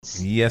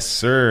Yes,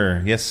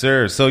 sir. Yes,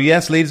 sir. So,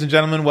 yes, ladies and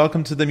gentlemen,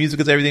 welcome to the Music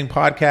is Everything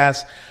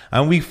podcast.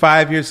 I'm week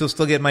 5 here, so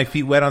still getting my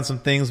feet wet on some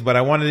things, but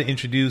I wanted to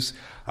introduce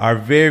our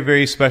very,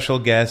 very special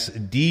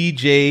guest,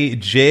 DJ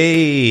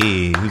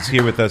J, who's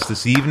here with us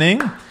this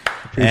evening.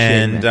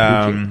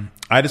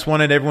 I just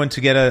wanted everyone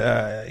to get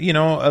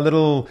a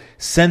little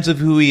sense of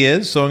who he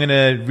is. So I'm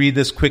going to read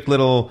this quick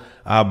little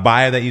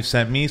bio that you've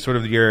sent me, sort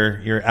of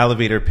your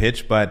elevator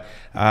pitch. But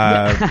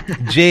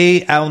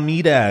Jay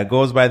Almeida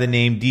goes by the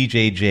name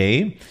DJ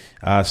J,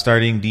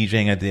 starting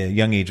DJing at the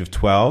young age of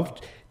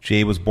 12.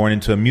 Jay was born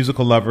into a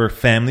musical lover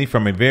family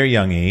from a very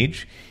young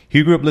age.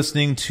 He grew up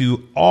listening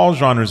to all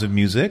genres of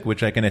music,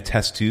 which I can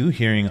attest to,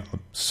 hearing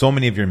so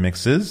many of your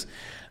mixes.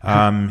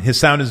 His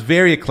sound is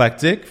very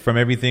eclectic, from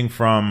everything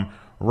from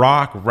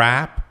rock,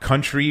 rap,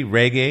 country,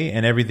 reggae,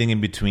 and everything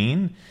in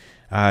between.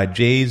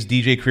 Jay's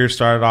DJ career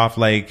started off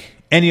like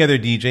any other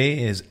DJ,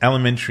 his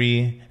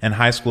elementary and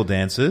high school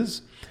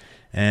dances.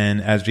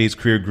 And as Jay's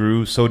career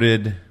grew, so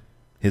did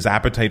his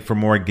appetite for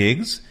more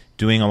gigs,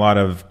 doing a lot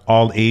of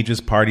all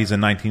ages parties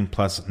and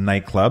 19-plus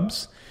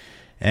nightclubs.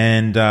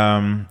 And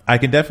I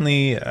can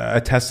definitely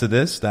attest to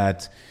this,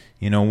 that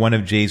one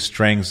of Jay's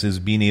strengths is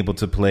being able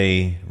to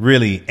play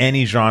really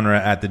any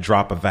genre at the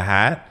drop of a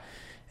hat,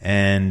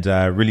 and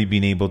really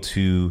being able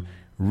to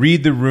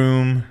read the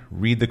room,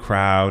 read the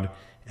crowd,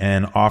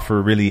 and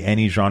offer really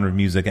any genre of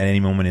music at any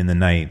moment in the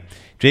night.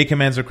 Jay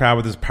commands the crowd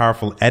with his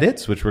powerful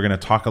edits, which we're going to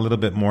talk a little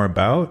bit more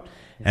about,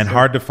 and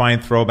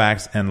hard-to-find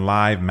throwbacks and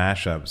live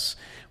mashups.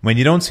 When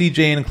you don't see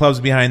Jay in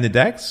clubs behind the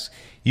decks,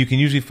 you can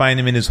usually find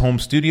him in his home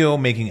studio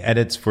making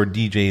edits for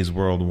DJs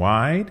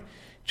worldwide.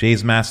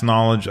 Jay's mass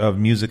knowledge of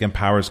music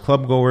empowers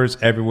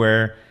clubgoers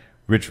everywhere,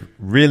 which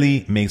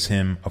really makes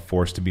him a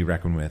force to be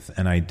reckoned with,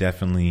 and I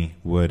definitely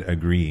would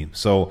agree.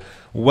 So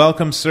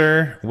welcome,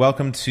 sir.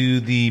 Welcome to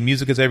the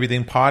Music is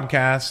Everything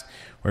podcast,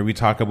 where we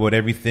talk about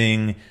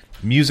everything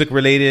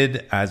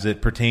music-related as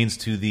it pertains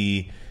to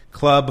the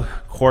club,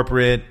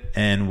 corporate,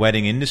 and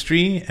wedding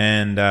industry.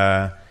 And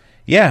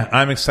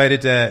I'm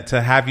excited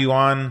to have you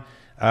on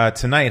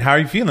tonight. How are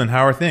you feeling?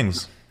 How are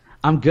things?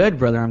 I'm good,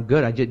 brother. I'm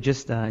good. I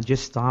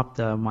just stopped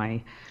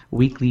my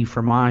weekly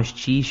fromage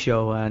cheese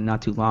show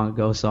not too long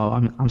ago, so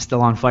I'm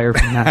still on fire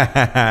from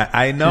that.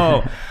 I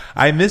know.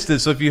 I missed it.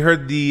 So if you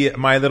heard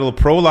my little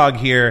prologue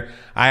here,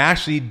 I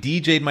actually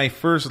DJ'd my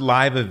first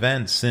live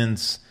event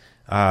since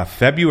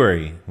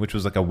February, which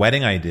was like a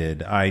wedding I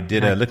did. I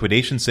did a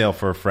liquidation sale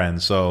for a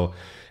friend, so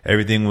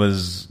everything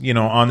was,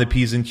 on the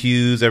P's and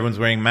Q's. Everyone's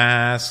wearing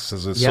masks.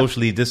 There's a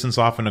socially distanced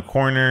off in a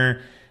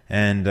corner.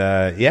 And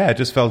it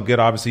just felt good,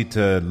 obviously,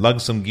 to lug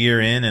some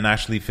gear in and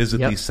actually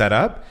physically set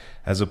up,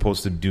 as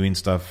opposed to doing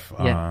stuff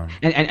online.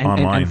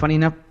 And funny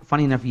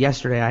enough,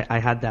 yesterday I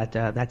had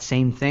that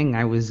same thing.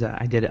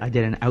 I did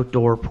an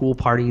outdoor pool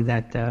party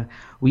that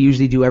we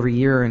usually do every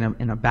year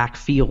in a back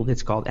field.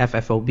 It's called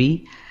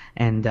FFOB.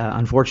 And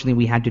unfortunately,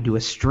 we had to do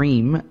a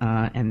stream,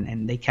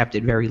 and they kept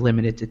it very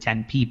limited to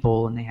 10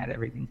 people, and they had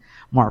everything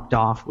marked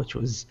off, which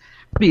was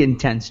pretty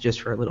intense just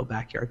for a little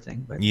backyard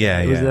thing. But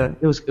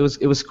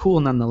it was cool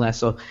nonetheless.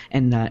 So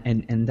and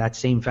that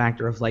same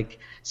factor of like,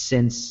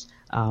 since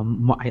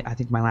I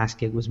think my last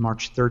gig was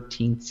March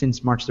 13th.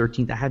 Since March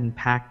 13th, I hadn't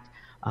packed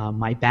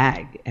my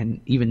bag,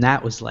 and even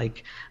that was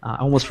like I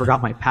almost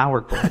forgot my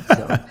power cord.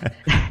 So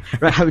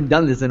I haven't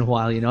done this in a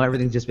while.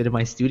 Everything's just been in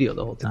my studio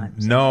the whole time.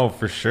 So. No,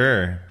 for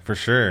sure.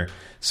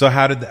 So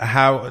how did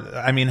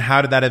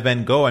that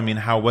event go? I mean,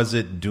 how was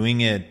it doing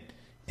it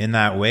in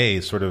that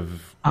way, sort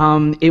of?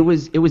 It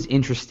was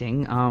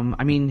interesting.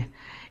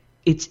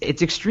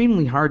 It's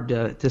extremely hard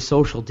to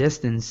social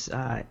distance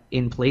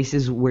in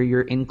places where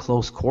you're in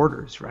close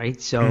quarters, right?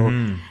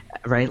 So,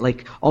 right,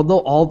 like although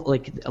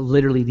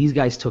literally these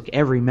guys took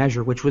every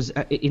measure, which was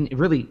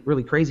really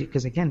really crazy,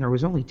 because again there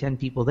was only 10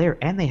 people there,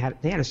 and they had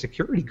a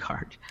security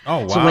guard.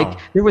 Oh wow! So like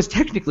there was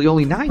technically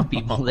only 9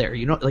 people there.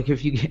 Like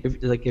if you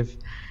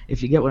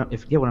get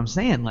what I'm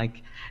saying,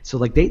 like. So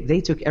like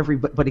they took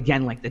but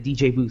again, like the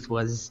DJ booth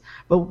was,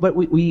 but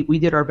we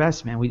did our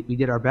best, man. We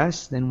did our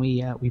best. Then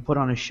we put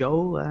on a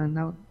show,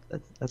 and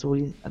that's what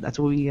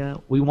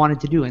we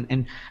wanted to do.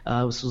 And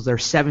this was their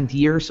 7th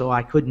year, so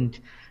I couldn't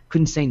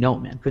say no,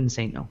 man. Couldn't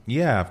say no.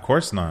 Yeah, of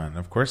course not.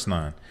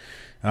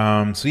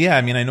 So yeah,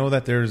 I know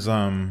that there's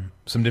some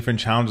different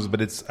challenges,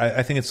 but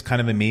I think it's kind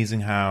of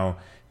amazing how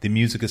the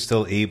music is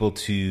still able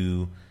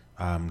to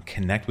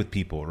connect with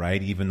people,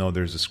 right? Even though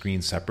there's a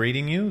screen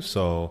separating you.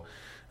 So.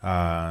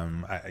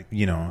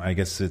 I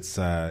guess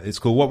it's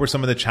cool. What were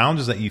some of the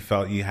challenges that you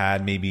felt you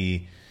had,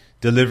 maybe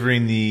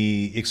delivering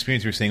the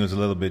experience? You're saying was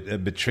a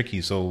bit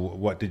tricky. So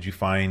what did you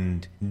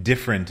find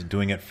different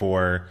doing it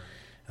for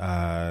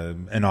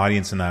an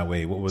audience in that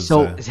way? What was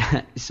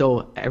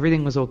so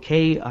everything was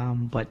okay,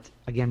 but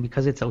again,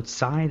 because it's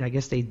outside, I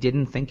guess they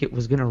didn't think it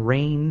was going to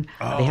rain.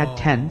 They had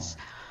tents.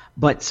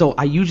 But so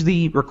I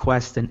usually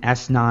request an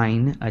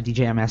S9, a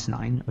DJM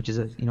S9, which is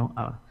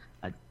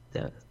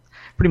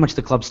pretty much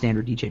the club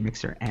standard DJ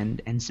mixer,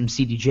 and some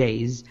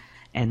CDJs.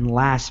 And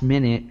last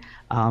minute,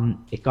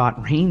 it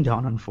got rained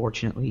on,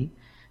 unfortunately.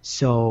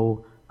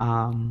 So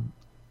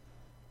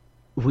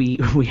we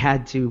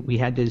had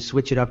to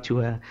switch it up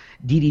to a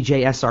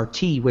DDJ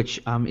SRT,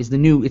 which is the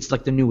new. It's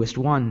like the newest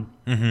one.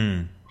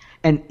 Mm-hmm.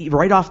 And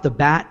right off the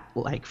bat,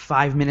 like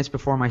 5 minutes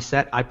before my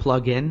set, I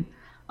plug in.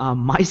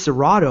 My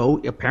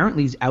Serato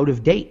apparently is out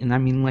of date, and I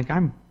mean, like,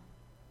 I'm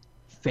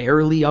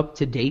fairly up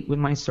to date with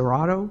my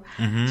Serato.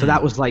 Mm-hmm. So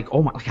that was like,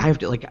 oh my,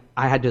 like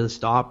I had to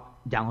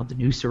stop, download the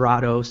new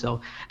Serato.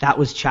 So that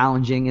was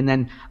challenging. And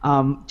then,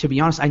 to be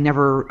honest, I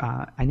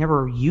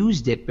never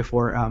used it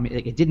before.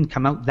 It didn't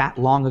come out that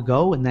long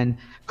ago, and then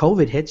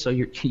COVID hit. So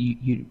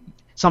you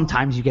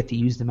sometimes you get to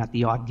use them at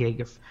the odd gig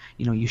if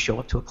you show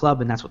up to a club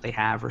and that's what they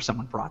have, or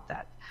someone brought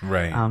that.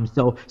 Right.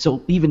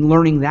 So even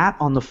learning that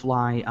on the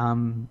fly,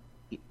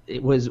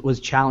 it was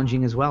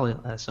challenging as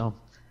well.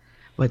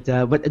 But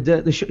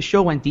the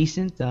show went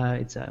decent.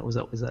 It was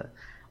a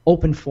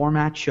open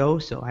format show,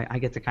 so I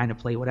get to kind of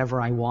play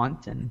whatever I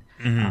want, and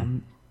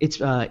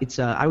it's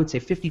I would say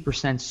 50%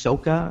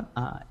 soca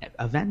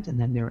event, and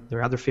then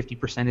their other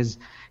 50% is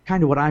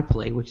kind of what I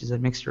play, which is a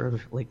mixture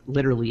of like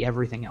literally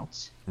everything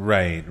else.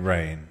 Right.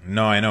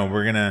 No, I know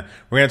we're gonna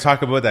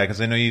talk about that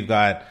because I know you've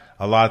got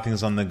a lot of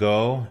things on the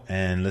go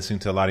and listening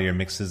to a lot of your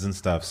mixes and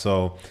stuff.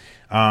 So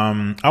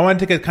I want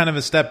to take a kind of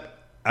a step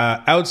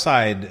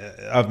outside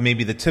of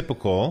maybe the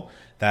typical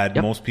that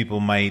most people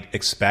might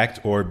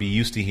expect or be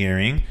used to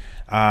hearing.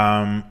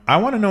 I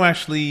want to know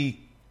actually,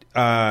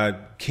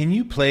 can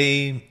you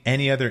play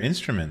any other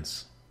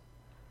instruments?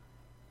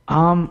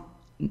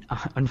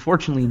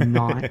 Unfortunately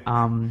not.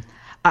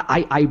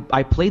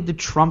 I played the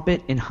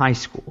trumpet in high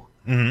school,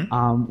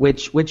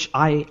 which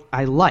I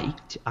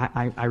liked.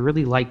 I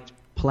really liked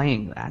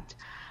playing that.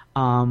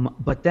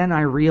 But then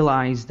I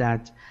realized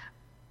that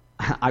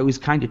I was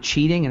kind of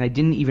cheating, and I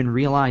didn't even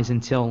realize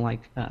until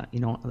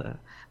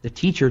the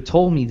teacher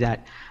told me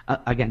that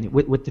again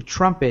with the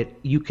trumpet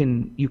you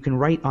can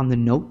write on the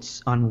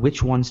notes on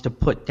which ones to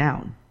put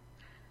down.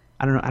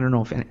 I don't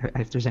know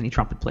if there's any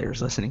trumpet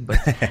players listening, but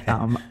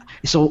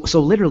so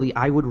literally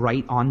I would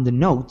write on the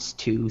notes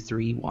 2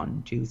 3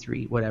 1 2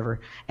 3 whatever,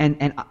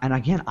 and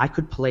again I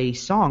could play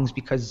songs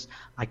because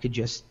I could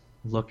just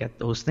look at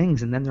those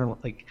things, and then they're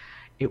like.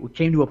 It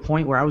came to a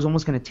point where I was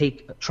almost going to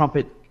take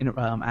trumpet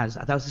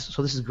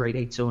so this is grade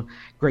 8. So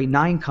grade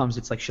 9 comes,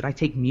 it's like, should I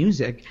take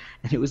music?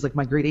 And it was like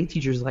my grade 8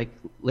 teacher's like,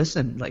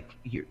 listen, like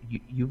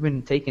you've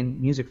been taking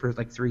music for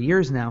like 3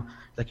 years now.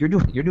 Like you're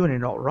doing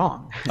it all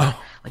wrong.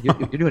 Oh. Like you're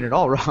doing it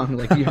all wrong.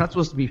 Like you're not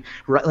supposed to be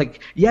right.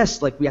 Like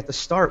yes, like we at the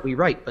start we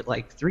write, but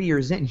like 3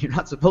 years in, you're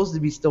not supposed to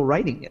be still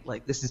writing it.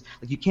 Like this is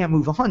like you can't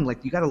move on.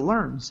 Like you got to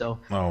learn. So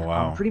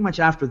pretty much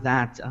after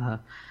that.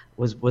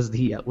 Was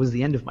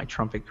the end of my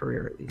trumpet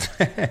career, at least.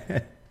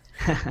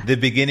 The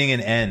beginning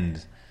and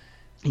end.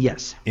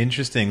 Yes.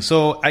 Interesting.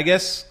 So I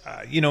guess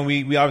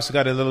we obviously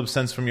got a little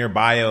sense from your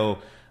bio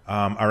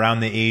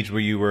around the age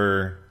where you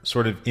were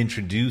sort of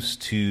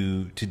introduced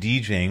to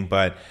DJing,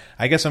 but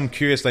I guess I'm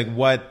curious, like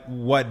what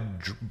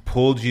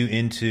pulled you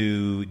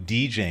into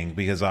DJing?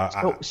 Because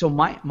so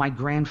my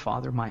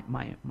grandfather, my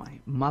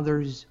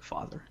mother's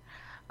father.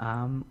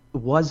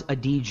 Was a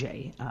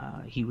DJ.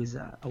 He was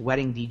a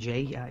wedding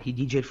DJ. He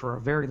DJed for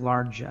a very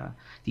large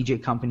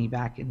DJ company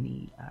back in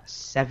the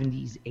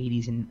 70s,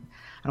 80s, and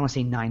I don't want to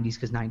say 90s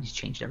because 90s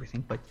changed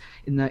everything. But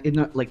in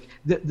the like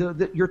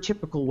the your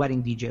typical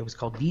wedding DJ was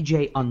called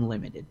DJ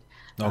Unlimited.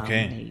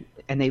 Okay.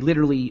 And they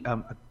literally,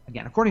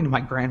 again, according to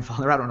my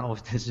grandfather, I don't know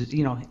if this is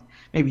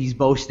maybe he's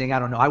boasting. I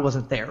don't know. I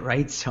wasn't there,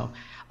 right? So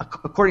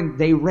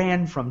they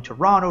ran from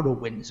Toronto to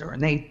Windsor,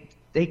 and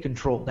they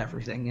controlled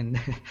everything. And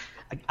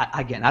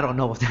again, I don't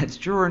know if that's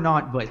true or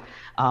not, but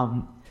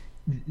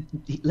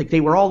like they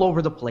were all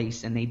over the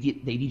place, and they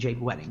DJ'd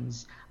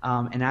weddings.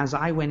 And as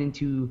I went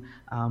into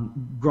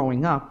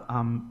growing up,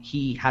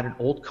 he had an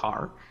old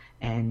car,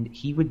 and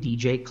he would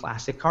DJ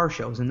classic car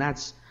shows, and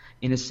that's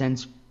in a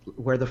sense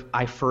where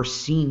I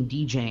first seen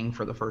DJing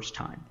for the first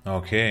time.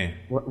 Okay.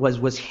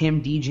 Was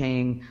him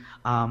DJing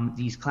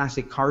these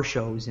classic car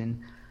shows,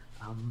 and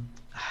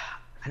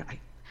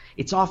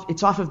it's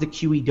off of the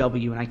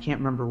QEW, and I can't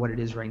remember what it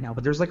is right now,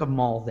 but there's like a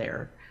mall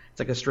there. It's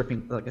like a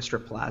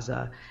strip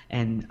plaza,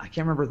 and I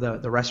can't remember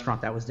the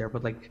restaurant that was there,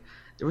 but like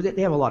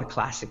they have a lot of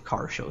classic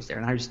car shows there,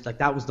 and I just like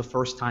that was the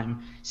first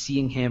time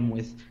seeing him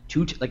with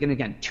two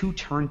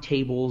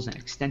turntables and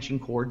extension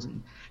cords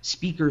and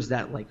speakers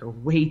that like are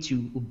way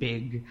too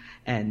big,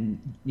 and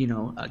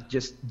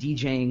just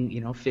DJing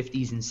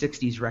 50s and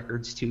 60s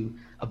records to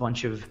a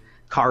bunch of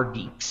car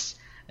geeks,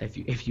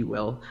 if you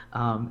will,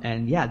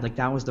 and yeah, like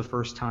that was the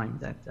first time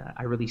that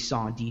I really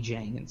saw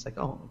DJing, and it's like,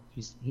 oh,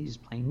 he's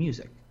playing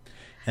music,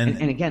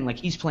 and again, like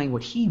he's playing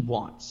what he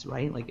wants,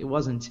 right? Like it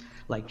wasn't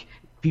like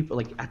people,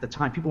 like at the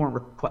time people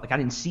weren't like I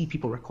didn't see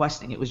people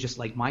requesting. It was just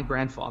like my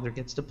grandfather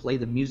gets to play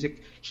the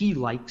music he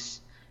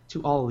likes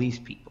to all of these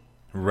people.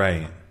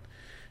 Right.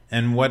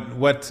 And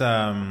what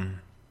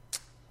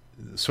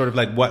sort of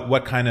like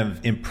what kind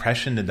of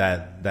impression did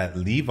that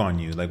leave on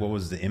you? Like what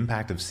was the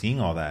impact of seeing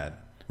all that?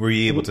 Were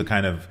you able to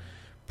kind of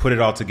put it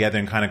all together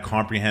and kind of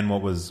comprehend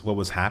what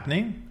was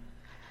happening?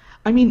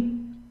 I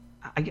mean,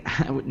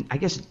 I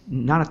guess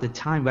not at the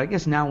time, but I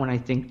guess now when I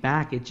think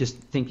back, it's just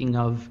thinking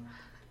of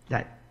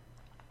that.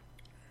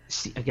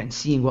 Again,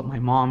 seeing what my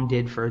mom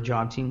did for a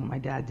job, seeing what my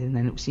dad did, and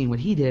then seeing what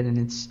he did,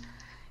 and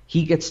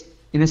he gets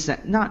in a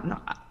sense.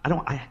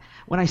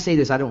 When I say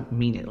this, I don't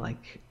mean it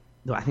like.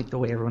 Though I think the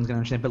way everyone's gonna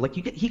understand, but like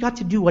he got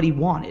to do what he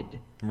wanted,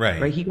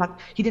 right? He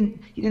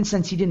didn't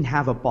sense he didn't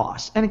have a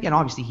boss, and again,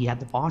 obviously he had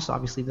the boss,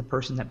 obviously the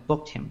person that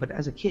booked him. But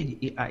as a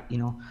kid,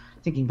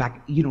 thinking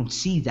back, you don't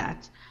see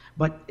that,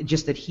 but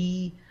just that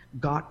he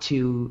got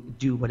to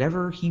do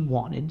whatever he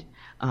wanted,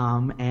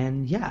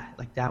 and yeah,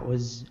 like that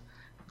was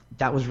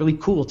really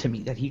cool to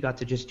me that he got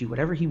to just do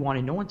whatever he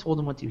wanted. No one told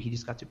him what to do. He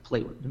just got to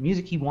play with the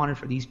music he wanted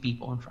for these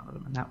people in front of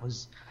him, and that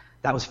was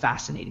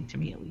fascinating to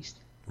me, at least.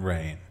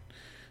 Right.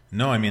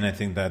 No, I mean, I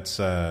think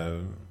that's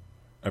a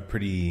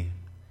pretty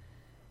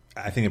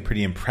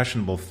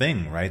impressionable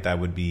thing, right? That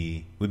would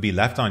be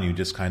left on you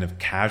just kind of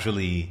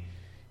casually,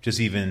 just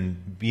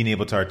even being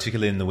able to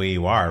articulate in the way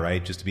you are,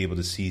 right? Just to be able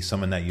to see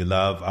someone that you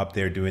love up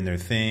there doing their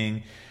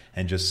thing,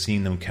 and just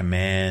seeing them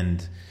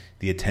command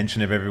the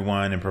attention of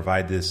everyone and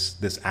provide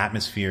this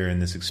atmosphere and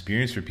this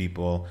experience for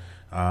people.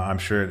 I'm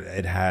sure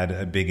it had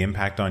a big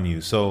impact on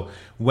you. So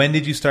when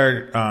did you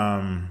start?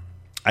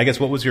 I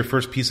guess what was your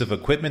first piece of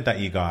equipment that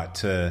you got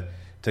to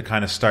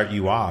kind of start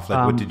you off?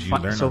 Like, what did you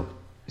learn?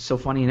 So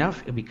funny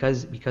enough,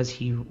 because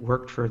he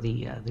worked for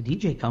the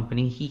DJ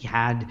company, he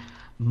had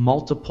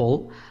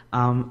multiple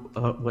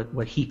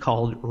what he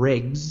called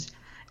rigs,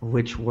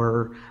 which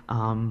were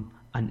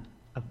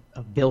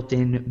a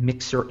built-in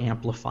mixer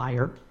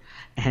amplifier,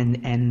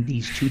 and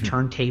these two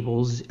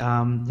turntables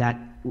that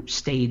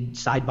stayed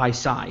side by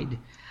side.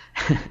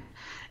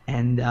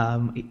 And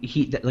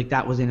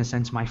that was in a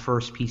sense my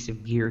first piece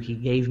of gear he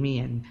gave me,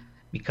 and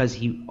because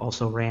he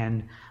also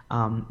ran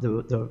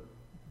the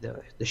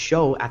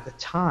show at the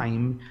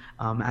time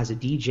as a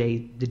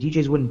DJ, the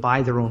DJs wouldn't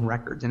buy their own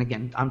records, and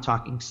again I'm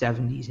talking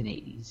 70s and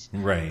 80s.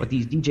 Right. But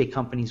these DJ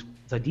companies,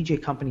 the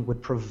DJ company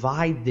would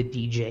provide the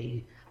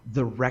DJ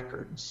the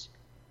records.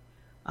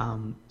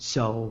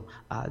 So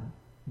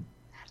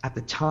at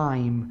the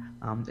time,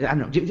 I don't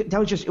know, it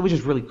was just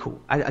really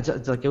cool.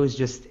 It was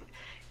just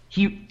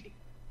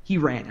he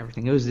ran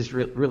everything. It was just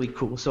really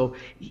cool. So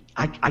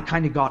I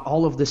kind of got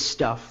all of this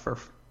stuff for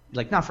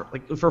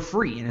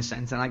free in a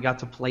sense, and I got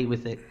to play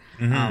with it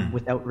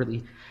without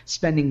really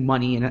spending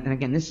money. And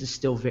again, this is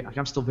still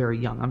I'm still very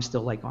young. I'm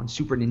still like on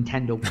Super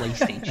Nintendo,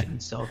 PlayStation.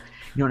 So you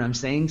know what I'm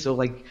saying? So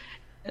like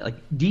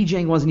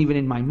DJing wasn't even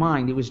in my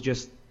mind. It was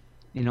just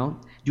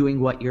doing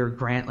what your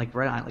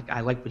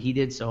I liked what he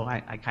did, so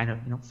I kind of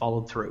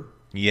followed through.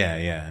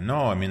 Yeah. No,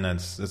 I mean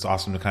that's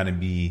awesome to kind of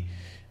be.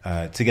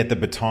 To get the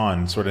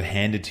baton sort of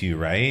handed to you,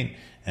 right?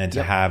 And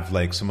to have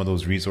like some of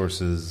those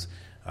resources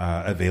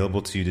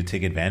available to you to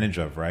take advantage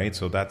of, right?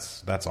 So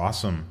that's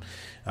awesome.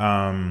 So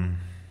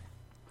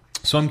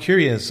I'm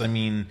curious, I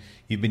mean,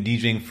 you've been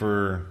DJing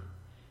for,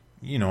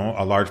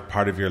 a large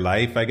part of your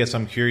life. I guess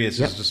I'm curious,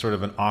 this is just sort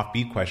of an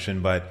offbeat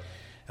question, but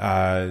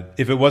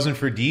if it wasn't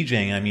for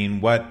DJing, I mean,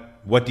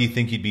 what do you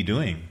think you'd be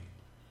doing?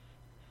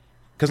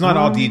 Because not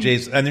all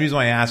DJs, and the reason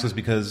why I ask is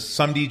because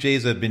some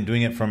DJs have been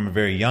doing it from a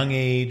very young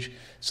age.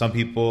 Some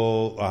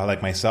people,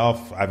 like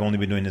myself, I've only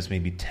been doing this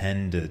maybe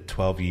 10 to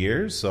 12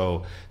 years.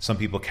 So some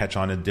people catch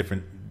on to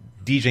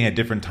DJing at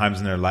different times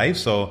in their life.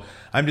 So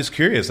I'm just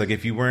curious, like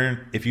if you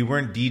weren't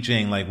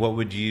DJing, like what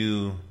would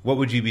you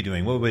be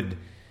doing? What would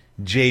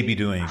Jay be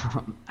doing?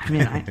 I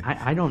mean,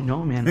 I don't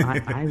know, man.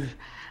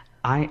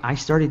 I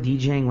started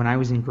DJing when I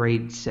was in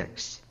grade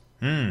 6.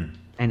 And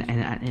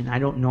I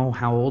don't know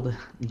how old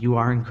you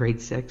are in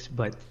grade 6,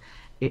 but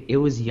it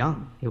was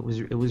young. It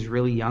was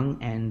really young,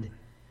 and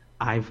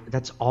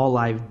that's all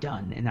I've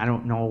done, and I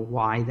don't know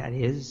why that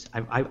is.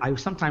 I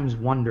sometimes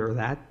wonder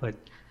that, but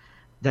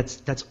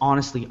that's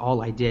honestly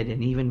all I did.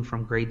 And even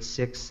from grade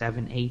 6,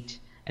 7, 8,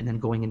 and then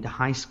going into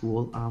high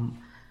school,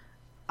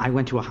 I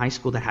went to a high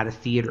school that had a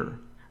theater,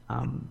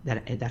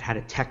 that had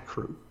a tech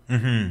crew,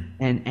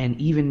 and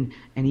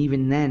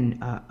even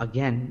then,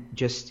 again,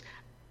 just.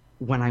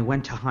 When I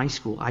went to high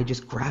school, I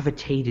just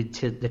gravitated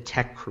to the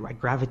tech crew. I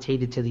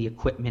gravitated to the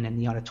equipment and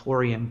the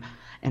auditorium.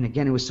 And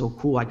again, it was so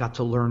cool. I got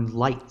to learn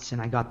lights,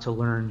 and I got to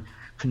learn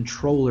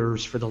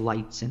controllers for the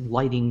lights and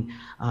lighting,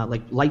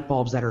 like light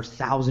bulbs that are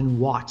 1,000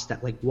 watts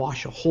that like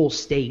wash a whole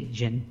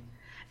stage. And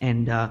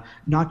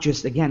not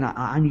just, again,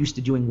 I'm used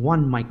to doing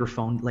one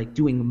microphone, like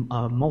doing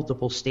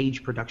multiple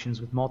stage productions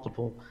with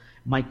multiple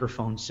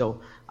microphones. So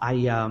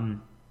I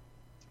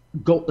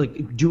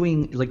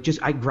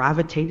I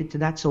gravitated to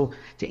that. So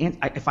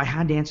if I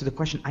had to answer the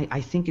question,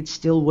 I think it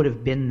still would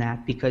have been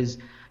that, because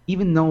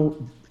even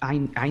though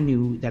I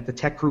knew that the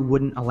tech crew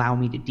wouldn't allow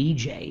me to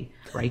DJ,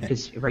 right?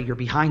 Because you're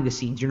behind the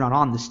scenes, you're not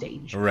on the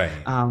stage, right?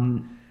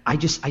 I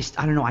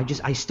don't know.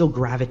 I still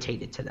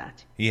gravitated to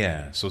that.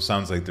 Yeah. So it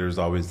sounds like there's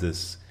always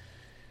this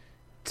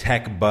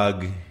tech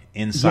bug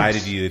inside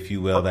of you, if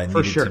you will, that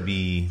needed to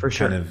be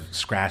kind of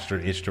scratched or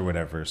itched or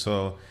whatever.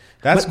 So.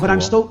 That's cool.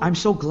 But I'm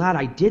so glad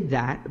I did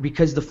that,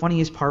 because the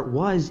funniest part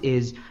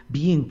is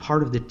being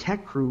part of the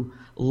tech crew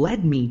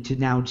led me to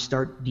now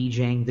start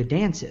DJing the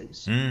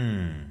dances.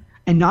 Mm.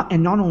 And not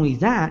only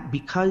that,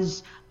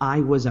 because I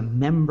was a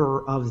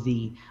member of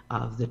the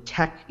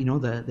tech,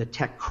 the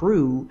tech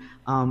crew,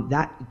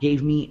 that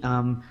gave me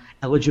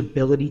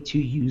eligibility to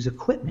use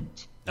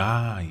equipment.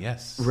 Ah,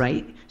 yes.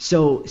 Right.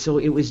 So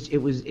it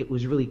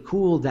was really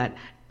cool that,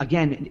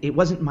 again, it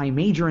wasn't my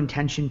major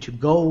intention to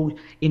go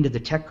into the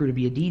tech crew to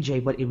be a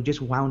DJ, but it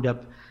just wound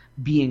up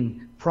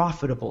being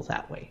profitable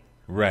that way.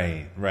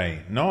 Right,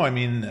 right. No, I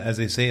mean, as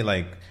they say,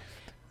 like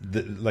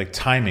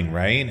timing,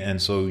 right?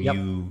 And so Yep.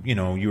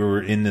 you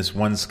were in this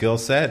one skill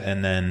set,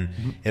 and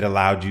then it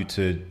allowed you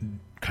to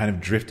kind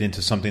of drift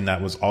into something that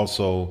was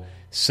also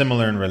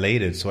similar and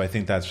related. So I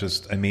think that's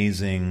just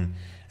amazing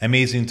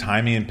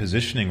timing and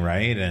positioning,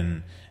 right?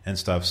 And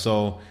stuff.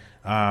 So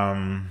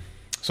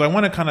so I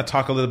want to kind of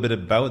talk a little bit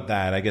about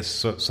that. I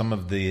guess some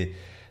of the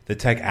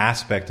tech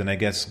aspect, and I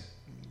guess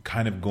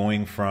kind of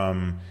going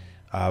from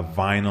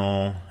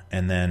vinyl,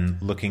 and then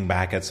looking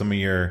back at some of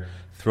your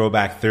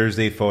Throwback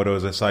Thursday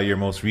photos. I saw your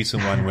most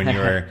recent one when you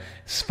were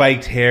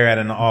spiked hair at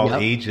an all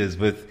Yep. ages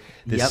with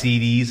the Yep.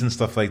 CDs and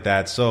stuff like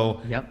that.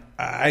 So Yep.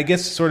 I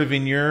guess sort of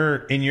in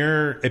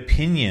your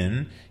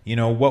opinion,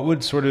 what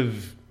would sort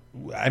of,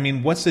 I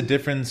mean, what's the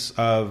difference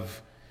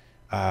of,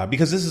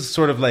 because this is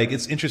sort of like,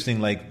 it's interesting,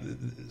 like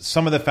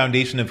some of the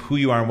foundation of who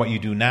you are and what you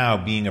do now,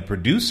 being a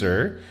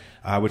producer,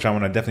 which I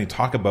want to definitely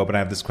talk about, but I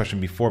have this question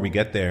before we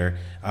get there.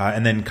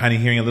 And then kind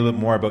of hearing a little bit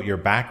more about your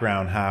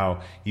background,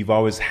 how you've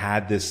always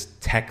had this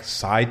tech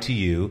side to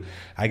you.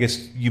 I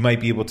guess you might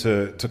be able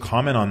to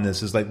comment on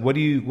this. Is like, what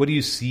do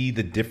you see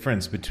the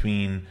difference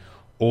between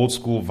old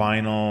school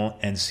vinyl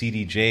and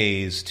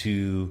CDJs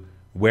to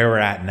where we're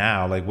at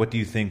now? Like, what do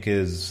you think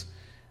is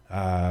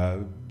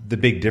the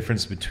big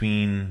difference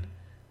between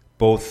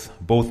both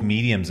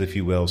mediums, if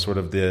you will, sort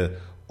of the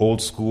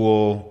old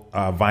school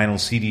vinyl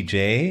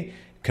CDJ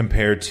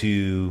compared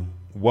to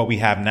what we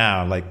have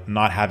now, like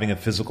not having a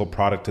physical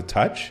product to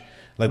touch?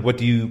 Like, what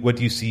do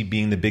you see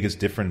being the biggest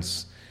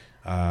difference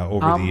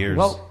over the years?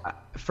 Well,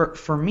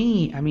 for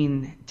me, I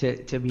mean,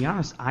 to be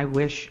honest, I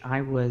wish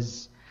I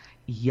was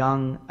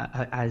young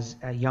as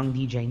a young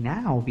DJ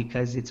now,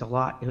 because it's a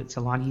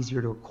lot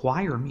easier to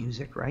acquire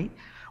music, right?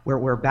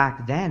 Where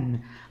back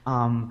then,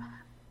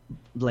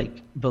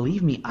 like,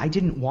 believe me, I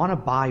didn't want to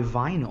buy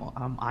vinyl.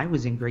 I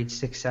was in grade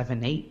 6,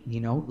 7, 8,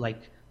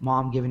 like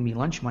mom giving me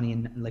lunch money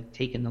and like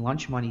taking the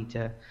lunch money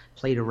to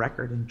play the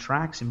record and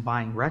tracks and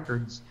buying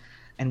records.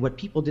 And what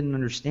people didn't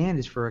understand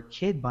is, for a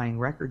kid buying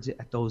records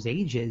at those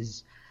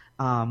ages,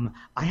 I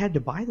had to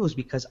buy those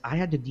because I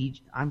had to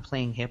DJ. I'm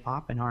playing hip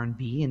hop and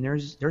R&B, and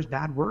there's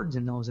bad words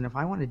in those. And if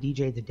I want to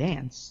DJ the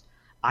dance,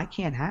 I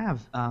can't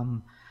have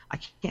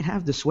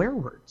the swear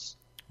words.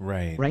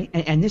 Right. Right.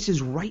 And this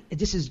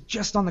is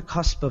just on the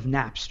cusp of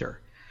Napster.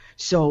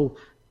 So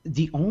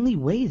the only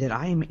way that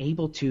I am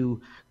able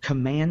to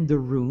command the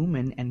room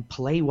and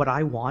play what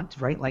I want,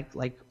 right?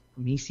 Like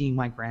me seeing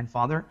my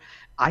grandfather,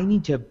 I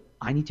need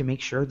to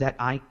make sure that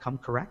I come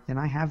correct and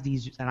I have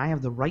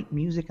the right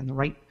music and the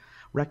right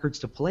records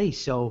to play.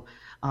 So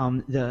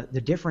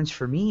the difference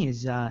for me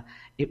is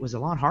it was a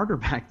lot harder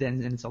back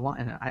then, and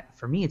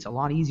for me it's a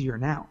lot easier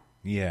now.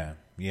 Yeah.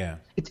 Yeah.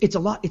 It's a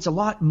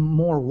lot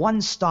more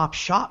one-stop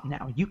shop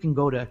now. You can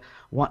go to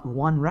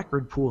one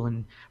record pool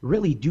and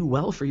really do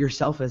well for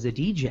yourself as a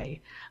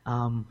DJ.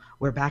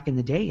 Where back in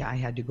the day, I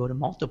had to go to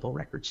multiple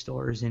record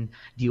stores and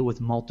deal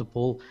with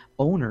multiple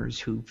owners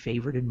who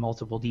favorited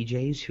multiple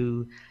DJs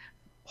who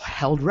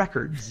held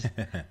records.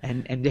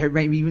 and there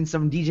may be even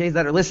some DJs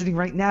that are listening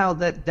right now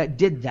that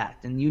did that,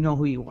 and you know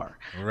who you are.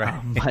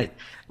 Right. But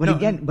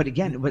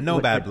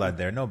No bad blood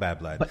there. No bad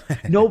blood.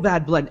 No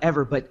bad blood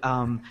ever. But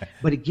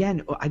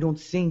again, I don't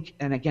think,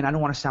 and again, I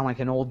don't want to sound like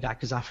an old guy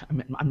because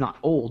I'm not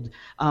old.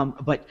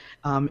 But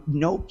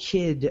no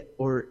kid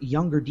or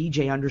younger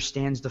DJ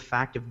understands the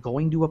fact of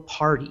going to a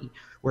party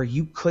where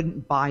you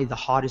couldn't buy the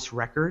hottest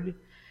record,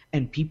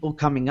 and people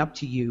coming up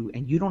to you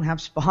and you don't have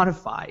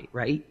Spotify,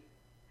 right?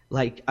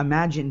 Like,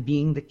 imagine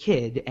being the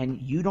kid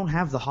and you don't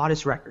have the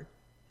hottest record.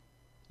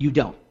 You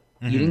don't.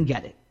 Mm-hmm. You didn't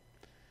get it.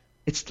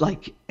 It's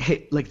like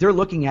they're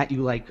looking at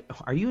you like,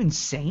 are you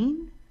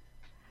insane?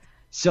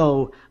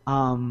 So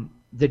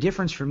the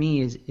difference for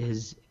me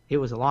is it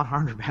was a lot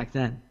harder back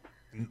then.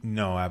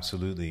 No,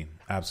 absolutely.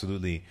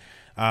 Absolutely.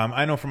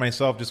 I know for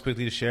myself, just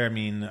quickly to share, I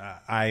mean,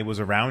 I was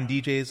around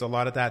DJs a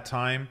lot at that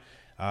time.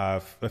 A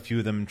few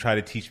of them tried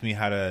to teach me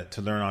how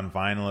to learn on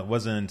vinyl. It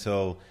wasn't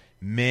until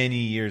many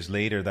years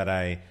later that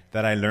I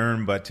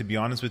learned. But to be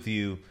honest with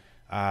you,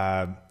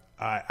 I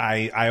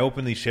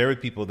openly share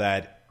with people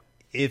that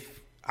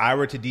if I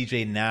were to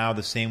DJ now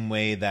the same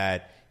way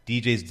that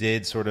DJs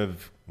did sort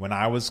of when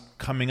I was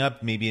coming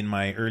up, maybe in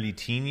my early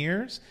teen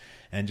years,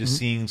 and just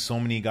seeing so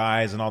many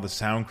guys and all the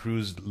sound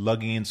crews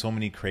lugging in so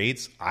many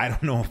crates, I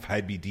don't know if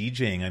I'd be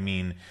DJing. I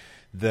mean,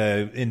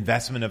 the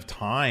investment of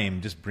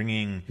time, just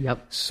bringing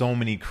so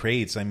many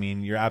crates. I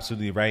mean, you're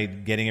absolutely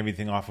right. Getting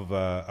everything off of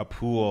a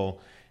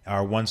pool,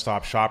 our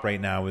one-stop shop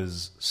right now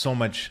is so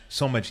much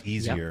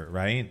easier,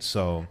 right?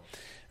 So,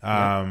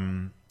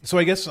 So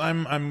I guess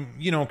I'm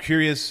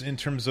curious in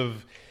terms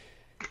of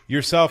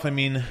yourself. I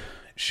mean,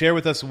 share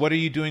with us, what are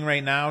you doing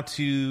right now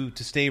to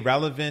stay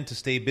relevant, to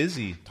stay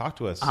busy? Talk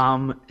to us.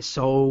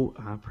 So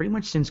pretty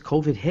much since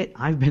COVID hit,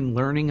 I've been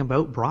learning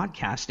about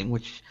broadcasting,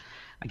 which,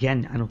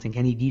 again, I don't think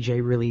any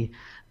DJ really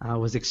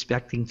was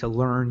expecting to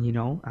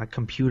learn,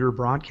 computer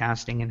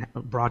broadcasting and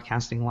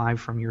broadcasting live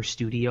from your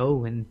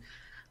studio, and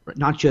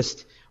not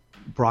just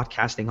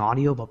broadcasting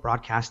audio, but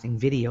broadcasting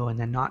video, and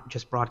then not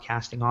just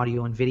broadcasting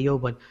audio and video,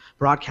 but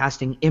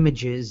broadcasting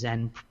images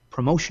and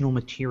promotional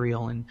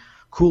material and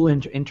cool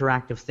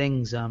interactive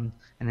things, and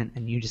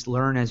you just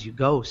learn as you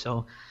go.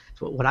 So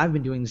what I've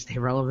been doing to stay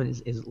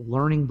relevant is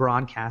learning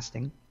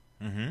broadcasting,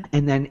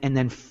 and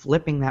then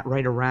flipping that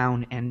right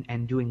around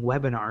and doing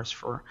webinars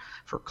for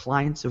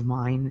clients of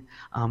mine,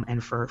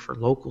 and for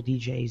local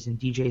DJs and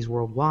DJs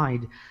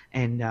worldwide,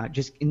 and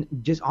just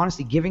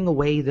honestly giving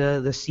away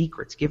the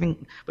secrets,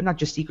 but not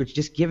just secrets,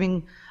 just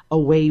giving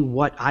away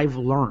what I've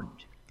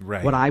learned,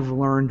 right? What I've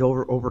learned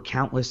over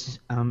countless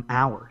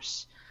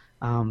hours.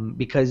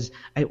 Because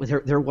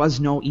there was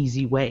no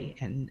easy way,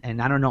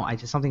 and I don't know,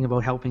 just something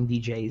about helping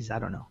DJs, I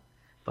don't know,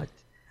 but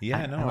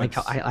yeah,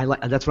 I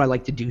like that's what I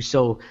like to do.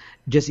 So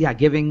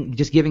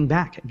giving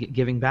back.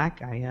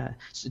 I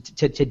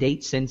to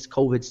date, since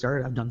COVID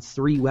started, I've done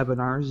 3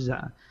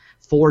 webinars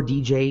for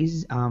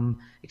DJs,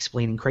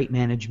 explaining crate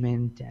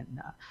management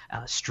and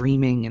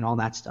streaming and all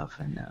that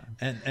stuff.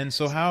 And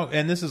so how,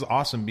 and this is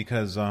awesome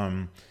because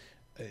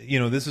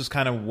this is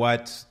kind of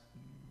what,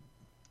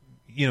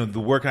 the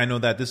work. I know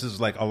that this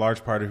is like a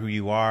large part of who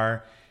you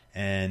are,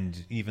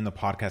 and even the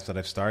podcast that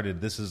I've started,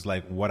 this is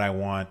like what I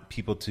want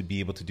people to be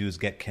able to do, is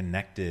get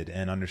connected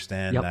and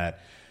understand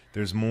that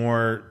there's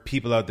more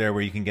people out there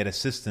where you can get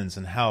assistance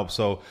and help.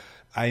 So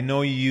I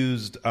know you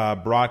used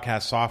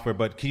broadcast software,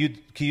 but can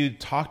you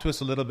talk to us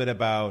a little bit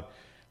about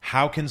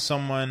how can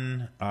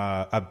someone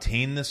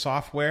obtain this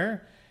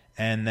software,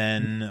 and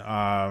then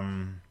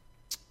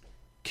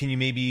can you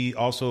maybe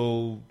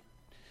also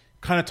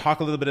kind of talk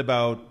a little bit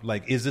about,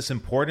 like, is this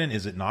important?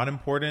 Is it not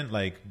important?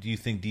 Like, do you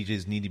think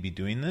DJs need to be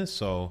doing this?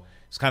 So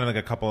it's kind of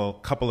like a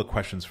couple of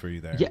questions for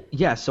you there.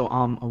 Yeah.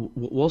 So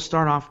we'll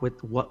start off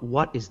with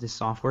what is this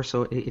software?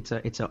 So it's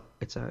a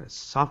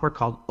software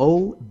called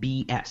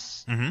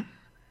OBS.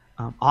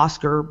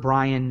 Oscar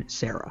Brian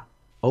Sarah,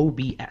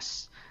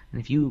 OBS.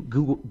 And if you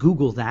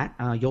Google that,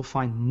 you'll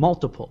find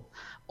multiple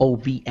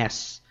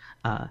OBS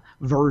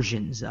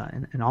versions,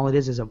 and all it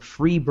is a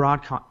free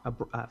broadcast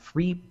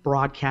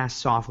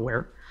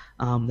software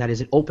that is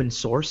an open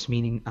source,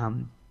 meaning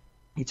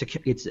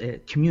it's a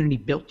community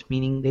built,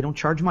 meaning they don't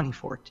charge money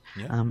for it,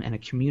 and a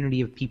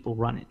community of people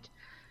run it.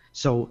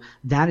 So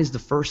that is the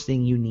first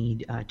thing you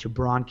need to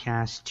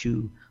broadcast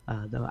to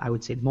I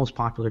would say the most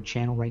popular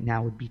channel right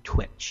now would be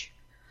Twitch,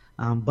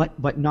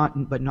 but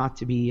not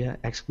to be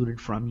excluded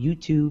from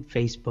YouTube,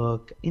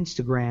 Facebook,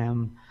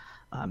 Instagram,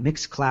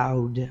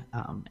 Mixcloud,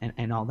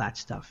 and all that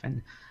stuff.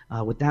 And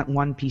with that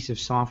one piece of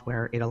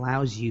software, it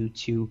allows you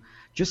to,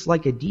 just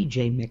like a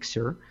DJ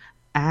mixer,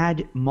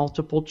 add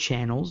multiple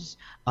channels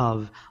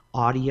of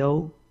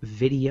audio,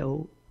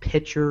 video,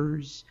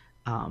 pictures,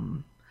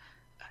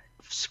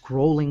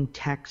 scrolling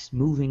text,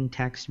 moving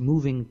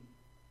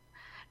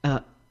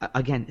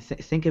again,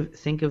 think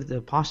of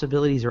the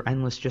possibilities are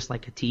endless, just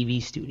like a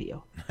TV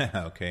studio.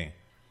 Okay.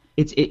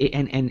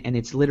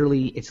 It's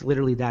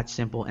literally that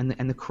simple.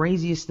 And the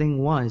craziest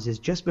thing is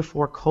just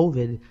before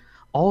COVID,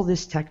 all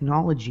this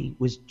technology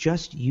was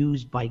just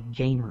used by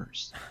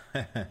gamers.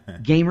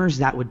 Gamers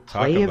that would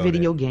play a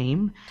video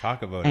game.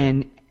 Talk about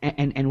it.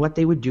 And what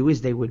they would do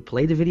is they would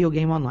play the video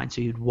game online.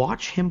 So you'd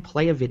watch him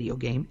play a video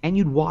game, and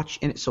you'd watch,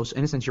 so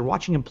in a sense, you're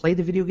watching him play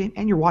the video game,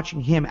 and you're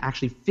watching him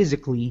actually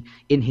physically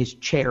in his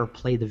chair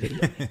play the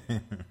video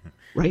game.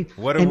 Right?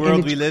 What a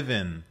world we live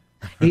in.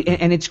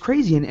 And it's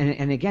crazy,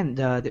 and again,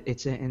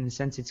 in a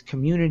sense, it's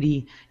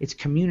community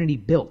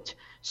built.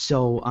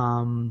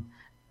 So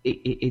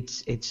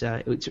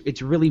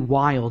it's really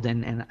wild,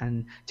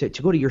 and to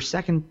go to your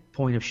second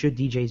point of should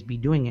DJs be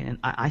doing it, and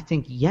I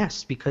think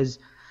yes, because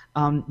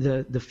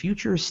the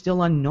future is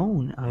still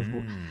unknown of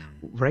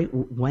right,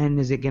 when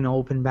is it going to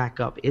open back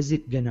up? Is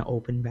it going to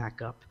open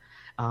back up?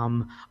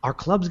 Are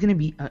clubs going to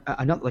be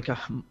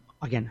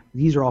again,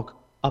 these are all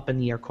up in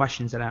the air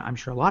questions that I'm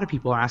sure a lot of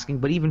people are asking,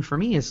 but even for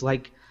me, it's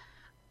like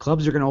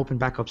clubs are going to open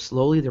back up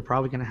slowly. They're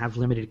probably going to have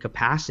limited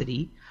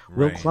capacity.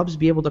 Will clubs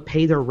be able to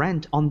pay their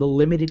rent on the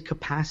limited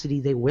capacity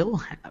they will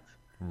have?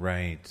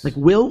 Right. Like,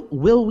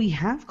 will we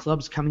have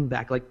clubs coming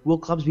back? Like, will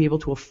clubs be able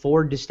to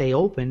afford to stay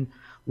open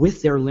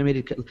with their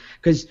limited?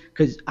 Because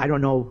I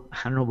don't know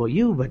about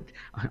you, but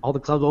all the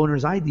club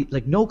owners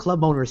no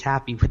club owner is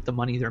happy with the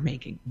money they're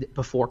making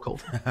before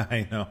COVID.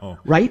 I know.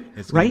 Right.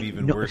 It's going to be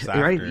even worse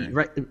after.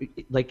 Right.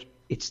 Like,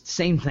 it's the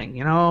same thing.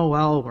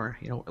 Well, we're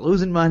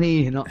losing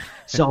money.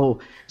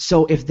 So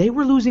if they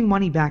were losing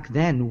money back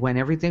then when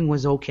everything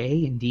was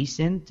okay and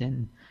decent,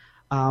 and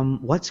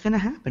what's going to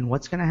happen?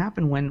 What's going to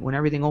happen when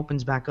everything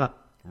opens back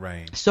up?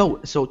 Right. So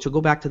to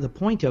go back to the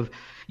point of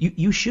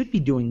you should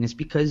be doing this,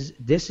 because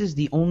this is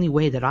the only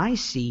way that I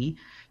see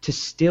to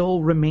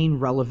still remain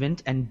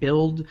relevant and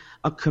build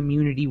a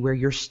community where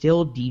you're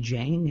still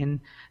DJing,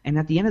 and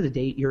at the end of the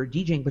day you're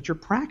DJing, but you're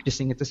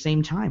practicing at the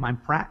same time.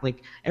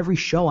 Like every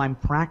show I'm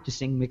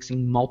practicing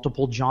mixing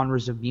multiple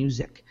genres of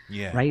music.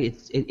 Yeah. Right.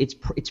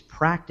 It's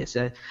practice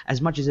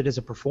as much as it is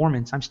a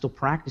performance. I'm still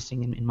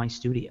practicing in my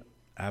studio.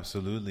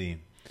 Absolutely.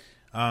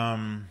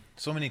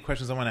 So many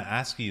questions I want to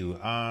ask you.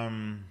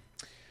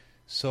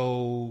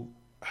 So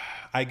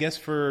I guess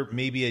for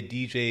maybe a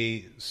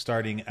DJ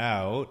starting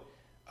out,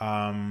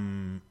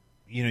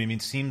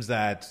 it seems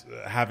that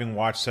having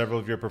watched several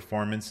of your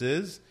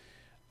performances,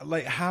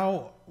 like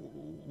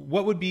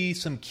what would be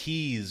some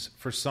keys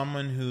for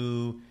someone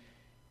who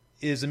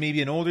is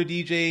maybe an older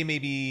DJ,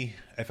 maybe,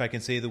 if I can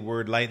say the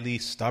word lightly,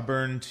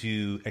 stubborn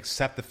to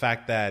accept the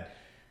fact that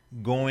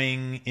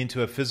going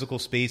into a physical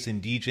space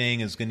and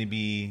DJing is going to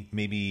be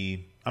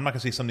maybe, I'm not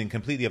going to say something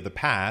completely of the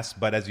past,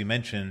 but as you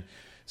mentioned,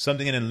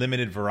 something in a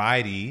limited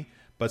variety,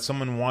 but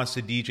someone wants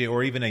to DJ,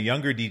 or even a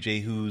younger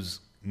DJ who's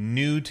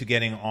new to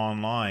getting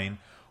online.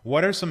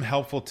 What are some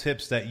helpful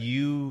tips that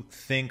you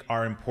think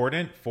are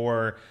important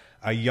for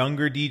a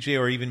younger DJ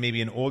or even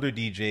maybe an older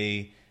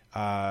DJ?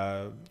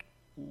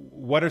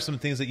 What are some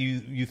things that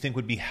you think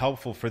would be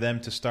helpful for them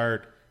to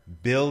start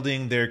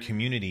building their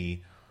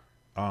community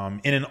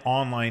in an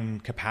online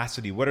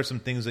capacity? What are some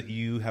things that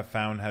you have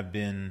found have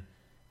been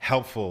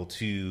helpful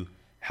to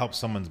help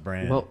someone's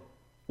brand?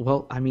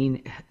 Well, I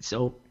mean,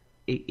 so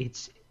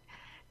it's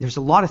there's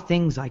a lot of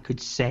things I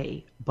could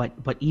say, but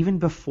even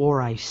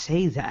before I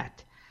say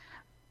that,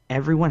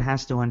 everyone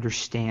has to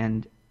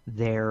understand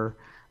their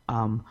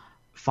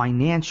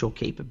financial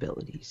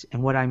capabilities.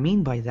 And what I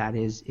mean by that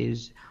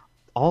is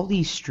all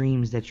these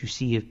streams that you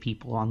see of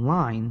people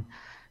online,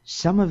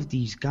 some of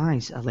these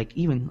guys, like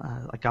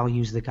I'll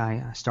use the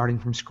guy starting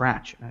from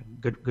scratch, a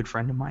good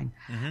friend of mine.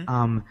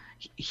 Mm-hmm.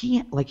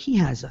 He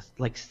has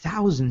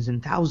thousands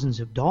and thousands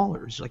of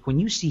dollars. Like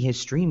when you see his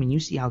stream and you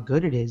see how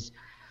good it is,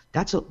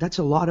 that's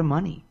a lot of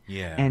money.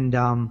 Yeah. And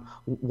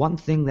one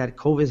thing that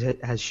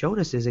COVID has showed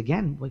us is,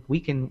 again, like we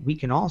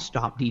can all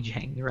stop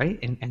DJing, right,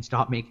 and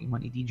stop making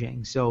money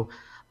DJing. So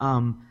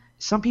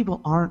some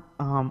people aren't,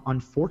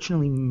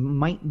 unfortunately,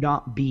 might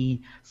not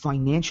be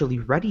financially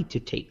ready to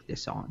take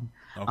this on.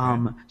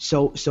 Okay.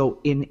 So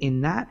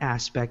in that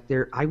aspect,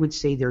 I would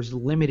say there's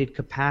limited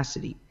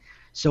capacity.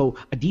 So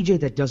a DJ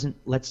that doesn't,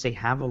 let's say,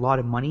 have a lot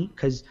of money,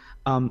 because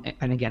and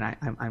again,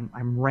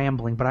 I'm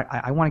rambling, but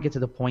I want to get to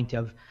the point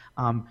of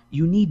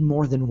you need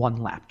more than one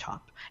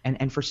laptop,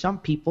 and for some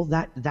people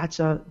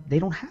they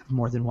don't have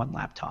more than one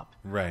laptop.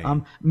 Right.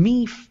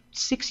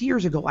 6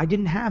 years ago, I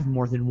didn't have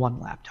more than one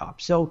laptop.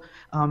 So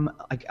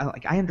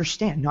I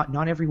understand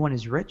not everyone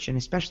is rich, and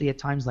especially at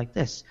times like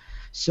this.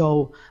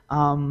 So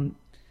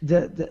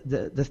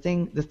the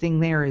thing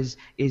there is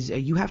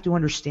you have to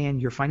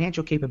understand your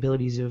financial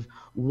capabilities of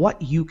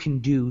what you can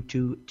do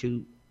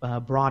to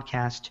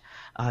broadcast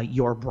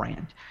your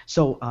brand.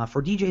 So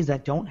for DJs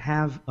that don't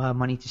have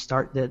money to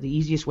start, the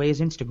easiest way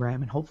is Instagram,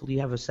 and hopefully you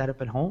have a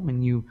setup at home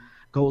and you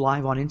go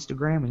live on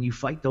Instagram and you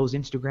fight those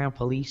Instagram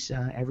police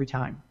every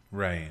time.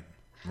 Right.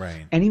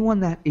 Anyone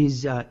that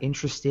is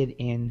interested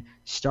in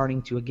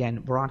starting to, again,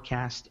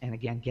 broadcast and,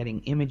 again,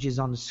 getting images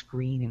on the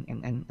screen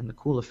and the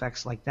cool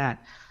effects like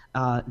that,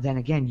 then,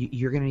 again,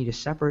 you're going to need a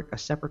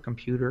separate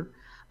computer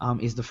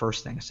is the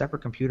first thing. A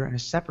separate computer and a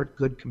separate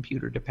good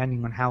computer,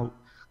 depending on how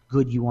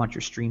good you want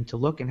your stream to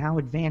look and how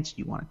advanced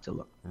you want it to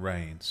look.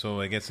 Right.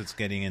 So I guess it's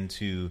getting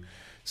into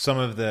some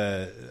of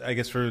the, I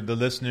guess for the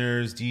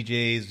listeners,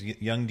 DJs,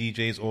 young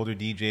DJs, older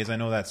DJs, I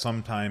know that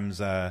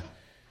sometimes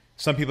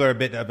some people are a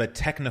bit of a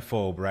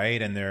technophobe,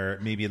 right? And they're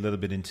maybe a little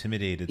bit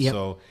intimidated. Yep.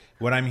 So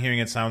what I'm hearing,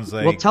 it sounds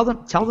like... Well, tell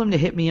them to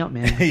hit me up,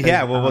 man.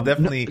 Yeah, well, we'll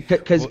definitely...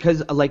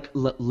 Because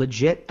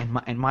legit,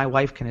 and my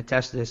wife can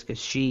attest to this, because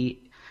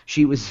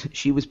she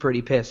was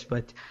pretty pissed.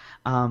 But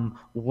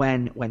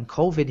when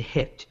COVID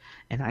hit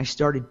and I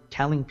started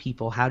telling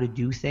people how to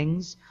do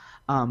things,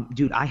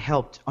 dude, I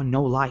helped,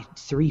 no lie,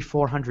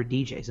 300-400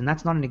 DJs, and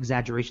that's not an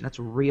exaggeration. That's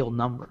a real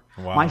number.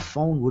 Wow. My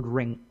phone would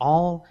ring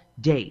all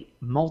day,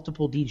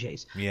 multiple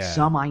DJs. Yeah.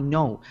 Some I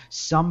know,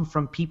 some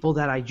from people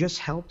that I just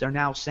helped are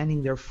now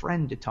sending their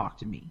friend to talk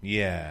to me.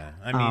 Yeah,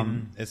 I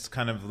mean, it's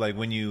kind of like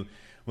when you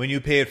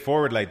pay it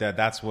forward like that,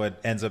 that's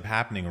what ends up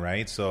happening,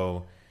 right?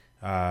 So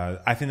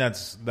I think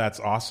that's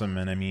awesome,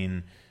 and I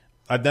mean,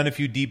 I've done a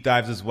few deep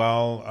dives as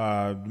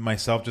well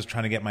myself, just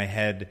trying to get my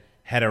head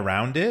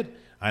around it.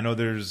 I know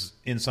there's,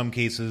 in some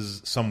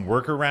cases, some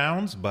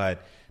workarounds,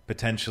 but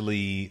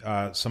potentially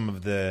some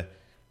of the,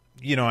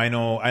 I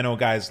know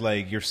guys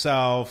like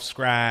yourself,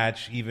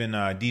 Scratch, even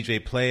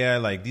DJ Playa,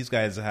 like these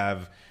guys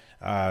have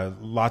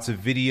lots of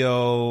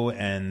video,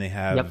 and they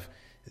have,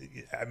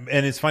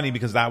 and it's funny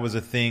because that was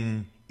a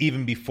thing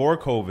even before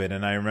COVID,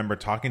 and I remember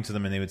talking to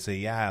them and they would say,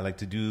 yeah, like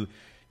to do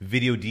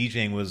video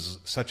DJing was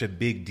such a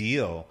big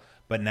deal,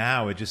 but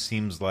now it just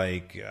seems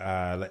like,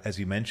 as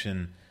you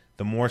mentioned,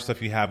 the more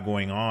stuff you have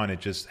going on, it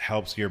just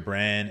helps your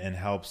brand and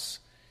helps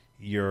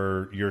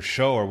your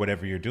show or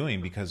whatever you're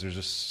doing, because there's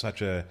just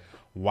such a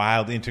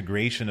wild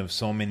integration of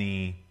so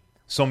many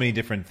so many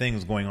different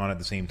things going on at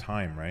the same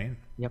time, right?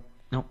 Yep.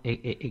 No,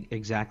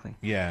 exactly.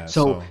 Yeah.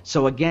 So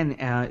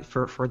again,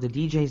 for the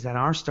DJs that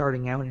are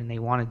starting out and they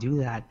want to do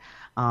that,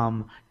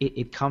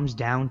 it comes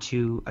down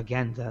to,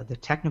 again, the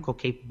technical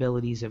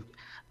capabilities of,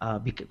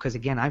 because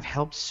again, I've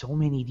helped so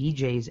many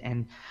DJs,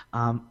 and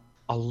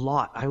a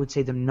lot. I would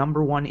say the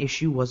number one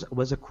issue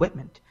was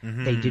equipment.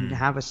 Mm-hmm. They didn't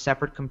have a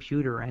separate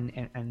computer,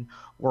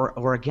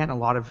 or again, a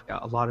lot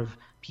of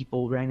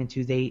people ran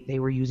into they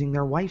were using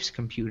their wife's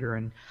computer,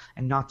 and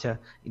not to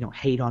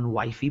hate on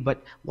wifey,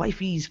 but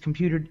wifey's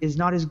computer is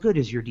not as good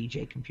as your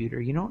DJ computer.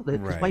 Because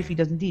Right. wifey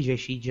doesn't DJ,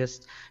 she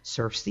just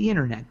surfs the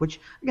internet.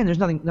 Which again, there's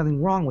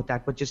nothing wrong with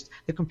that, but just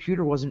the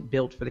computer wasn't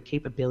built for the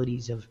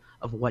capabilities of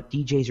what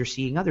DJs are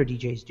seeing other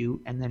DJs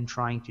do, and then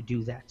trying to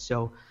do that.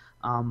 So.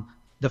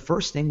 The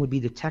first thing would be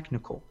the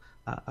technical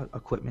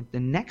equipment. The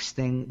next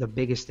thing, the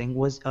biggest thing,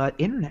 was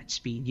internet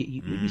speed.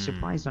 You'd be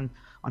surprised on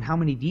how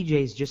many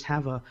DJs just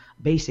have a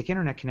basic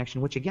internet connection,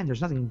 which again,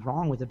 there's nothing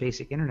wrong with a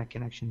basic internet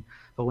connection.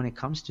 But when it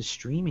comes to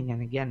streaming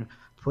and again,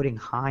 putting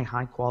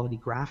high quality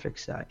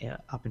graphics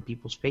up in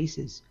people's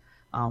faces,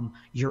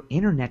 your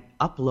internet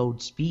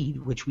upload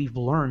speed, which we've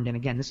learned, and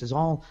again, this is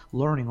all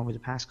learning over the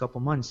past couple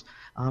months,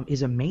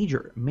 is a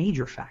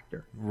major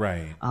factor.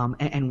 Right.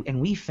 And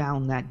we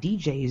found that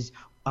DJs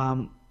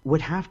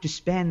would have to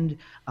spend,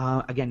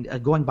 again,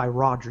 going by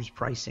Rogers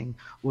pricing,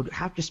 would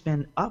have to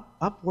spend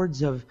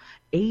upwards of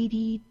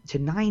 $80 to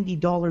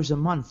 $90 a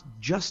month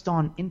just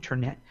on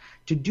internet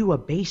to do a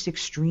basic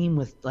stream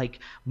with like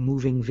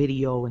moving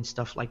video and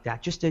stuff like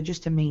that, just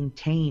to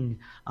maintain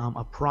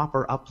a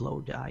proper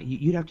upload.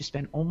 You'd have to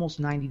spend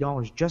almost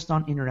 $90 just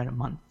on internet a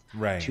month.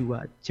 Right.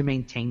 To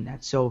maintain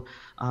that. So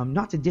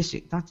not to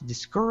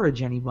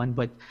discourage anyone,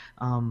 but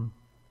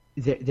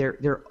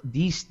there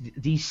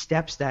these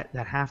steps that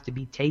have to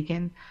be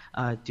taken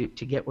to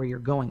get where you're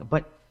going.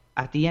 But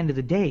at the end of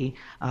the day,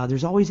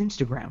 there's always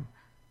Instagram.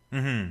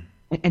 Mm-hmm.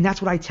 And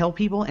that's what I tell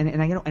people,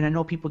 and I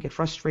know people get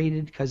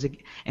frustrated because,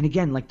 and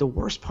again, like the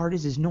worst part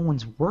is no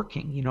one's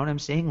working. You know what I'm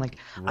saying? Like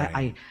Right.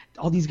 I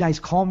all these guys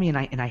call me and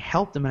I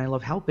help them and I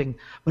love helping,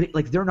 but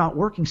like they're not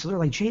working, so they're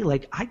like, Jay,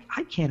 like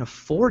I can't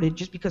afford it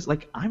just because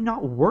like I'm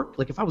not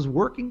like if I was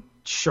working,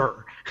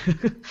 sure.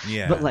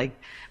 Yeah. but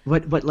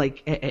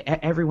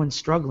everyone's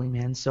struggling,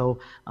 man. So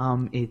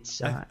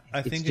it's I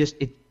it's think just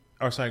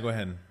Oh, sorry. Go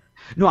ahead.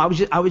 No, I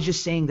was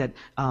just saying that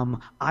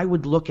I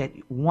would look at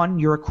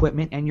your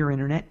equipment and your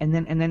internet, and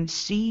then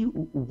see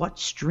what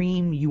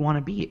stream you want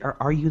to be.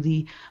 Are you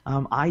the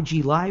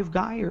IG Live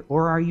guy,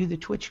 or are you the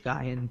Twitch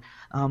guy? And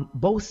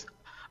both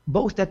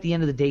at the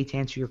end of the day, to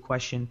answer your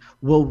question,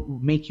 will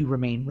make you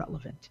remain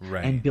relevant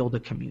Right. and build a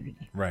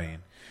community. Right.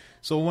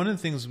 So one of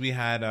the things we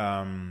had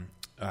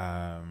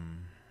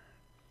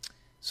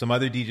some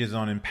other DJs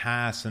on in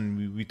past,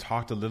 and we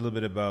talked a little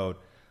bit about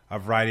a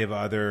variety of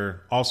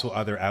other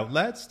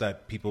outlets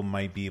that people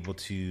might be able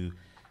to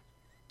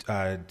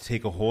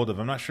take a hold of.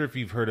 I'm not sure if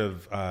you've heard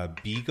of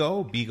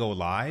Bigo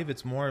Live.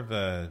 It's more of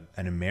an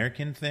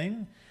American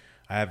thing.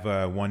 I have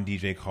one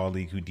DJ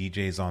colleague who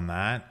DJs on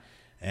that,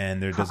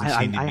 and there doesn't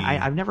seem to be.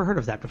 I've never heard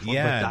of that before.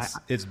 Yeah,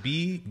 but it's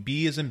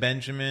B as in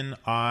Benjamin,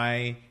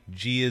 I,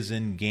 G as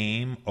in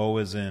game, O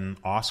as in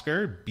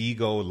Oscar,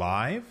 Bigo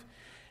Live.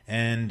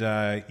 And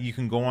you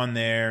can go on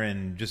there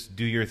and just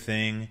do your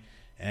thing.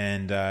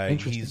 And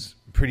he's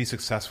pretty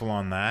successful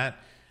on that.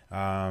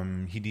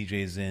 He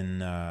DJs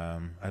in,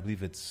 I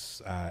believe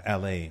it's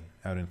L.A.,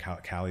 out in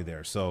Cali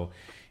there. So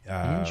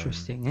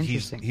interesting.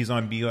 He's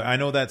on Bigo. I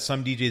know that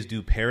some DJs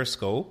do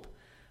Periscope.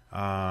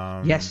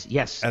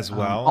 Yes. As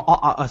well.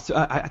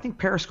 I think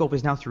Periscope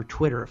is now through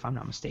Twitter, if I'm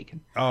not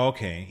mistaken. Oh,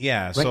 okay.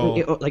 Yeah. Right? So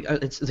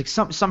It's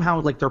like somehow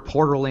like they're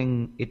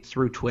portaling it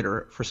through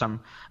Twitter for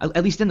some,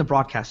 at least in the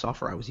broadcast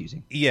software I was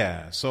using.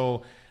 Yeah.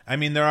 So I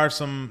mean, there are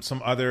some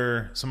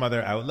other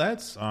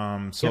outlets.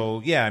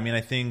 Yeah, I mean,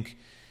 I think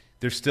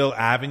there's still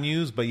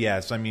avenues, but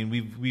yes, I mean,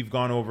 we've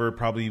gone over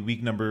probably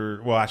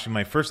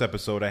my first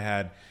episode, I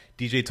had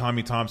DJ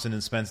Tommy Thompson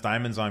and Spence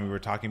Diamonds on. We were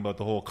talking about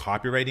the whole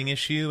copywriting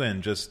issue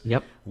and just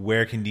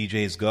where can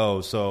DJs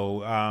go.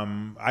 So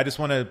I just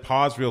want to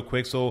pause real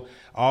quick. So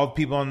all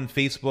people on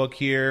Facebook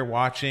here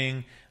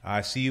watching,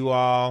 I see you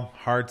all,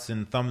 hearts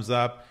and thumbs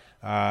up.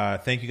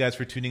 Thank you guys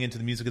for tuning into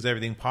the Music is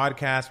Everything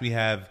podcast. We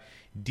have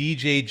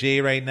DJ J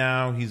right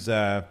now. He's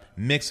a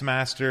mix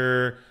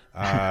master,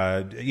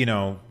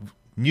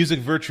 music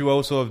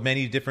virtuoso of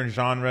many different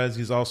genres.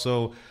 He's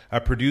also a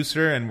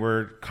producer, and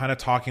we're kind of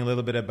talking a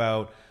little bit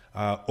about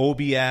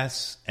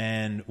OBS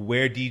and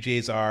where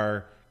DJs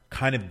are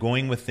kind of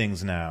going with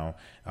things now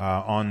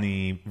on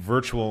the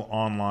virtual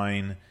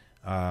online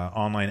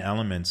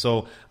element.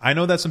 So I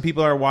know that some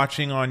people are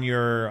watching on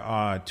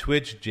your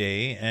Twitch,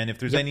 Jay, and if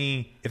there's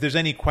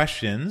any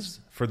questions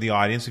for the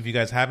audience, if you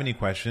guys have any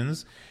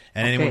questions,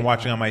 and anyone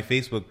watching on my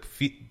Facebook,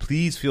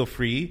 please feel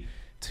free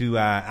to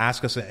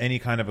ask us any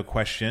kind of a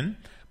question.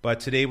 But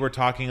today we're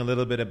talking a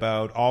little bit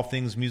about all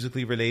things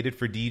musically related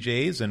for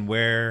DJs and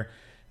where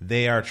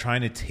they are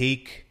trying to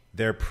take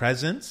their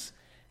presence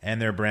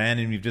and their brand.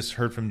 And we've just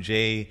heard from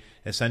Jay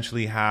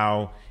essentially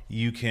how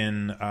you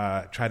can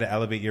try to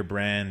elevate your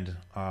brand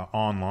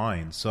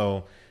online.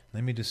 So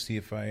let me just see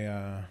if I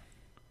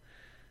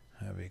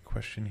have a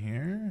question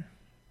here.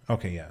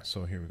 Okay, yeah.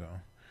 So here we go.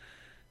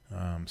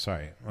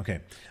 Sorry. Okay.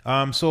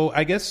 So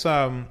I guess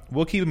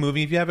we'll keep it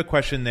moving. If you have a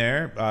question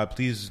there,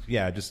 please,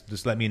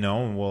 just let me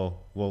know, and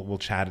we'll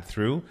chat it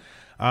through.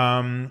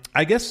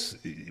 I guess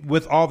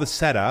with all the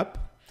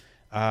setup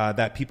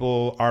that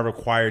people are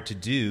required to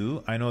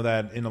do, I know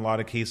that in a lot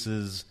of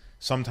cases,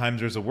 sometimes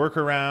there's a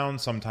workaround,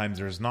 sometimes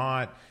there's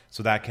not,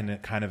 so that can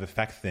kind of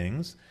affect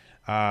things.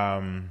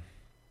 The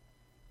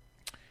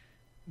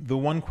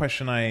one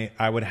question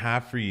I would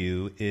have for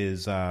you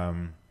is,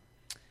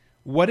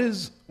 what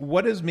is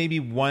maybe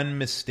one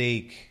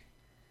mistake?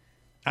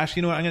 Actually,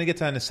 you know what? I'm going to get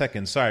to that in a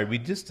second. Sorry, we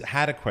just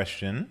had a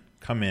question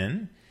come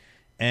in,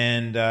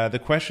 and the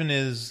question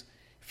is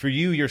for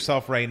you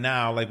yourself right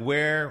now. Like,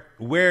 where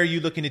are you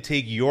looking to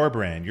take your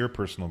brand, your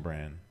personal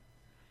brand?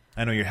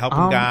 I know you're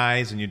helping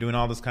guys and you're doing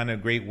all this kind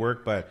of great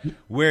work, but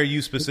where are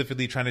you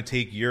specifically trying to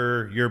take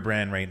your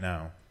brand right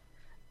now?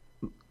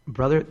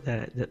 Brother,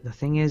 the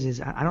thing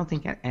is I don't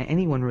think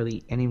anyone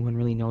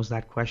really knows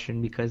that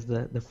question, because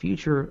the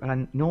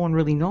future, no one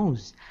really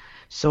knows.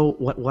 So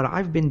what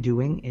I've been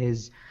doing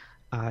is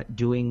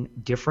doing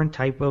different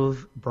type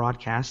of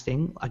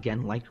broadcasting,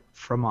 again, like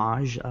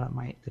Fromage,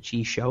 the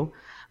cheese show,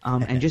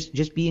 and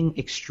just being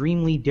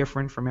extremely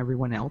different from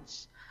everyone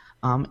else,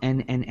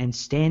 and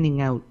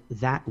standing out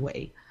that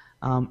way.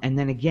 And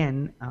then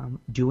again,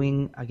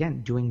 doing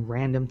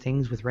random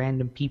things with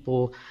random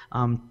people.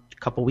 A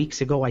couple weeks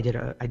ago, I did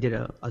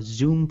a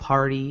Zoom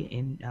party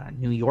in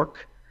New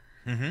York.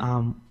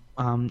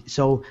 Mm-hmm.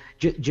 So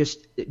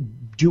just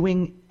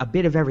doing a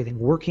bit of everything,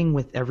 working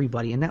with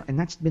everybody, and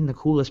that's been the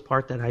coolest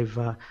part, that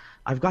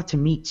I've got to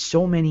meet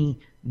so many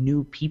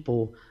new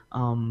people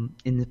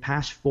in the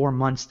past 4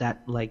 months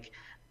that, like,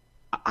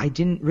 I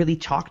didn't really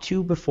talk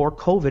to before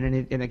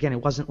COVID, and again,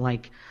 it wasn't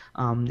like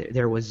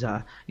there was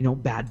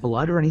bad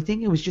blood or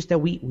anything. It was just that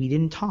we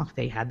didn't talk.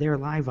 They had their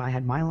life, I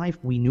had my life.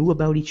 We knew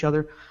about each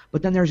other,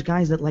 but then there's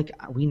guys that, like,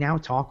 we now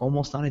talk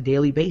almost on a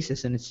daily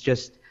basis, and it's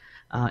just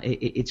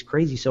it's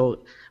crazy.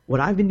 So what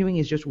I've been doing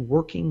is just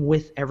working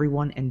with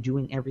everyone and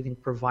doing everything,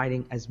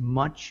 providing as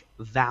much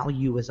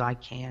value as I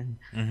can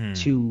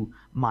to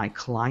my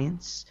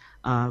clients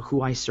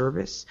who I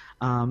service,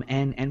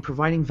 and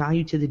providing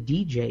value to the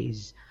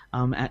DJs.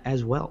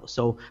 As well.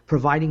 So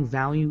providing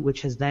value,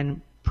 which has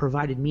then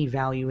provided me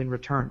value in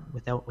return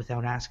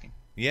without asking.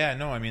 Yeah,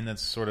 no, I mean,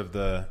 that's sort of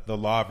the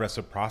law of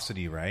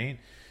reciprocity, right?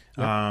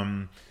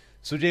 Yep.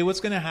 So Jay, what's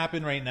going to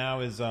happen right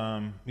now is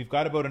we've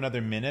got about another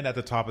minute at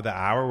the top of the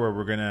hour where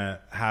we're going to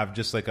have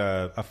just like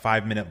a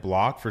 5-minute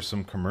block for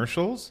some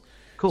commercials.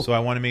 Cool. So I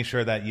want to make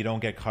sure that you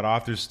don't get cut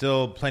off. There's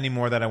still plenty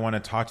more that I want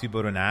to talk to you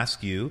about and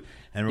ask you,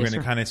 and we're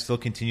going to kind of still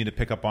continue to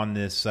pick up on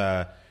this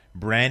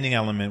branding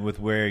element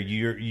with where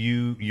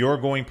you're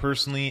going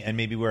personally, and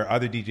maybe where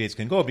other DJs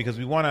can go, because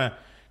we want to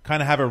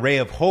kind of have a ray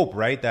of hope,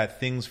 right? That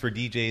things for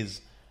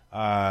DJs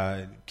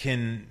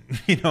can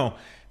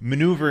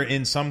maneuver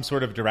in some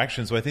sort of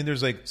direction. So I think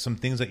there's like some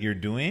things that you're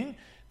doing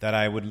that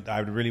I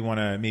would really want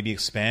to maybe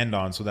expand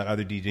on, so that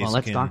other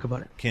DJs talk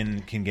about it.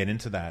 Can get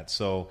into that.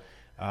 So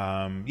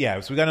so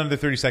we got another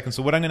 30 seconds.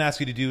 So what I'm going to ask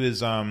you to do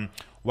is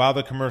while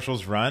the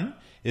commercials run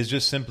is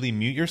just simply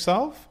mute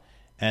yourself,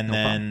 and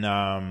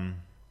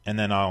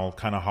then I'll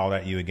kind of holler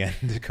at you again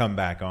to come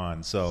back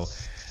on. So,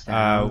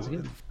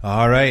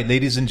 all right,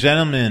 ladies and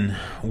gentlemen,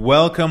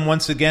 welcome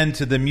once again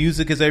to the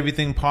Music is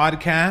Everything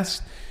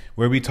podcast,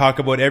 where we talk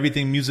about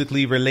everything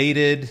musically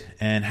related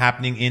and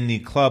happening in the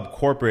club,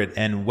 corporate,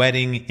 and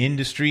wedding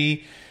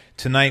industry.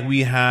 Tonight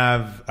we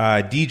have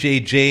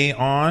DJ Jay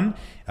on.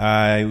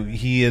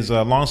 He is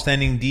a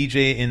longstanding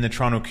DJ in the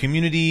Toronto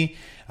community.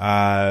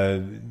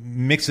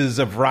 Mixes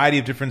a variety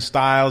of different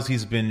styles.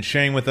 He's been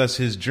sharing with us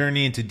his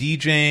journey into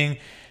DJing,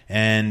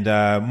 and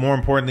more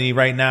importantly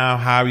right now,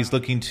 how he's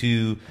looking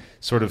to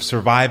sort of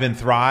survive and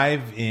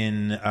thrive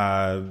in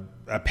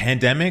a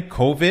pandemic,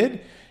 COVID.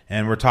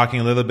 And we're talking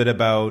a little bit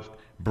about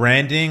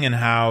branding and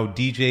how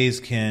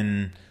DJs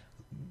can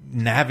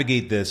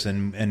navigate this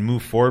and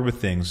move forward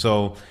with things.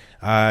 So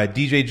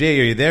DJ Jay,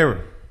 are you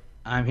there?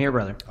 I'm here,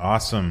 brother.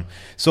 Awesome.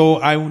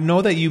 So I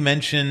know that you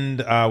mentioned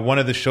one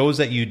of the shows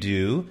that you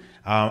do.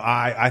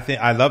 I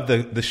think I love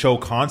the show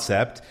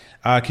concept.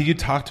 Could you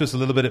talk to us a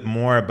little bit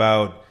more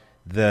about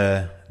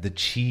the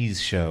cheese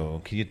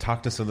show? Could you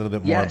talk to us a little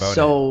bit more about it?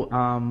 So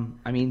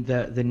I mean,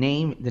 the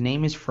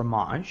name is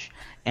Fromage,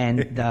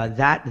 and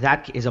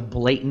that is a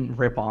blatant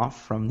ripoff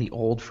from the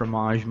old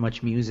Fromage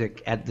Much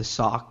Music at the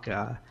Sock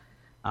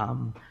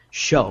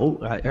show.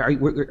 Are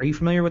you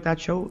familiar with that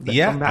show?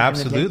 Yeah,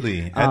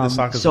 absolutely. Ed the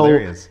Sock is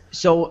hilarious.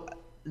 So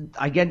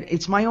again,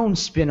 it's my own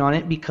spin on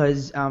it,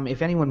 because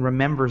if anyone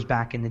remembers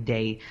back in the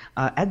day,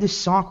 Ed the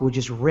Sock would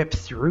just rip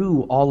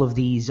through all of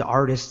these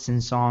artists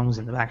and songs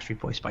and the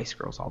Backstreet Boys, Spice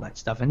Girls, all that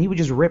stuff, and he would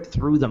just rip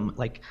through them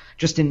like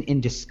just in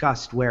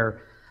disgust,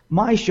 where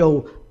my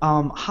show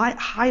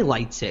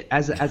highlights it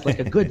as like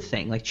a good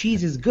thing. Like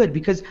cheese is good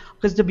because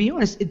to be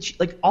honest, it's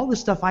like all the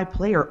stuff I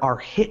play are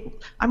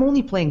hit. I'm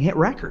only playing hit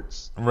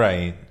records.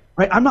 Right.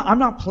 Right. I'm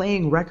not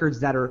playing records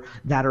that are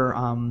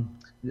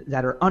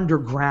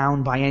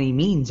underground by any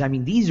means. I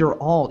mean, these are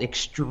all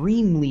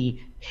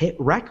extremely hit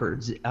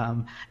records,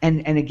 and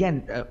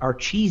again are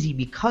cheesy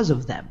because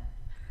of them.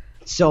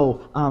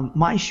 So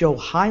my show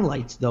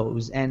highlights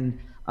those, and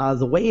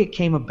the way it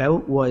came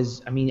about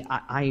was, I mean,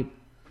 I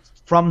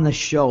from the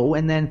show,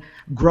 and then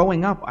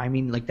growing up, I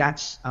mean, like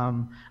that's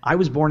I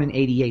was born in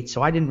 '88,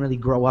 so I didn't really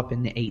grow up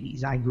in the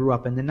 '80s. I grew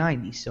up in the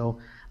 '90s, so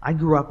I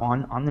grew up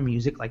on the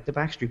music like the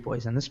Backstreet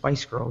Boys and the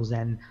Spice Girls,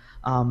 and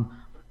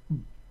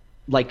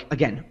like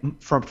again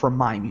from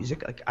my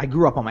music, like I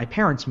grew up on my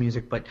parents'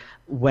 music, but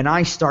when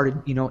I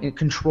started,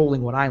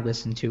 controlling what I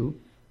listened to,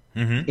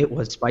 it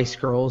was Spice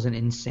Girls and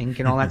NSYNC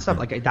and all that stuff.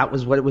 Like that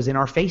was what it was in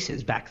our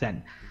faces back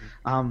then.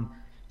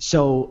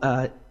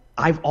 So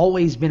I've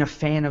always been a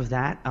fan of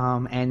that,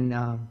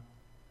 and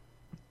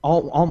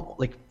all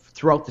like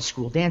throughout the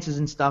school dances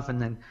and stuff.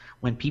 And then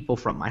when people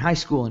from my high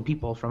school and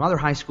people from other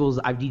high schools,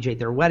 I've DJ'd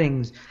their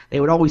weddings, they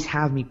would always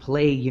have me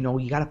play. You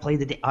got to play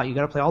you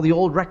got to play all the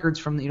old records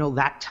from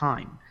that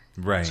time.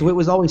 Right. So it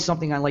was always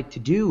something I liked to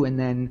do. And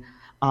then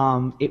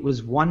it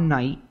was one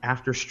night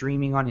after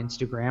streaming on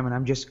Instagram, and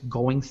I'm just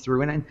going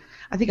through, and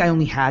I think I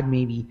only had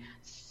maybe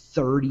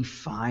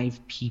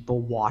 35 people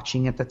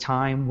watching at the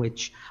time,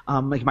 which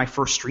like my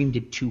first stream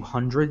did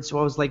 200, so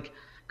I was like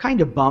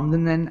kind of bummed.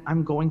 And then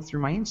I'm going through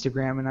my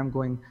Instagram and I'm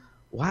going,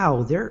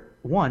 wow, there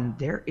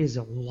is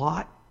a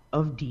lot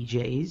of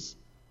DJs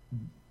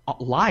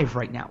live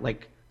right now.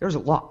 Like there's a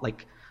lot,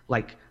 like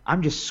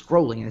I'm just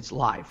scrolling and it's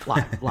live,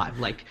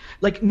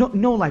 like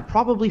no, like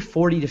probably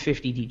 40 to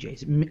 50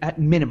 DJs at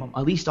minimum,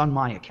 at least on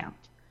my account.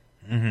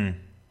 Mm-hmm.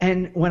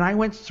 And when I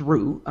went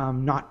through,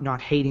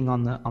 not hating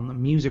on the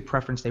music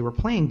preference they were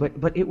playing,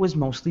 but it was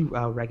mostly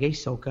reggae,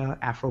 soca,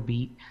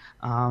 Afrobeat,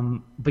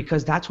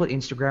 because that's what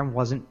Instagram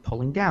wasn't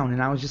pulling down.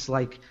 And I was just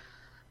like,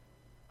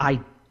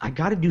 I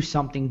got to do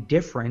something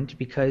different,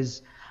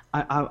 because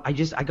I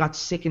got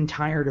sick and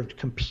tired of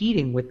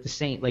competing with the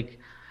same, like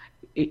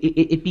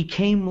it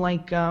became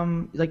like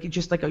it's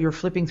just like you're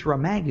flipping through a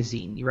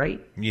magazine,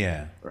 right?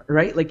 Yeah.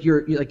 Right? Like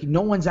you're like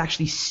no one's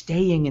actually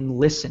staying and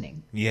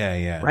listening.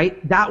 Yeah.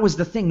 Right? That was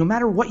the thing. No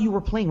matter what you were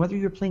playing, whether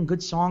you were playing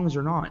good songs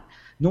or not,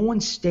 no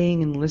one's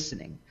staying and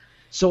listening.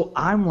 So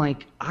I'm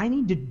like, I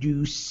need to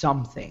do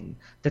something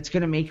that's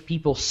going to make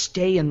people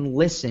stay and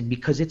listen,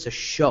 because it's a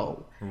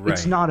show. Right.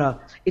 It's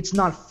not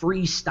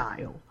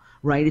freestyle,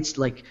 right? It's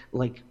like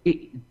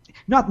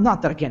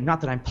not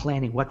that I'm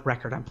planning what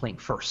record I'm playing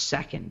first,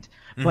 second,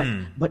 but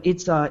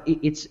it's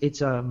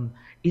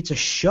a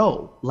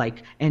show.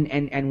 Like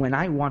and when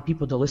I want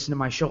people to listen to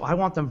my show, I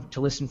want them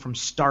to listen from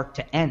start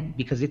to end,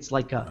 because it's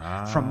like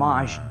a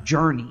fromage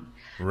journey.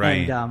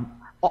 Right. And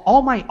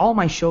all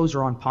my shows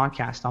are on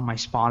podcast on my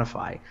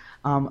Spotify.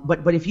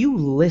 But if you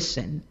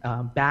listen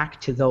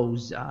back to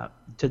those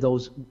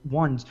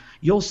ones,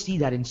 you'll see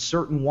that in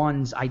certain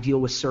ones I deal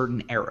with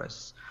certain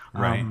eras.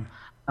 Right.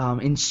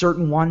 In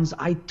certain ones,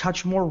 I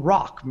touch more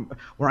rock,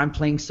 where I'm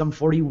playing Sum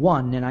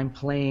 41 and I'm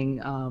playing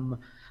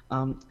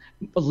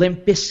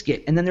Limp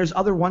Bizkit. And then there's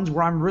other ones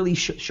where I'm really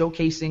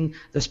showcasing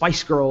the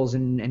Spice Girls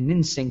and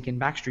NSYNC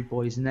and Backstreet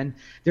Boys. And then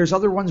there's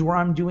other ones where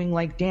I'm doing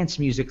like dance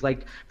music,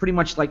 like pretty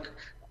much like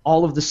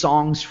all of the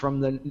songs from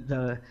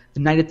the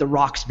Night at the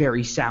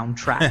Roxbury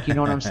soundtrack. You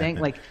know what I'm saying?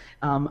 Like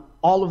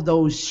all of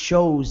those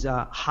shows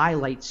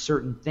highlight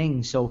certain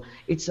things. So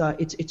it's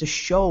a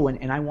show,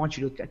 and I want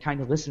you to kind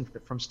of listen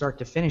from start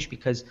to finish,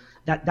 because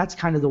that's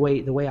kind of the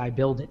way I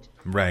build it.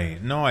 Right.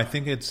 No, I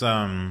think it's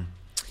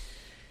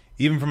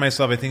even for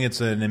myself, I think it's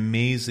an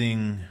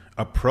amazing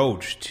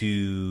approach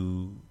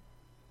to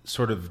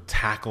sort of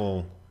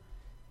tackle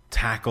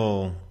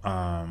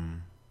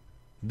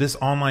this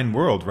online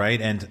world, right?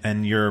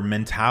 And your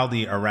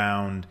mentality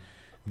around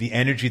the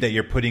energy that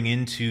you're putting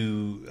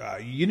into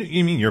you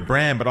mean your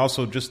brand, but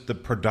also just the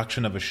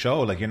production of a show.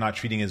 Like you're not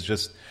treating it as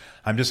just,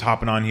 I'm just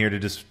hopping on here to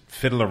just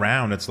fiddle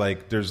around. It's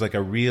like there's like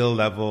a real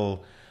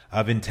level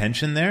of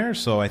intention there.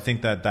 So I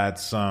think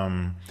that's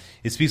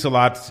it speaks a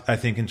lot, I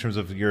think, in terms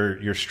of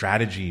your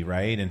strategy,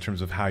 right? In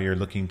terms of how you're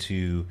looking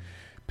to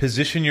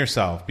position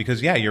yourself,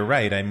 because yeah, you're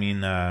right. I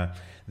mean, I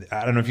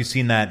don't know if you've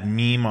seen that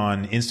meme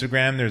on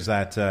Instagram. There's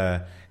that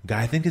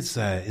guy, I think it's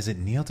is it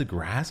Neil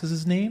deGrasse is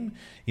his name?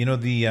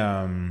 The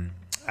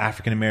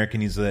African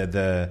American. He's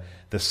the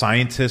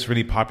scientist,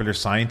 really popular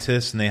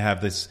scientist, and they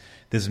have this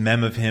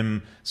meme of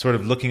him sort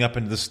of looking up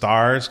into the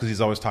stars, because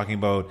he's always talking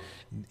about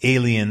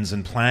aliens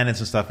and planets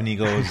and stuff, and he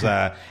goes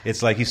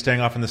it's like he's staring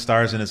off in the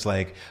stars, and it's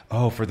like,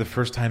 oh, for the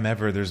first time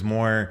ever, there's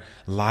more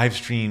live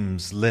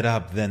streams lit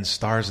up than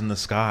stars in the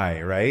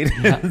sky, right?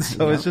 Yeah,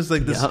 so it's just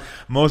like this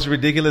most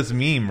ridiculous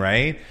meme,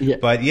 right? Yeah.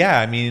 But yeah,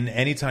 I mean,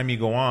 anytime you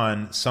go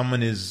on,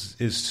 someone is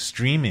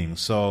streaming.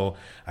 So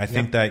I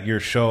think that your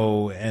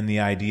show and the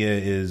idea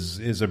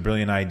is a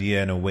brilliant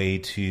idea and a way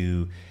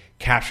to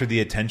capture the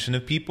attention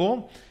of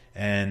people.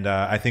 And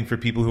I think for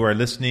people who are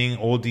listening,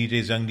 old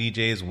DJs, young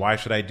DJs, why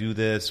should I do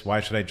this? Why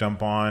should I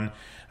jump on?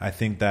 I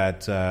think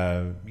that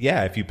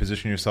if you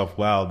position yourself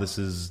well, this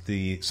is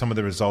some of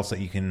the results that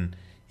you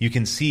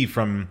can see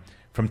from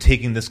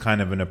taking this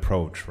kind of an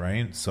approach,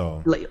 right?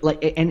 So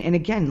and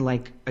again,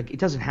 like it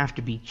doesn't have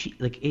to be cheap.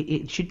 Like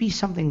it should be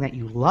something that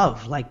you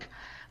love. Like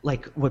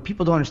what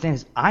people don't understand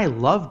is I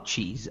love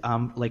cheese.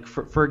 Like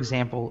for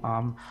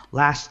example,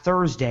 last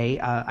Thursday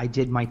I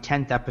did my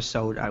 10th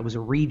episode. It was a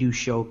redo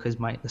show because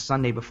the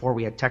Sunday before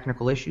we had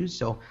technical issues,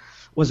 so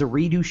it was a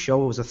redo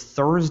show. It was a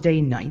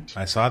Thursday night.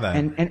 I saw that.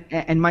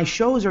 And my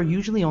shows are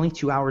usually only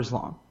 2 hours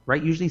long,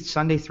 right? Usually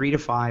Sunday 3 to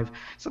 5.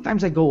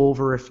 Sometimes I go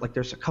over if like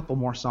there's a couple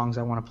more songs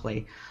I want to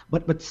play.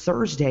 But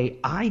Thursday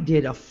I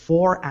did a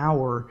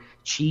 4-hour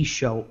cheese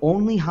show,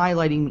 only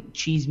highlighting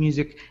cheese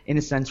music in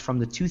a sense from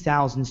the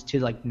 2000s to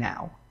like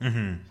now.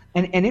 Mm-hmm.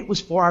 And it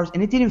was 4 hours,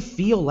 and it didn't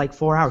feel like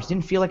 4 hours. It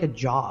didn't feel like a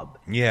job.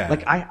 Yeah.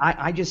 Like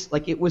I just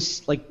like it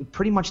was like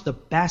pretty much the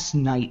best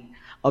night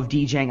of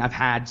DJing I've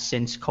had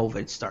since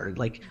COVID started.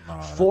 Like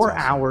 4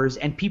 hours,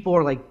 and people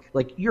are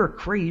like you're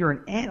crazy, you're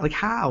an ant, like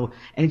how?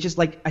 And it just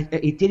like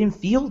it didn't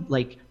feel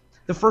like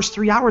the first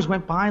 3 hours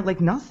went by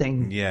like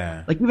nothing.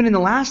 Yeah. Like even in the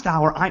last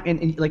hour,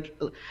 and like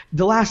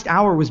the last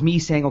hour was me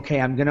saying, okay,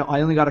 I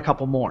only got a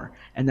couple more,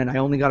 and then I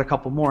only got a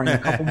couple more, and a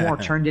couple more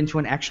turned into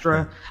an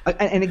extra.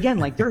 And again,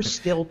 like there's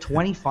still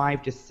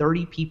 25 to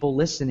 30 people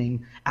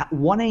listening at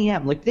 1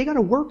 a.m. Like they got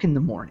to work in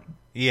the morning.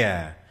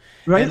 Yeah.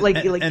 Right.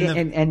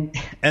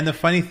 And the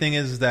funny thing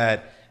is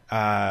that,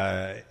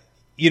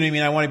 you know what I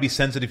mean? I want to be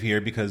sensitive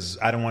here because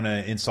I don't want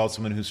to insult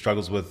someone who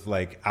struggles with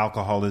like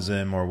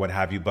alcoholism or what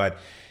have you, but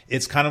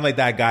it's kind of like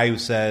that guy who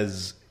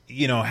says,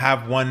 you know,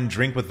 have one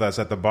drink with us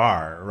at the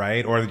bar,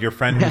 right? Or your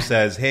friend who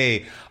says,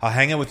 hey, I'll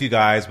hang out with you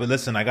guys, but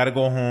listen, I got to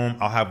go home.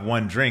 I'll have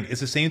one drink.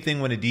 It's the same thing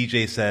when a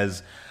DJ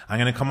says, I'm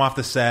going to come off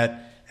the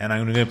set and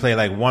I'm going to play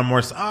like one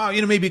more,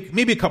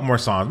 maybe a couple more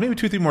songs, maybe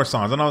 2-3 more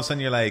songs. And all of a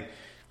sudden you're like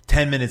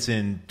 10 minutes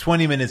in,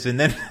 20 minutes in,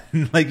 then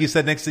like you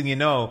said, next thing you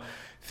know,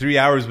 3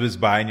 hours was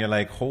by and you're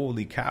like,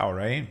 holy cow,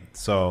 right?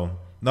 So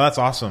no, that's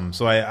awesome.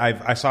 So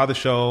I saw the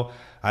show.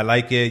 I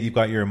like it. You've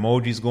got your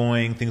emojis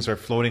going. Things are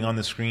floating on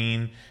the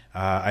screen.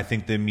 I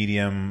think the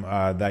medium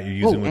that you're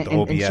using with the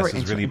OBS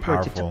is really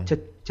powerful.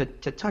 To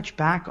touch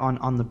back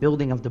on the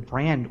building of the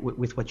brand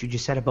with what you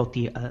just said about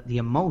the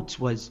emotes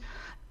was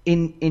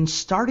in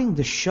starting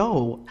the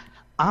show,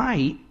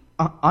 I,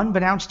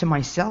 unbeknownst to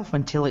myself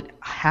until it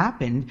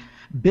happened,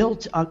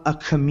 built a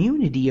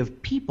community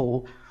of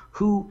people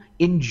who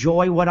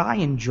enjoy what I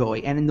enjoy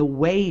and in the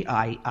way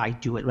I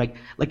do it. Like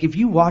if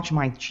you watch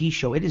my cheese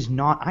show,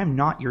 I'm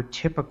not your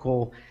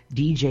typical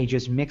DJ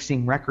just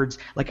mixing records.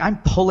 Like I'm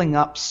pulling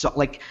up,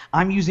 like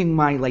I'm using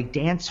my like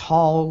dance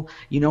hall,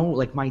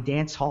 like my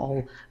dance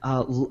hall,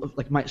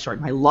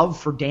 my love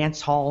for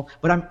dance hall,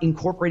 but I'm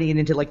incorporating it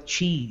into like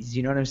cheese.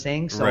 You know what I'm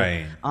saying? So,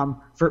 right.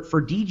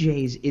 For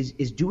DJs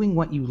is doing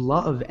what you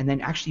love and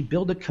then actually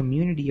build a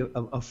community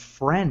of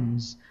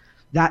friends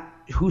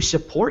who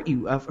support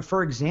you.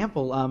 For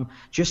example,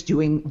 just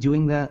doing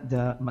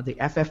the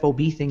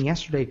FFOB thing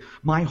yesterday,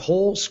 my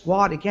whole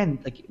squad, again,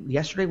 like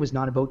yesterday was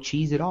not about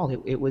cheese at all.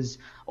 It was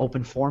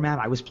open format.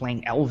 I was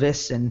playing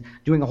Elvis and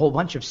doing a whole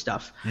bunch of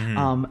stuff.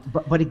 Mm-hmm.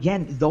 But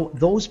again,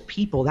 those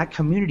people, that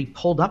community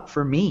pulled up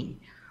for me.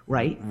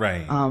 Right.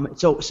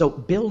 So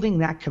building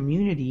that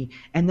community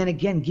and then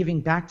again giving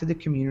back to the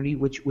community,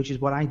 which is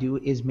what I do,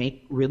 is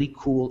make really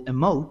cool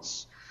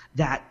emotes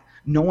that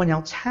no one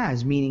else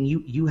has, meaning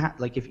you have,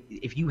 like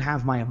if you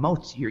have my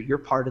emotes, you're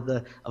part of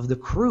the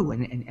crew,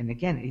 and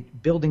again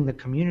building the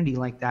community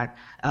like that.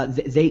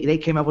 They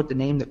came up with the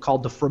name that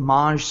called the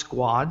Fromage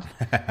Squad,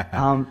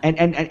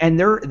 and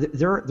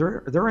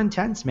they're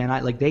intense,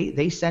 man.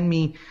 They send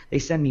me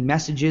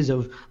messages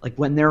of like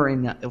when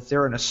if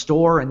they're in a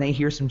store and they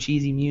hear some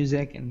cheesy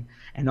music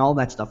and all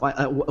that stuff.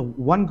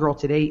 One girl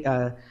today,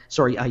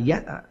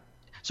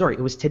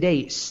 it was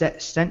today,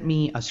 sent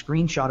me a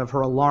screenshot of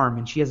her alarm,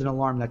 and she has an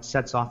alarm that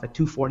sets off at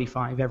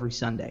 2:45 every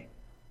Sunday.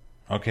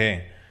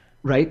 Okay.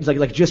 Right,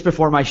 like just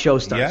before my show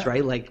starts, yeah.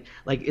 Right?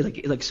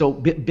 Like so,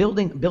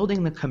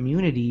 building the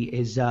community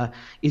is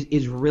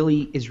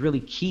really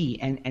key,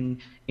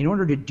 and in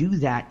order to do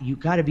that, you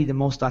got to be the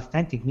most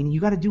authentic. Meaning, you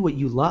got to do what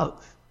you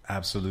love.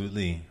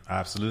 Absolutely.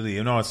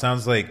 You know, it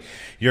sounds like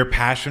your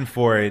passion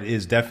for it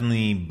is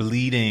definitely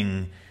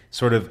bleeding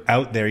sort of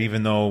out there,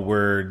 even though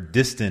we're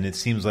distant. It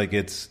seems like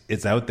it's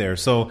out there.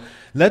 So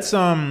let's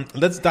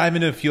dive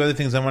into a few other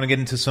things. I want to get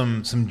into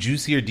some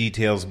juicier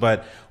details,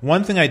 but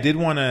one thing I did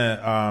want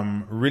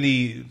to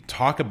really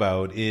talk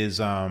about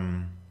is I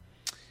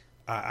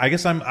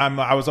guess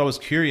I was always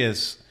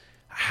curious,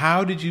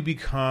 how did you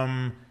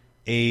become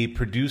a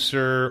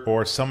producer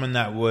or someone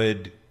that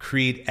would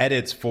create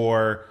edits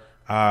for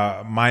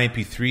My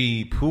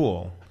MP3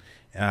 Pool?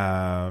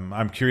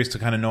 I'm curious to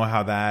kind of know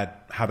how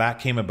that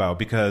came about,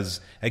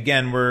 because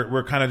again,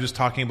 we're kind of just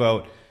talking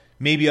about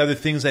maybe other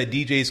things that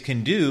DJs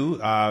can do.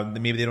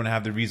 Maybe they don't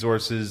have the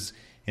resources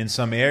in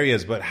some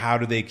areas, but how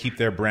do they keep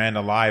their brand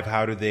alive?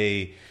 How do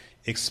they,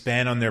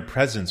 expand on their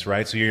presence,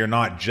 right? So you're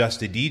not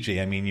just a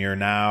DJ. I mean, you're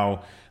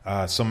now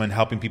someone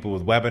helping people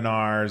with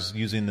webinars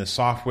using the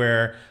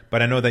software.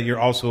 But I know that you're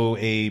also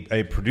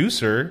a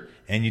producer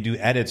and you do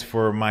edits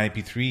for My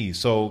MP3.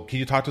 So can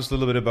you talk to us a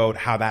little bit about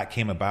how that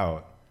came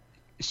about?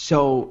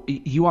 So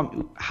you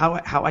want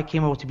how I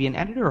came about to be an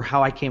editor, or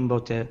how I came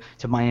about to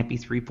My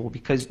MP3 pool?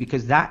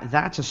 Because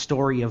that's a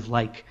story of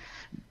like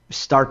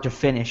start to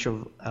finish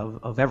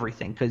of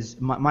everything. Because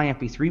my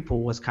MP3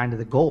 pool was kind of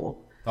the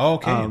goal. Oh,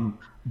 okay.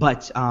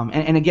 But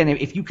again,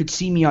 if you could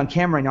see me on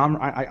camera right now,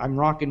 I'm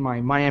rocking my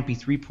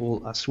MP3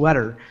 pool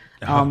sweater.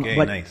 Okay,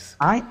 but nice.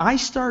 I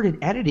started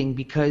editing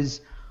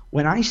because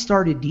when I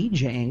started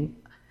DJing,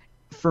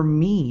 for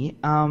me,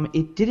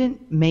 it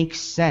didn't make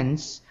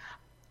sense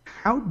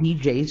how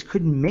DJs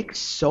could mix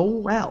so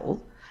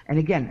well. And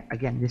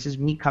again, this is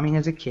me coming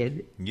as a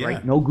kid,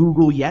 right? No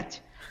Google yet.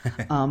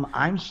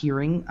 I'm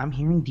hearing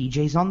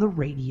DJs on the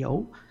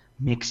radio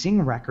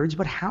mixing records,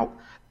 but how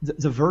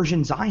the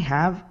versions I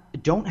have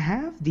don't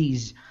have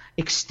these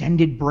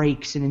extended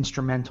breaks and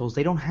instrumentals.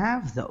 They don't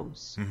have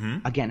those.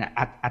 Again,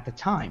 at the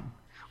time,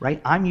 right?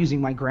 I'm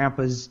using my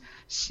grandpa's,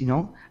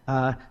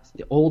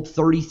 old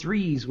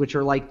 33s, which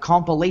are like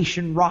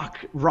compilation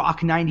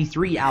rock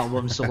 93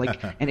 albums. So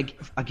like, and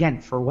again,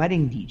 for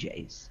wedding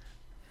DJs,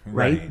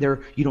 right?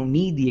 There, you don't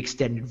need the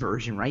extended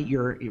version, right?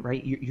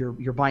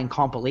 You're buying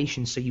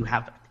compilations, so you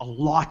have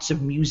lots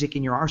of music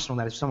in your arsenal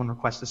that if someone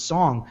requests a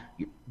song,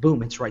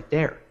 boom, it's right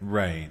there.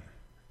 Right.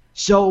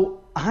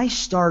 So I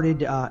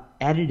started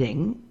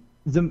editing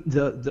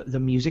the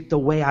music the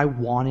way I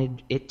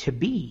wanted it to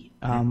be,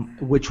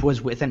 which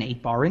was with an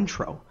 8-bar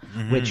intro,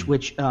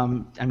 which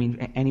I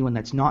mean, anyone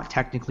that's not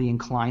technically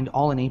inclined,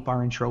 all an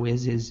 8-bar intro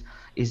is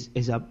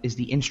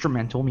the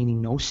instrumental,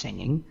 meaning no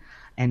singing,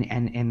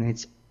 and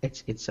it's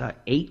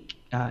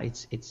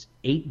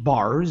 8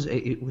 bars,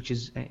 which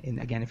is, and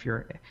again, if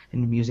you're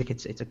in music,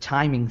 it's a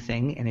timing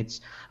thing, and it's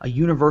a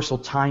universal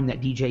time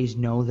that DJs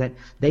know that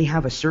they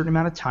have a certain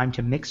amount of time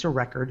to mix a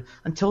record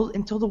until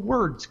the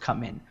words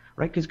come in,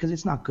 right? Because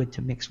it's not good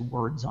to mix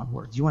words on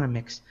words. You want to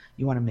mix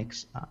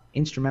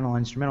instrumental on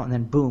instrumental, and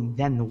then boom,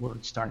 then the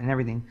words start, and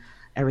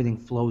everything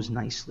flows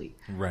nicely.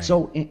 Right.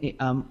 So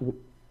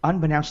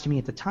unbeknownst to me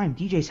at the time,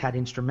 DJs had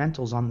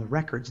instrumentals on the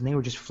records, and they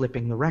were just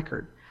flipping the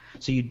record.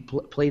 So you'd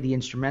play the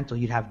instrumental,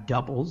 you'd have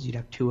doubles, you'd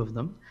have 2 of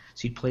them.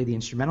 So you'd play the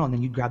instrumental, and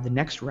then you'd grab the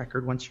next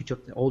record. Once you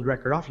took the old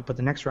record off, you put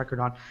the next record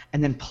on,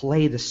 and then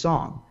play the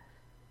song,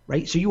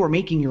 right? So you were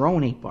making your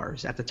own 8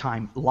 bars at the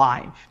time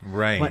live.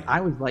 Right. But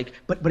I was like,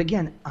 but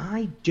again,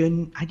 I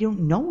didn't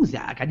know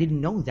that. I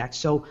didn't know that.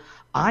 So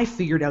I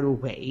figured out a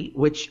way,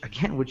 which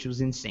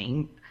was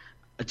insane,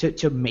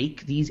 to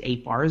make these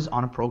 8 bars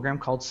on a program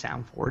called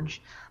SoundForge.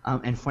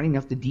 And funny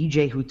enough, the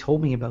DJ who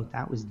told me about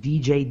that was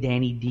DJ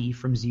Danny D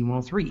from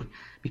Z103,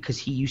 because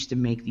he used to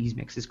make these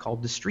mixes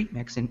called the Street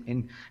Mix.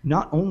 And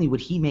not only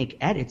would he make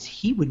edits,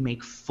 he would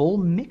make full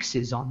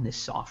mixes on this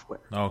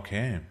software.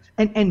 Okay.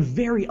 And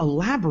very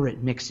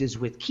elaborate mixes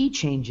with key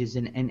changes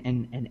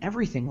and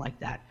everything like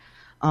that.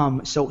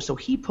 So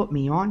he put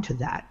me on to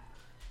that.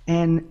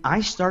 And I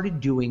started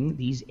doing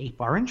these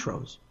 8-bar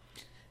intros.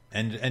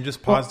 And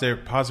just pause there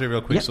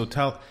real quick. Yeah.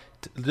 So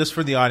just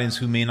for the audience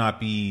who may not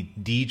be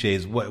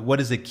DJs,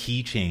 what is a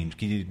key change?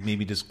 Can you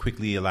maybe just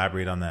quickly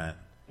elaborate on that?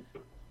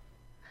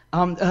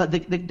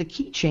 The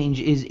key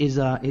change is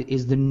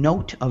the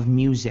note of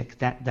music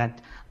the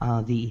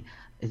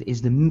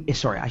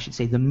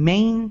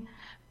main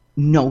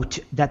note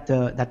that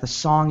the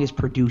song is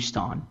produced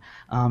on,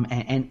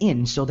 and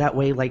in, so that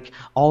way, like,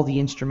 all the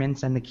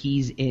instruments and the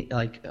keys,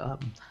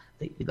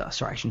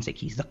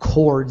 the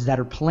chords that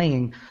are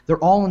playing, they're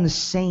all in the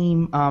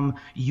same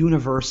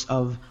universe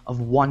of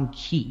one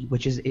key,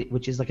 which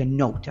is like a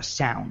note, a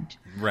sound.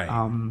 Right.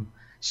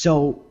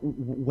 So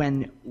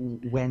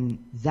when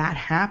that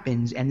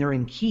happens and they're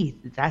in key,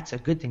 that's a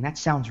good thing. That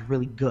sounds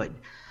really good.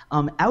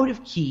 Out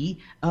of key,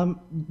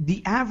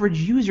 the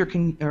average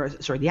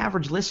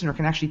listener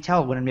can actually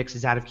tell when a mix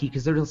is out of key,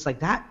 because they're just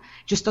like, that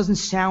just doesn't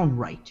sound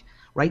right.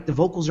 Right, the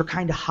vocals are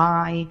kind of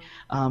high,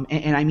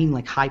 and I mean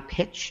like high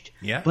pitched.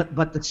 Yeah.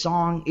 But the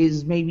song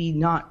is maybe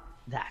not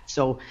that.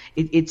 So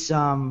it's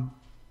hard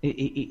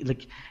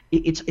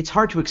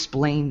to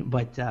explain,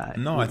 but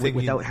I think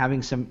without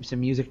having some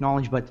music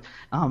knowledge. But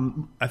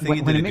I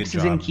think when a mix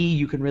is in key,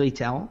 you can really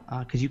tell,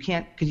 because you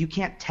can't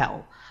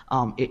tell.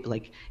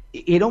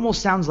 It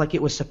almost sounds like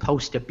it was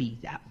supposed to be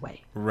that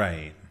way.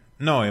 Right.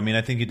 No, I mean,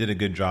 I think you did a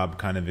good job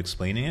kind of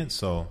explaining it.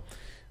 So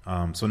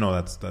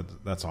no,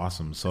 that's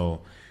awesome.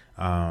 So.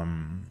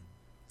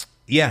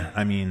 Yeah,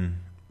 I mean,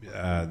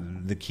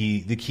 the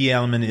key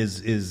element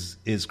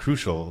is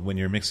crucial when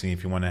you're mixing.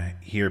 If you want to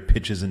hear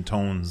pitches and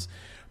tones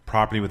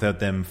properly without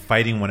them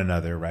fighting one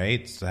another,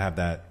 right? To have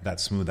that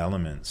smooth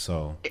element.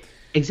 So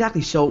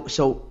exactly. So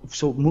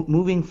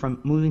moving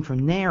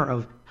from there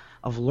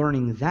of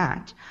learning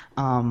that,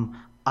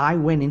 I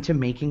went into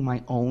making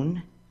my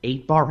own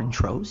 8-bar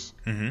intros.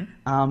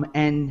 Mm-hmm.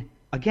 And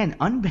again,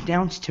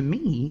 unbeknownst to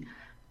me,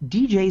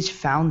 DJs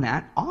found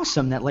that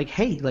awesome, that like,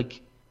 hey,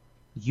 like,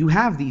 you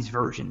have these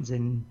versions,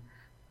 and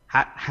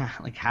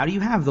how do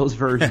you have those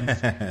versions?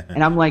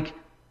 And I'm like,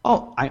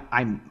 oh,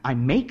 I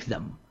make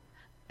them.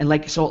 And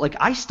like, so like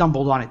I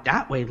stumbled on it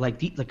that way,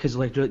 because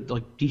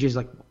DJ's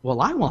like, well,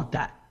 I want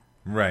that.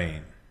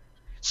 Right.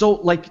 So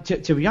like,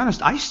 to be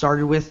honest, I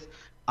started with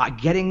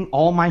getting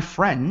all my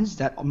friends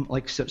that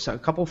so a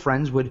couple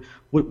friends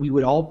we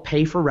would all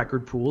pay for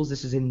record pools.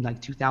 This is in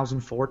like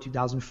 2004,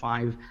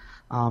 2005.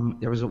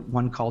 There was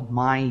one called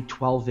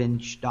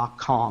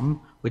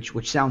my12inch.com,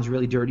 which sounds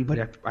really dirty, but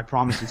I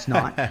promise it's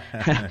not.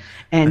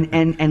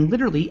 and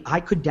literally,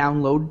 I could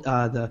download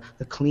the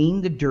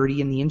clean, the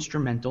dirty, and the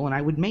instrumental, and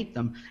I would make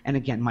them. And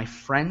again, my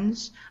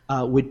friends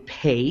would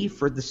pay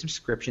for the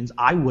subscriptions.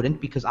 I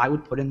wouldn't, because I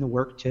would put in the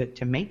work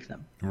to make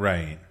them.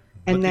 Right.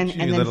 And then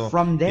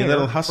from there, you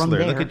little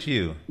hustler. Look at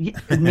you,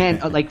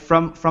 man. Like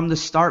from the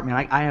start,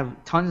 man. I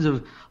have tons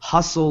of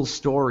hustle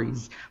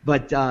stories,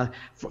 but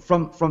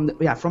from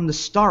the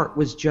start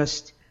was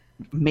just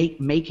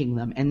making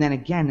them. And then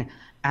again,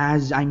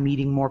 as I'm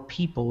meeting more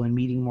people,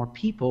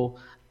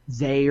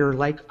 they are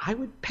like, I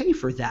would pay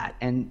for that.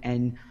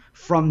 And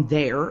from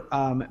there,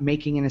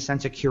 making in a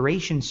sense a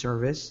curation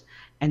service,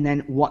 and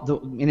then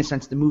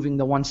moving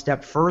the one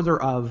step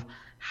further of,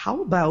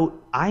 how about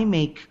I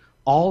make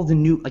all the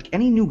new, like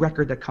any new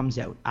record that comes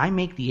out, I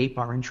make the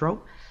 8-bar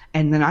intro,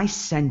 and then I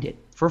send it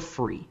for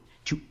free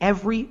to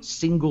every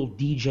single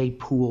DJ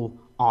pool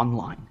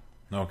online.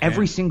 Okay.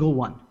 Every single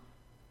one.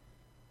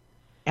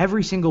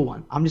 I'm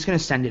just going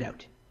to send it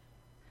out.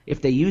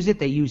 If they use it,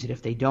 they use it.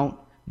 If they don't,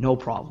 no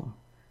problem.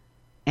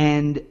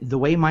 And the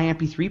way my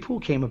MP3 pool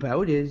came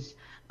about is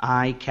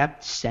I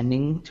kept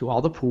sending to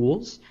all the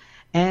pools,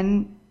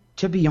 and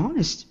to be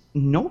honest,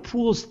 no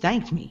pools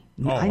thanked me.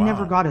 I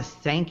never got a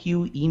thank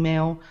you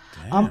email.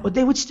 But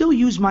they would still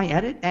use my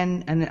edit,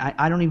 and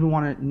I don't even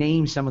want to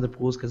name some of the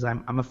pools because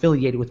I'm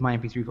affiliated with my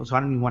MP3 pool, so I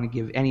don't even want to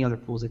give any other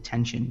pools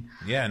attention.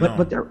 Yeah,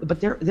 but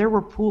there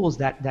were pools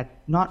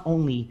that not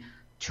only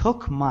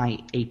took my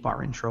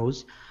 8-bar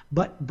intros,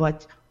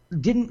 but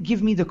didn't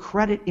give me the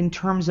credit in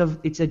terms of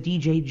it's a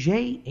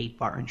DJJ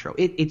 8-bar intro.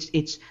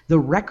 It's the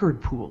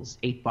record pool's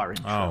 8-bar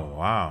intro. Oh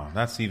wow,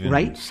 that's even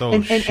right.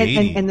 So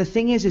shady. And the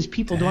thing is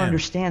people don't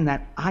understand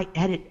that I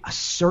edit a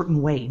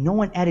certain way. No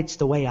one edits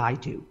the way I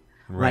do.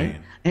 Right.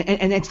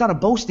 And it's not a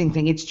boasting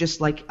thing. It's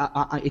just like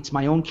it's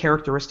my own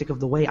characteristic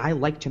of the way I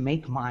like to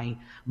make my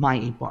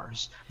 8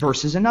 bars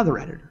versus another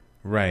editor.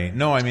 Right.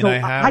 No, I mean, so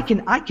I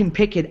can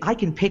pick it. I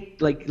can pick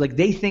like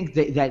they think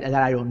that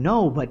I don't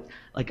know, but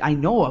like I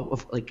know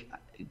of like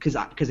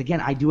because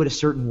again I do it a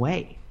certain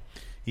way.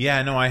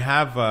 Yeah. No, I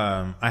have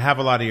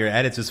a lot of your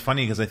edits. It's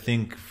funny because I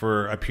think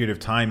for a period of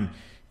time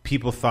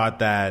people thought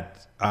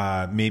that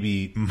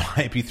maybe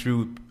my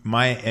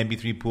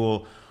MP3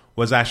 pool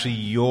was actually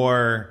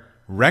your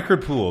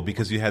record pool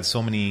because you had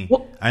so many.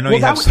 And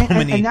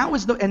that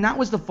was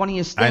the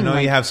funniest thing. I know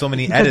you have so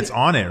many edits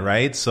on it,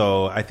 right?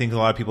 So I think a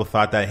lot of people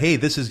thought that, hey,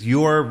 this is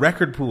your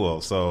record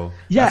pool. So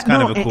that's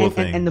kind of a cool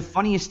thing. And the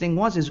funniest thing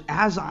is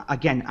as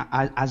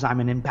I'm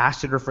an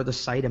ambassador for the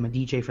site, I'm a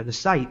DJ for the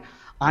site,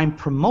 I'm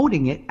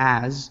promoting it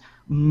as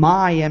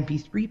my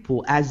MP3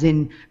 pool, as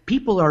in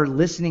people are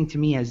listening to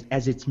me as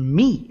it's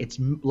me. It's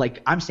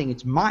like I'm saying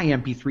it's my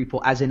MP3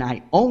 pool, as in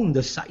I own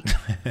the site.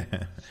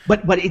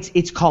 but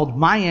it's called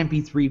my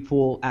MP3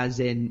 pool,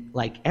 as in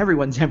like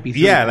everyone's MP3.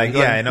 Yeah, pool, like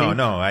I know.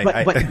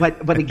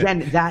 But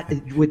again, that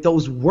with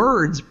those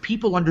words,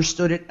 people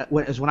understood it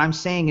as what I'm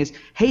saying is,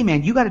 hey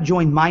man, you got to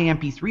join my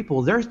MP3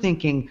 pool. They're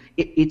thinking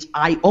it's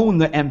I own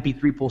the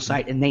MP3 pool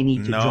site and they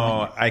need to join.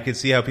 No, I can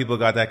see how people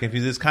got that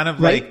confused. It's kind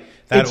of right? like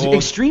that it's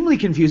extremely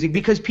confusing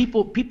because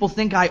people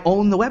think I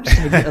own the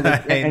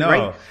website. I know.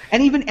 Right?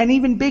 And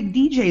even big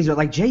DJs are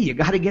like, Jay, you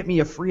got to get me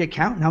a free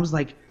account. And I was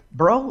like,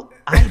 bro,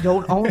 I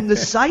don't own the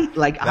site.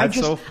 Like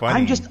so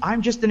funny.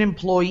 I'm just an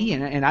employee,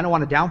 and I don't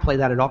want to downplay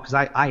that at all because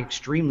I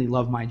extremely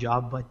love my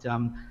job. But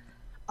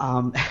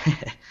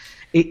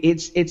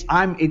it's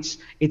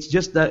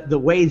just the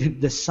way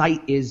that the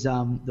site is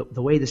the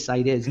way the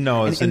site is.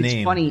 No, it's the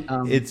name. It's funny.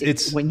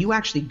 It's when you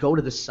actually go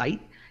to the site,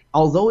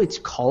 although it's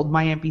called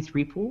my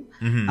MP3 pool.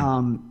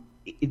 Mm-hmm.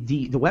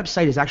 The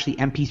website is actually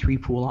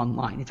MP3 pool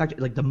online. It's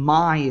actually like the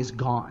my is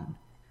gone.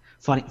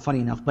 Funny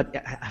enough, but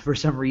for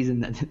some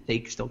reason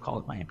they still call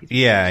it my MP3.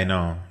 Yeah, I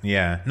know.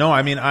 Yeah, no,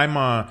 I mean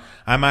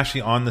I'm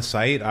actually on the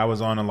site. I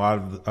was on a lot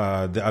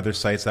of the other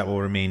sites that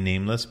will remain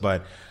nameless,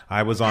 but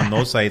I was on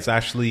those sites.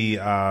 Actually,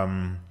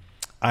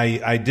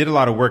 I did a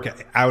lot of work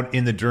out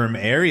in the Durham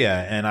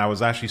area, and I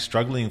was actually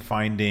struggling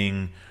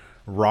finding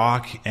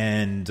rock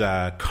and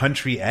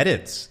country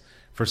edits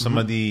for some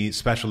of the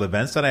special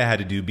events that I had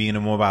to do. Being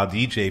a mobile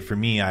DJ, for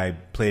me, I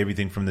play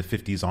everything from the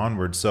 50s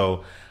onwards.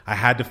 So I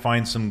had to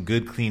find some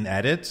good, clean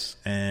edits.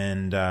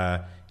 And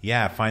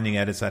finding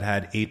edits that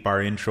had 8-bar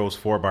intros,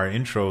 4-bar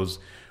intros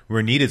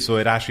were needed. So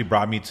it actually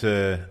brought me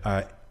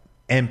to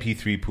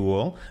MP3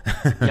 Pool.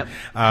 Yep.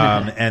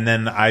 And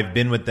then I've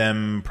been with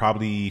them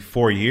probably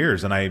 4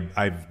 years, and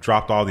I've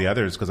dropped all the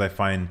others because I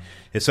find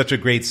it's such a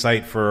great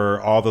site for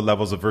all the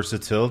levels of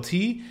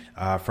versatility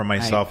for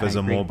myself as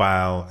a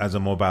mobile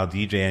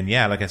DJ. And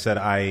yeah, like I said,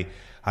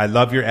 I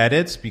love your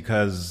edits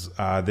because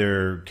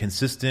they're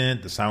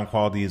consistent. The sound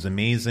quality is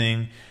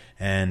amazing.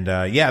 And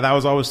that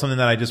was always something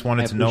that I just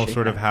wanted to know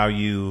sort of how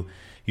you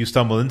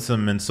stumbled into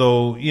them. And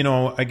so,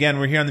 again,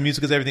 we're here on the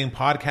Music is Everything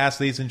podcast,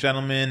 ladies and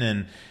gentlemen.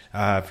 And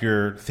if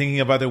you're thinking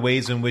of other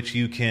ways in which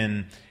you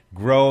can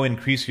grow,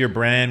 increase your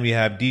brand, we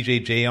have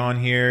DJ Jay on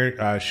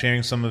here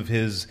sharing some of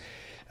his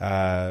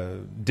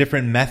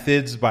different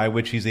methods by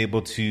which he's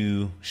able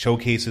to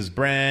showcase his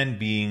brand,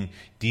 being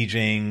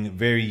DJing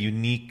very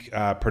unique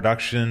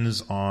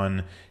productions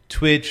on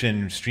Twitch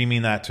and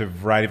streaming that to a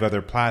variety of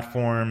other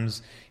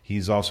platforms.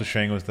 He's also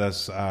sharing with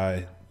us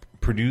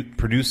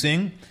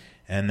producing,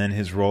 and then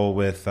his role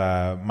with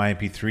My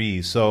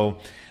MP3. So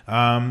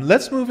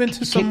let's move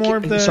into some more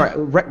of the... Sorry,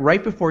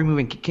 right before we move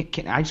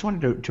in, I just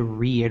wanted to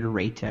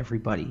reiterate to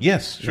everybody.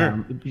 Yes, sure.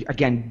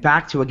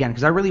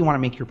 Because I really want to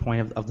make your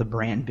point of the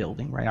brand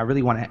building, right? I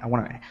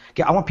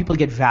want people to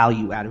get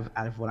value out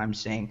of what I'm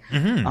saying.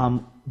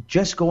 Mm-hmm.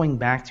 Just going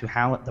back to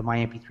how the My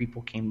MP3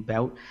 pool came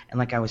about, and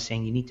like I was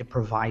saying, you need to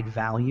provide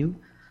value.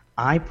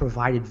 I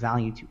provided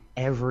value to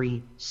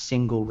every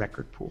single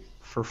record pool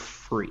for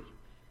free.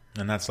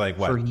 And that's like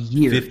what, for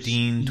years.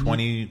 15,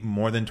 20,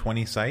 more than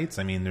 20 sites?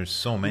 I mean, there's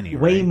so many,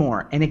 way right?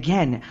 more. And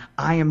again,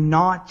 I am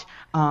not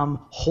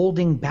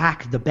holding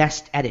back the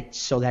best edits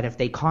so that if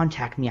they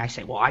contact me, I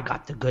say, well, I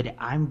got the good.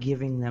 I'm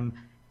giving them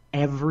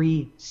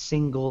every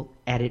single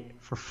edit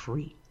for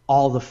free.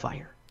 All the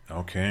fire.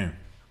 Okay.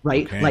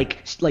 Right? Okay.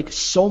 Like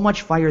so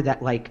much fire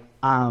that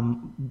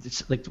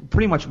it's like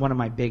pretty much one of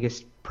my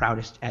biggest,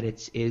 proudest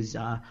edits is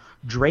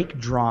Drake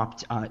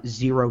dropped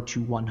 0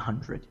 to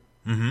 100.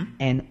 Mm-hmm.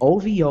 And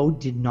OVO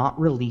did not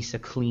release a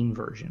clean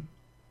version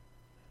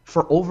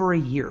for over a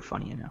year,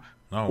 funny enough.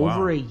 Oh, wow.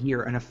 Over a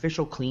year, an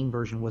official clean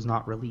version was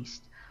not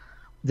released.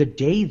 The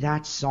day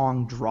that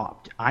song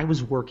dropped, I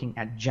was working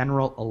at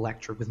General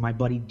Electric with my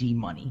buddy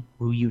D-Money,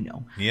 who you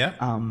know. Yeah.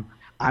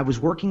 I was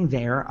working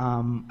there,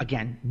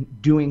 again,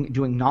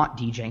 doing not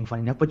DJing,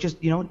 funny enough, but just,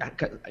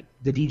 the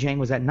DJing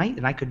was at night,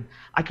 and I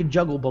could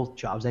juggle both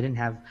jobs. I didn't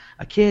have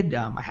a kid.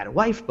 I had a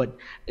wife, but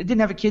I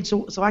didn't have a kid,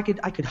 so I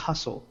could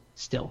hustle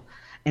still.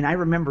 And I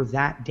remember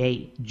that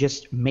day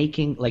just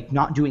making,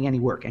 not doing any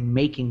work and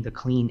making the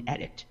clean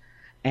edit.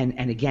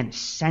 And again,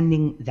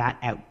 sending that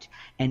out.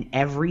 And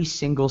every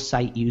single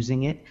site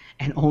using it,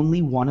 and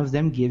only one of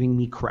them giving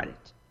me credit.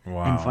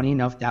 Wow. And funny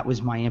enough, that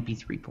was my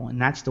MP3 pool.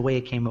 And that's the way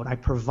it came out. I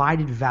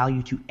provided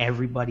value to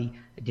everybody.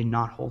 I did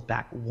not hold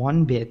back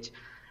one bit.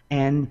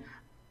 And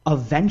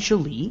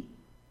eventually,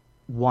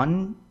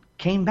 one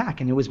came back,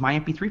 and it was my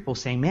MP3 pool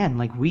saying, man,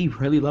 we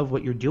really love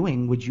what you're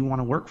doing. Would you want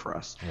to work for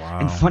us? Wow.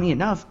 And funny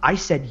enough, I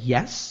said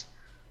yes.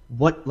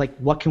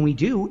 What can we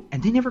do?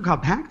 And they never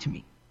got back to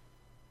me.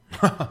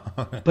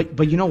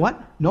 But you know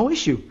what? No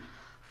issue.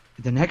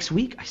 The next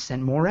week, I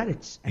sent more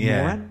edits and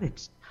more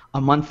edits. A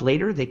month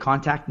later, they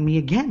contacted me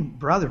again.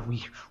 Brother,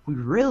 we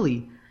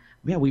really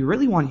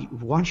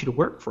want you to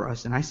work for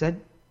us. And I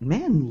said,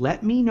 man,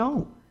 let me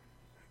know.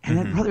 And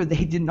then, brother,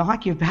 they did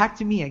not get back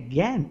to me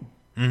again.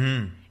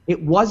 Mm-hmm.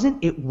 It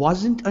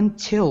wasn't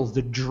until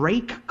the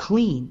Drake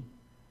clean,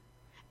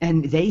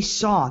 and they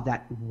saw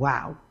that,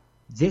 wow,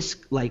 this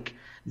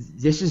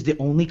is the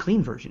only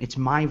clean version. It's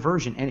my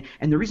version,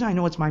 and the reason I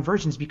know it's my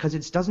version is because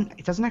it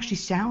doesn't actually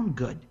sound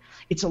good.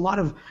 It's a lot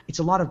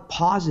of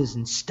pauses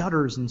and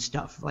stutters and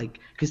stuff,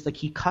 because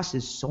he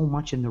cusses so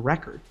much in the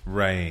record.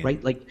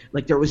 Right.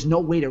 Like there was no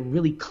way to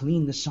really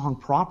clean the song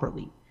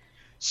properly.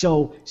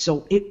 So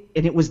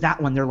it was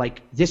that one. They're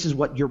like, this is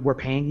what we're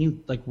paying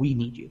you. We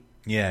need you.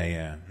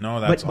 Yeah. No,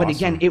 that's but awesome.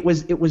 Again, it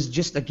was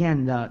just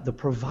the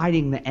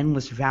providing the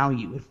endless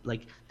value.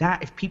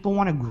 If people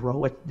want to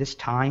grow at this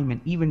time,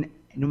 and even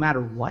no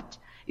matter what,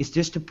 it's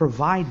just to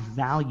provide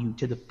value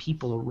to the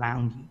people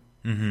around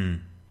you. Mm-hmm.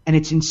 And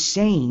it's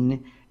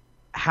insane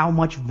how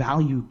much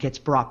value gets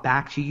brought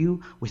back to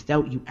you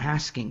without you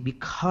asking,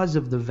 because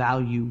of the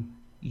value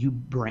you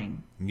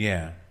bring.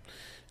 Yeah.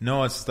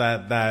 No, it's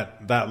that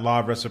law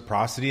of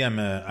reciprocity. I'm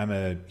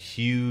a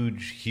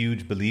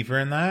huge believer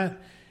in that.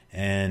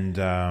 And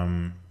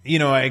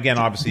again,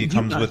 obviously it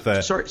comes with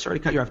a... Sorry to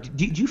cut you off.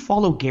 Do you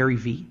follow Gary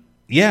Vee?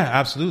 Yeah,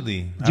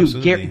 absolutely.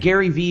 Dude,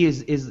 Gary Vee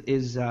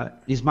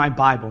is my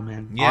Bible,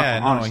 man.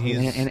 Yeah, honestly.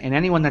 And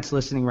anyone that's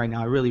listening right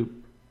now, I really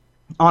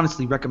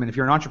honestly recommend, if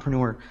you're an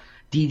entrepreneur,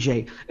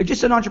 DJ,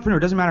 just an entrepreneur,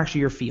 it doesn't matter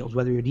actually your field,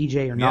 whether you're a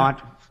DJ or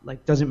not,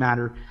 doesn't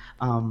matter.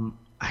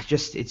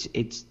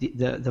 It's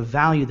the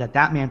value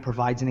that man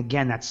provides. And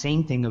again, that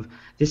same thing of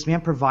this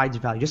man provides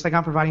value. Just like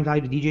I'm providing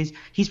value to DJs,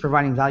 he's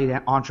providing value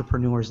to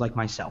entrepreneurs like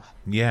myself.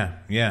 Yeah.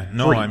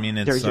 No, free. I mean,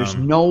 there's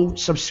no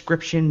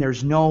subscription.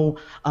 There's no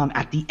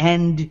at the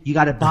end you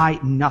got to buy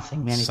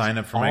nothing, man. Sign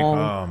up for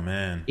oh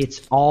man.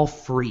 It's all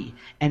free.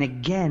 And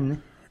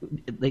again,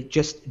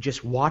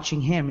 just watching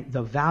him,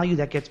 the value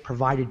that gets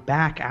provided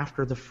back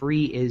after the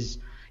free is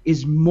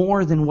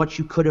more than what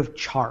you could have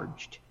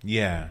charged.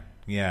 Yeah.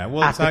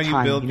 Well, it's how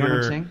you build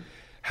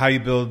how you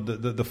build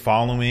the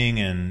following,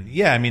 and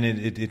yeah, I mean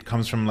it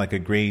comes from like a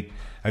great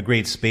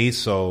space.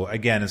 So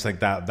again, it's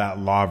like that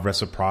law of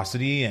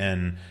reciprocity,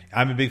 and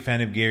I'm a big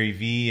fan of Gary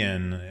Vee,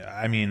 and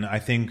I mean I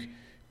think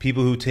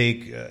people who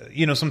take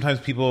sometimes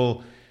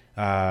people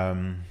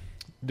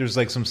there's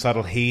like some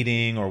subtle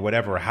hating or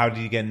whatever. How did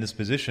you get in this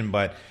position?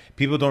 But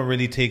people don't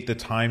really take the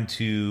time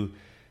to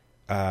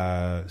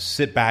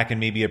sit back and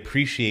maybe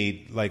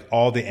appreciate like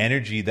all the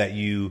energy that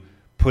you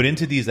put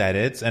into these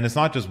edits. And it's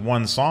not just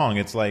one song,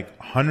 it's like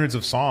hundreds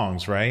of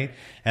songs, right?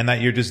 And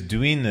that you're just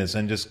doing this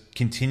and just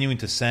continuing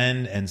to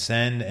send and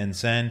send and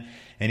send.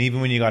 And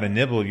even when you got a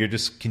nibble, you're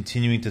just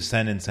continuing to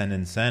send and send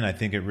and send. I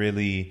think it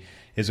really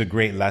is a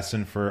great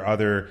lesson for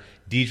other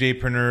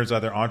DJpreneurs,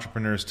 other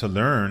entrepreneurs to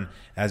learn,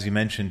 as you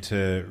mentioned,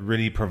 to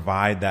really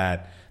provide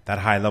that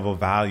high level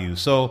value.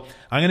 So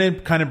I'm going to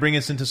kind of bring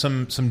us into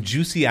some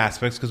juicy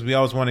aspects, because we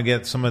always want to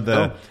get some of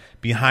the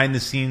behind the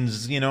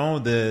scenes,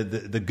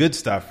 the good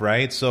stuff,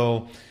 right?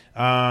 So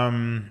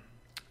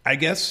I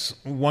guess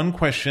one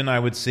question I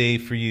would say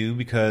for you,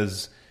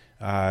 because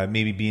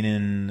maybe being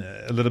in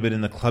a little bit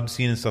in the club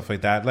scene and stuff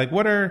like that, like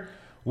what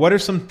are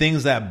some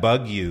things that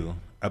bug you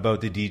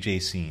about the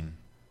DJ scene?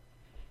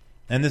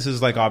 And this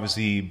is like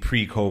obviously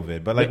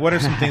pre-COVID, but like what are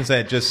some things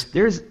that just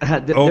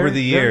over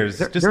the years,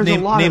 just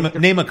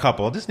name a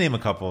couple. Just name a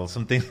couple.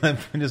 Some things that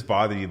just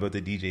bother you about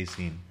the DJ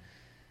scene.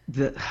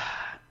 There's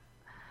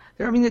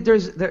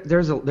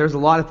a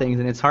lot of things,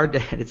 and it's hard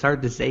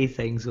to say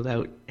things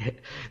without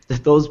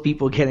those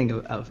people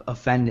getting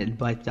offended.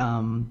 But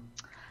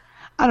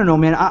I don't know,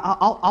 man.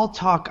 I'll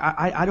talk.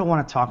 I don't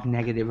want to talk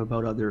negative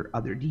about other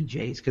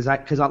DJs because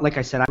like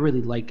I said, I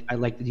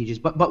like the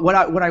DJs. But what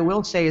I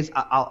will say is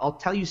I'll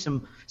tell you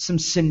some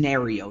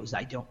scenarios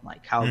I don't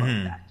like. How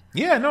about that?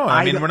 Yeah, no,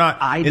 I mean, we're not.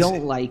 We're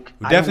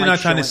definitely not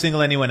trying to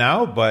single anyone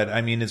out, but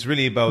I mean, it's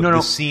really about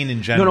the scene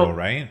in general,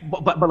 right?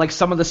 But like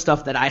some of the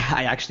stuff that I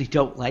actually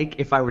don't like,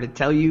 if I were to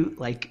tell you,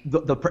 like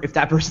if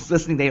that person's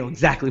listening, they know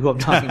exactly who I'm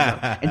talking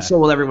about, and so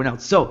will everyone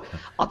else. So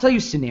I'll tell you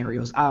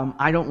scenarios.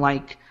 I don't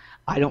like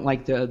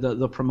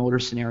the promoter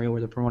scenario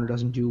where the promoter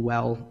doesn't do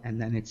well, and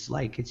then it's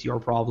like it's your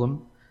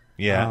problem.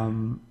 Yeah.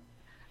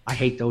 I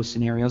hate those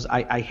scenarios.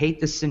 I hate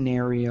the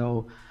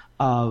scenario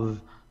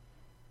of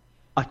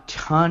a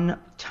ton of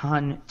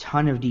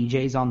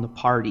DJs on the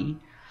party.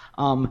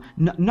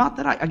 Not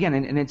that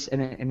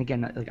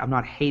again, like I'm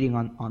not hating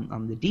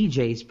on the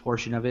DJs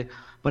portion of it,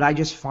 but I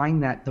just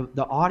find that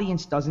the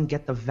audience doesn't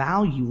get the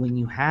value when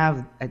you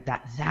have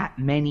that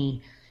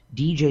many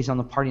DJs on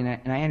the party,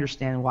 and I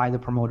understand why the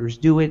promoters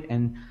do it,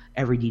 and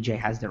every DJ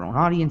has their own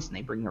audience, and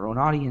they bring their own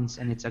audience,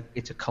 and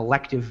it's a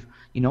collective,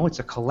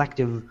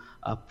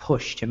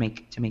 push to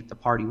make the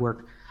party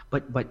work.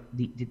 But at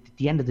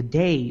the end of the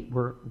day,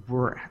 we're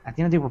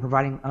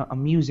providing a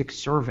music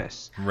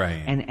service,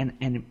 right?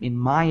 And in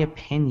my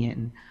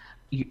opinion,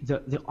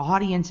 the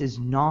audience is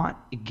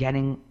not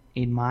getting,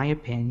 in my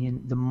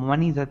opinion, the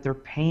money that they're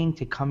paying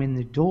to come in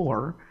the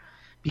door,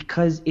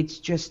 because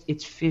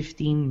it's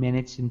 15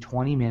 minutes and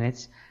 20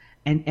 minutes,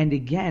 and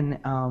again,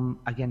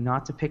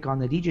 not to pick on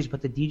the DJs,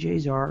 but the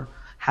DJs are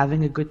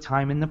having a good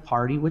time in the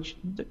party, which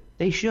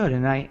they should,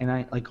 and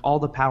I like all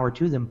the power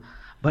to them.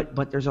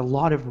 But there's a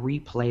lot of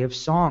replay of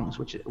songs,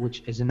 which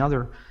is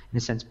another, in a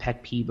sense,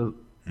 pet peeve of,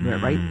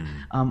 right?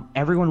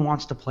 Everyone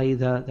wants to play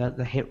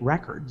the hit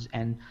records,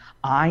 and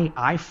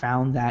I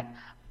found that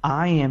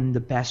I am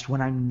the best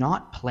when I'm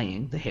not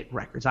playing the hit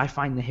records. I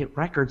find the hit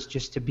records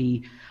just to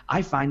be,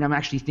 I find I'm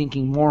actually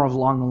thinking more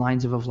along the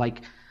lines of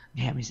like,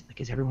 man,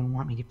 does everyone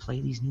want me to play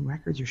these new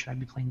records, or should I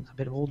be playing a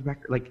bit of old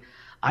record? Like,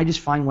 I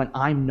just find when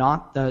I'm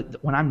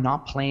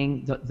not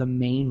playing the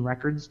main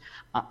records,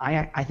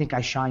 I think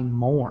I shine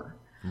more.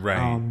 Right.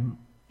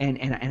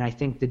 And I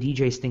think the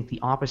DJs think the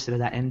opposite of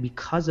that, and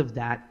because of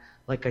that,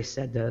 like I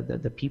said,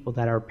 the people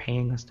that are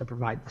paying us to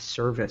provide the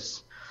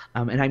service,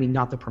 and I mean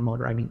not the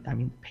promoter, I mean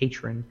the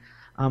patron.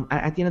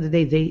 At the end of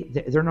the day,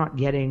 they're not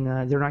getting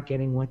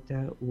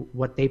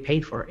what they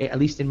paid for, at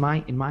least in my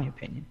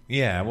opinion.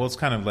 Yeah, well, it's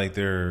kind of like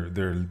they're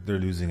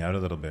losing out a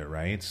little bit,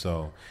 right?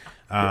 So.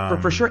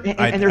 For sure,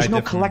 and there's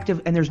no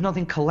collective, and there's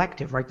nothing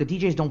collective, right? The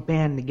DJs don't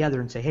band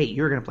together and say, "Hey,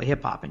 you're going to play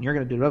hip hop, and you're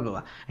going to do blah blah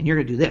blah, and you're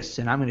going to do this,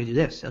 and I'm going to do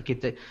this."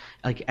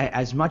 Like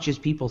as much as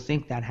people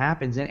think that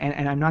happens,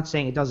 and I'm not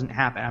saying it doesn't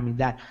happen. I mean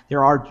that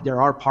there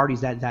are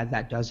parties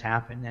that does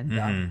happen,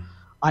 and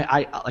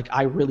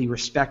I really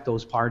respect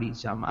those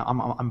parties.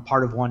 I'm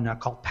part of one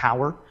called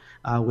Power,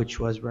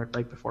 which was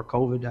right before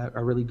COVID,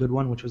 a really good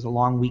one, which was a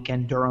long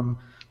weekend Durham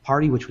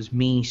party, which was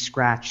me,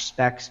 Scratch,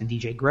 Specs, and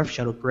DJ Griff.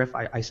 Shout out Griff.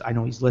 I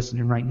know he's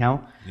listening right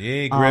now.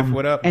 Hey Griff,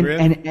 what up, Griff?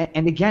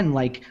 And again,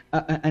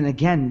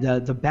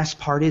 the best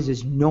part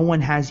is no one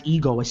has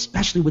ego,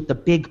 especially with the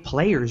big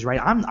players,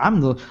 right?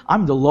 I'm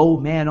the low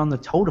man on the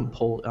totem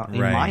pole, in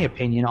my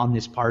opinion, on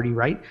this party,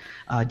 right?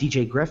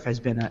 DJ Griff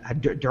has been a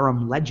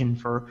Durham legend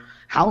for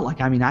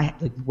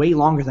way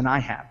longer than I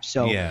have.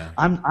 So yeah.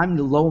 I'm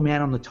the low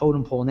man on the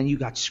totem pole, and then you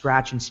got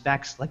Scratch and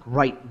Specs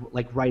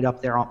right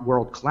up there on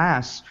world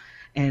class.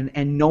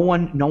 And no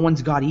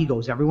one's got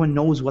egos. Everyone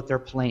knows what they're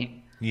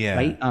playing. Yeah.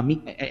 right?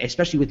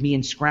 Especially with me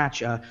and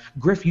Scratch.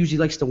 Griff usually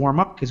likes to warm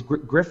up because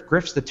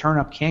Griff's the turn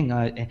up king.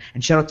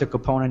 And shout out to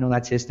Capone, I know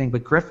that's his thing,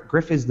 but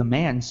Griff is the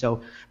man.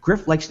 So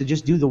Griff likes to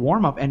just do the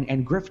warm up,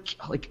 and Griff,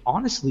 like,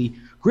 honestly,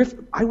 Griff,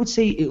 I would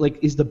say,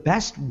 is the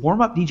best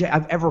warm up DJ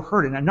I've ever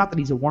heard. And not that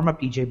he's a warm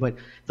up DJ, but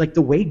like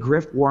the way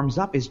Griff warms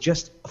up is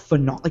just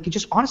it's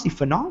just honestly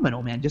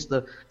phenomenal, man. Just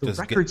the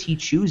records he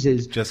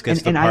chooses just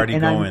gets the party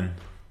going.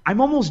 I'm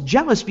almost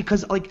jealous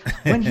because, like,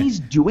 when he's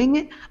doing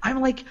it,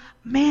 I'm like,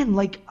 man,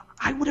 like,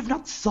 I would have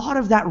not thought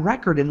of that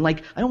record, and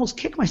like, I almost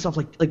kick myself,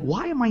 like,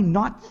 why am I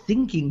not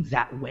thinking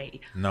that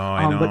way? No,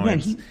 I know. But man,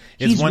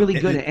 he's really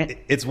good.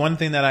 It's one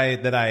thing that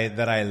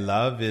I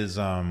love is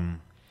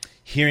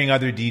hearing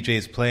other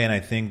DJs play, and I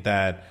think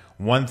that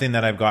one thing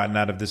that I've gotten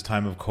out of this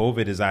time of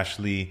COVID is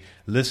actually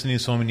listening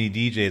to so many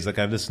DJs. Like,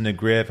 I've listened to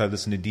Griff, I've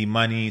listened to D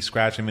Money,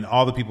 Scratch. I mean,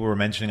 all the people we're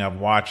mentioning,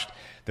 I've watched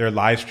their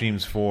live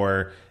streams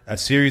for a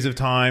series of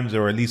times,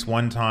 or at least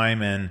one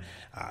time. And,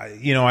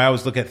 I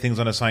always look at things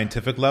on a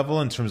scientific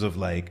level in terms of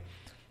like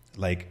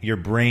your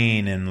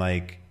brain, and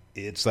like,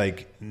 it's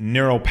like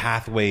neural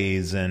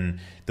pathways, and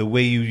the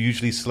way you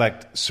usually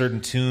select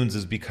certain tunes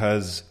is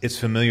because it's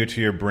familiar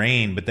to your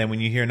brain. But then when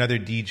you hear another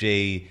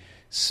DJ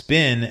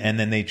spin and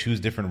then they choose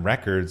different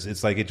records,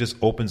 it's like it just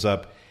opens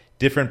up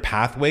different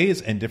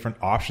pathways and different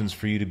options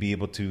for you to be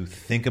able to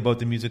think about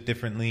the music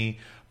differently,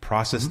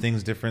 process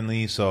things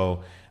differently.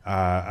 So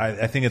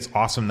I think it's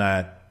awesome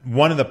that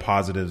one of the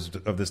positives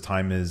of this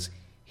time is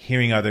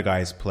hearing other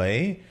guys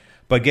play.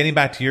 But getting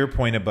back to your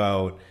point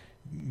about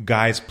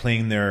guys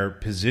playing their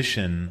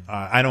position,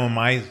 I know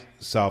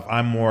myself,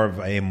 I'm more of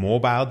a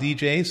mobile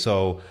DJ,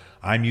 so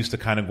I'm used to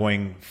kind of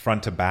going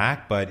front to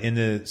back. But in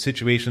the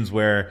situations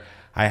where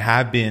I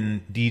have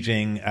been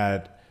DJing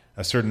at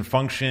a certain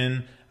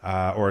function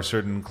or a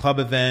certain club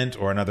event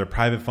or another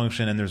private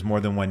function, and there's more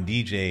than one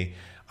DJ,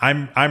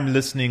 I'm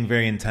listening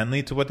very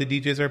intently to what the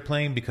DJs are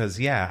playing,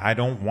 because I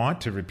don't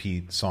want to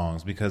repeat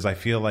songs, because I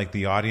feel like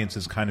the audience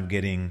is kind of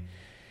getting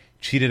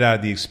cheated out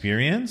of the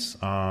experience.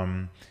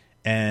 And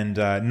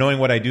knowing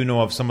what I do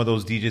know of some of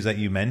those DJs that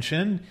you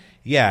mentioned,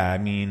 I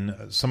mean,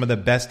 some of the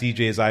best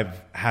DJs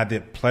I've had the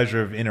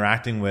pleasure of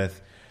interacting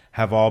with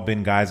have all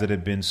been guys that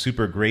have been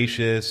super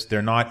gracious.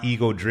 They're not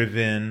ego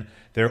driven.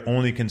 Their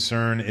only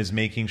concern is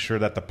making sure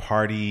that the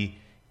party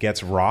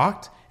gets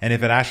rocked. And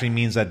if it actually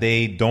means that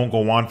they don't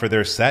go on for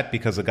their set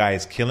because the guy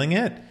is killing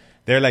it,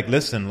 they're like,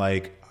 listen,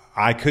 like,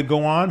 I could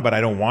go on, but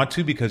I don't want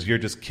to because you're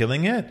just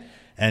killing it,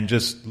 and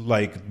just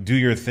like do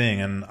your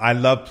thing. And I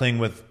love playing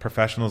with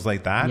professionals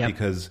like that,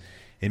 because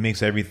it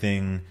makes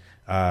everything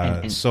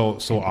so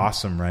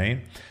awesome, right?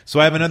 So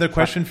I have another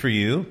question for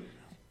you,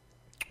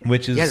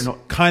 which is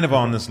kind of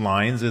on this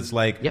lines. It's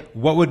like,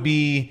 what would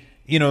be,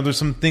 there's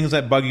some things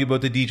that bug you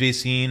about the DJ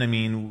scene. I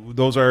mean,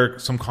 those are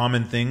some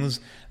common things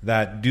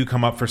that do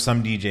come up for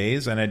some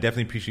DJs, and I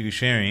definitely appreciate you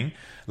sharing.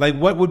 Like,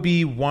 what would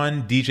be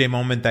one DJ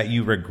moment that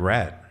you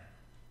regret?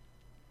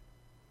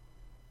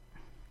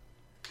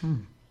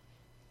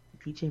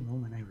 DJ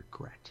moment I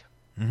regret.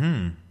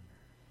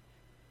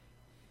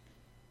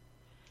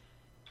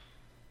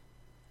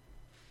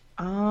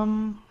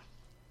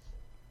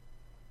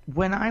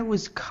 When I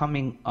was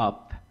coming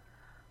up,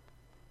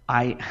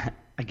 I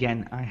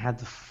had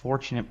the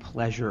fortunate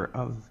pleasure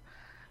of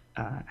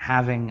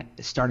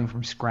starting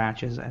from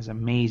scratch as an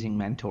amazing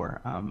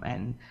mentor,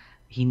 and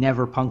he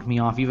never punked me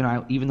off,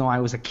 even though I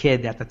was a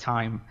kid at the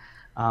time.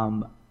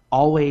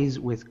 Always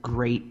with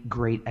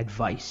great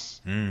advice,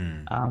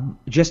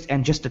 just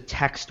a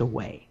text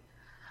away,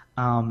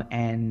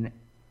 and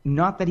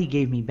not that he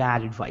gave me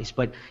bad advice,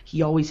 but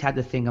he always had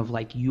the thing of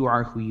like, you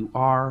are who you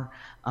are.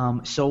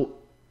 So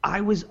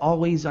I was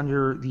always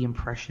under the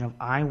impression of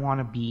I want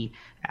to be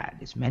at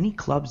as many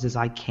clubs as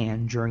I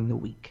can during the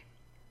week.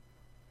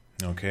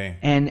 Okay.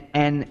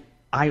 And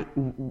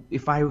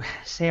if I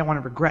say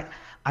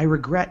I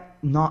regret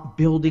not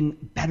building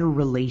better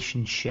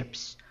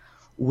relationships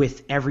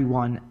with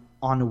everyone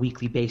on a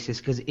weekly basis,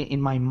 because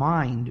in my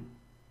mind,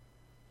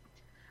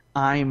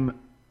 I'm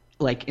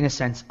like, in a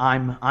sense,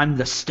 I'm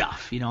the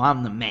stuff,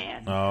 I'm the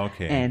man. Oh,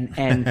 okay.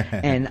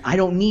 And I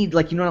don't need,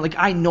 like,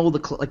 I know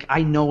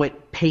I know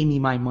it, pay me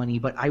my money,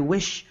 but I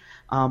wish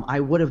I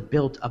would have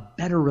built a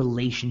better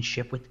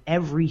relationship with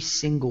every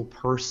single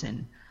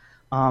person,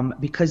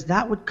 because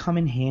that would come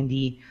in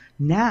handy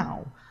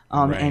now.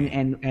 Right.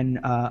 And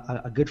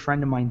a good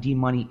friend of mine, D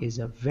Money, is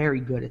a very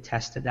good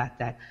attest to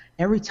that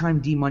every time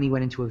D Money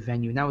went into a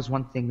venue, and that was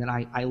one thing that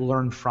I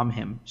learned from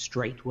him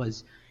straight,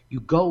 was you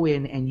go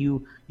in and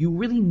you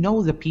really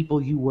know the people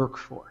you work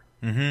for.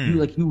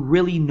 You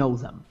really know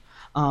them.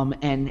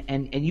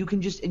 And you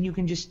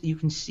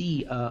can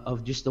see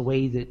of just the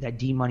way that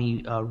D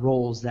Money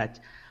rolls, that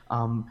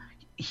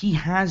he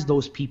has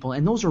those people,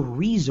 and those are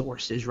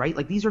resources, right?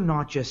 Like, these are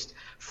not just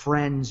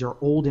friends or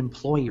old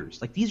employers.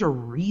 Like, these are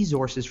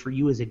resources for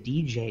you as a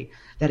DJ,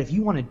 that if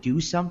you want to do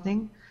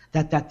something,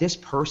 that this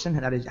person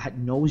that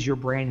knows your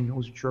brand and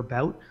knows what you're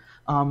about,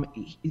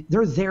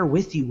 they're there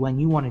with you when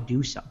you want to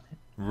do something.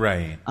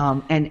 Right.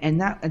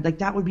 And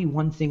that would be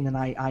one thing that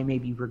I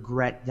maybe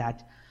regret,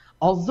 that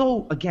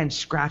although again,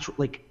 Scratch,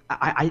 like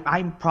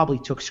I probably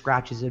took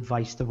Scratch's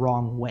advice the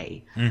wrong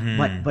way,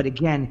 but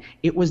again,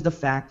 it was the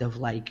fact of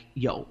like,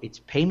 yo, it's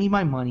pay me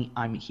my money.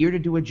 I'm here to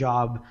do a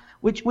job,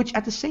 which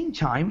at the same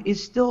time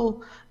is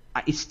still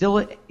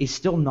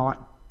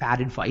not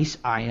bad advice.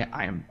 I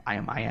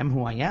am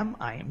who I am.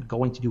 I am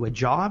going to do a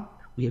job.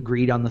 We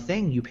agreed on the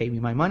thing. You pay me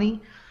my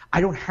money.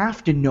 I don't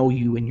have to know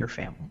you and your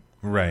family.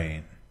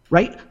 Right.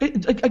 Right?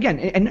 Again,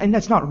 and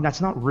that's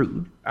not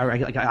rude. All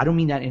right? Like, I don't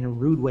mean that in a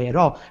rude way at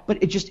all. But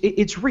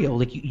it's real.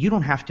 Like you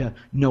don't have to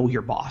know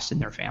your boss and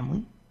their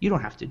family. You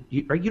don't have to.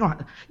 Right? You don't.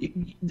 Have,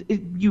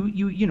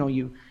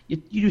 you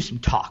do some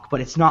talk,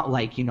 but it's not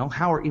like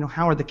how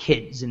are the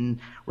kids and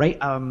right.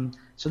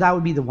 So that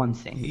would be the one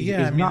thing.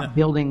 Is not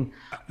building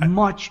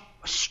much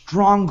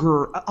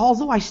stronger.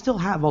 Although I still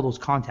have all those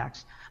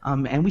contacts.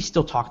 And we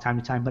still talk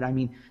time to time, but I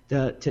mean,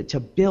 to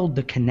build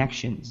the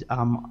connections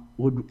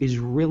is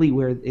really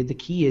where the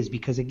key is,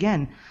 because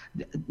again,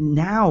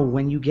 now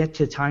when you get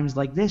to times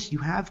like this, you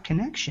have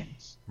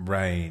connections.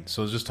 Right.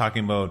 So just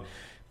talking about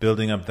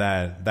building up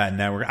that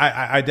network,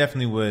 I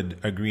definitely would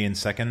agree and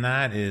second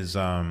that. Is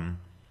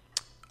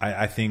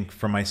I think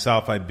for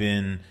myself, I've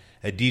been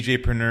a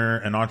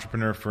DJpreneur, an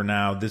entrepreneur for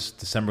now. This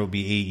December will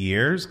be 8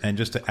 years, and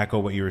just to echo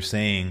what you were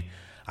saying,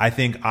 I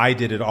think I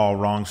did it all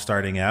wrong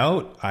starting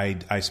out.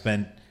 I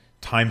spent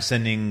time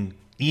sending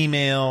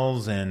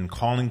emails and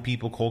calling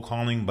people, cold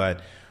calling,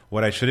 but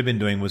what I should have been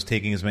doing was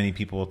taking as many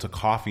people to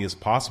coffee as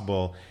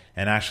possible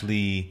and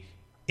actually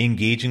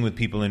engaging with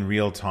people in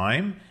real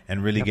time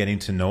and really getting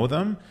to know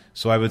them.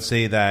 So I would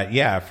say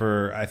that,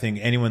 for I think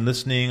anyone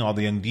listening, all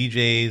the young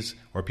DJs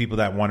or people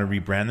that want to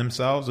rebrand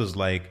themselves, is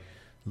like,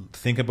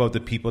 think about the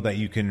people that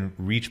you can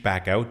reach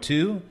back out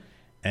to,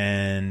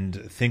 and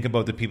think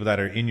about the people that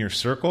are in your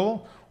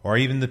circle, or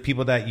even the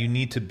people that you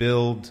need to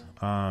build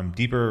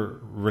deeper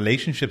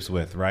relationships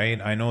with,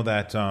 right? I know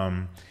that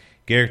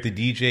Garrick the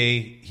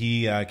DJ,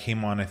 he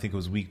came on, I think it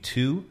was week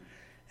 2,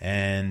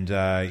 and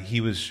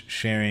he was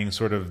sharing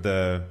sort of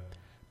the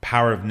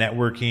power of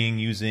networking,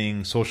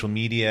 using social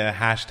media,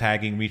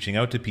 hashtagging, reaching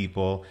out to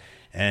people.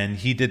 And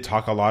he did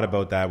talk a lot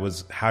about that,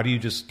 was how do you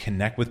just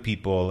connect with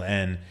people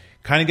and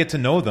kind of get to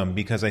know them?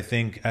 Because I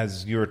think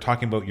as you were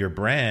talking about your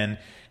brand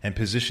and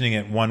positioning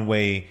it one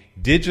way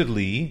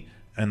digitally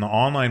in the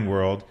online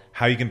world,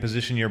 how you can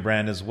position your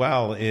brand as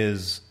well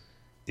is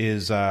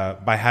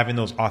by having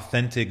those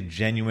authentic,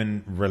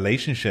 genuine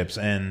relationships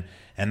and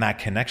that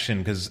connection.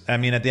 Because I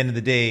mean, at the end of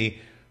the day,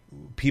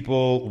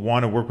 people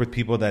want to work with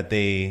people that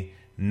they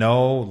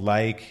know,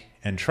 like,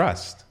 and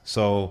trust.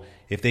 So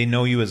if they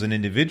know you as an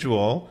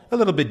individual a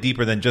little bit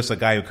deeper than just a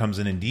guy who comes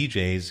in and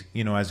DJs,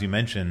 as you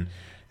mentioned,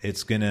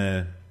 it's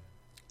gonna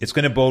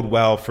bode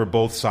well for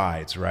both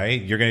sides,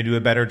 right? You're gonna do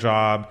a better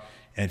job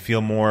and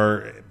feel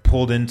more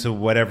pulled into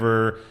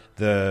whatever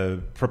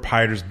the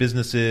proprietor's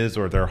business is,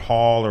 or their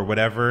hall or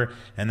whatever.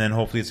 And then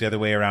hopefully it's the other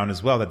way around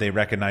as well, that they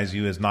recognize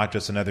you as not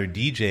just another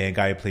DJ, a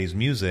guy who plays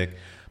music,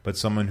 but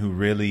someone who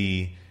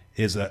really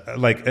is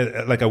like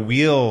a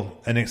wheel,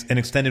 an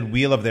extended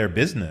wheel of their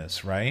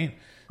business, right?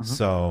 Mm-hmm.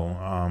 So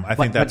I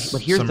think that's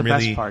but here's some the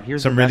really, best part.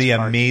 Here's some the best really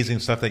part. amazing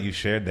stuff that you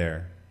shared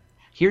there.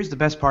 Here's the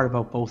best part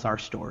about both our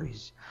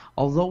stories.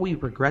 Although we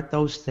regret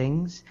those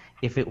things,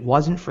 if it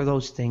wasn't for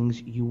those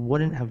things, you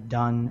wouldn't have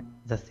done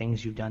the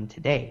things you've done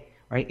today,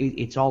 right?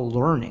 It's all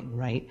learning,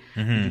 right?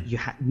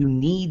 Mm-hmm. You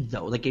need,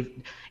 though. Like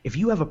if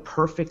you have a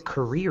perfect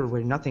career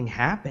where nothing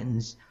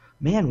happens,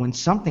 man, when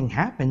something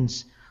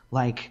happens,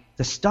 like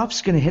the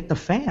stuff's going to hit the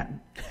fan,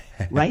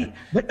 right?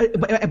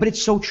 but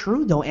it's so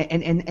true, though.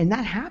 And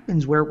that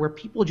happens where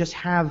people just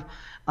have,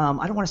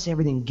 I don't want to say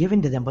everything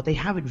given to them, but they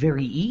have it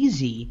very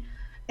easy.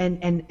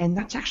 And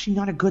that's actually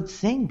not a good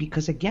thing,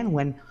 because again,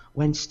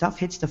 when stuff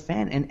hits the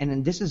fan,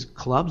 and this is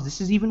clubs, this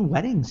is even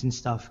weddings and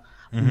stuff,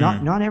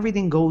 mm-hmm. not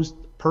everything goes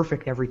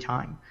perfect every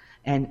time.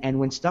 And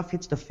when stuff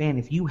hits the fan,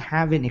 if you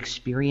haven't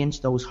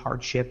experienced those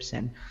hardships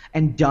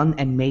and done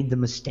and made the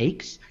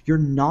mistakes, you're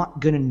not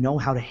going to know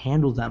how to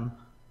handle them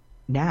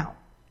now.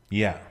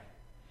 Yeah.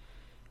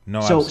 No,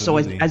 so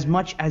absolutely. as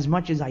much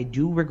as I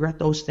do regret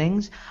those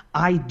things,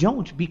 I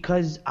don't,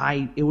 because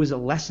it was a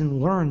lesson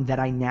learned that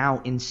I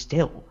now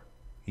instill.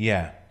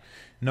 Yeah.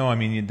 No, I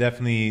mean, you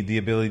definitely, the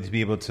ability to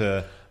be able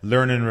to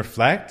learn and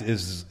reflect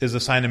is a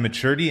sign of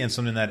maturity, and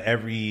something that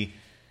every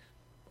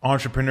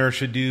entrepreneur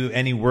should do.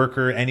 Any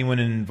worker, anyone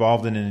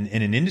involved in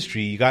an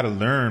industry, you got to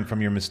learn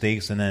from your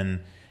mistakes and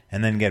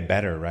then get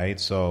better, right?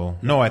 So,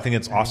 no, I think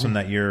it's awesome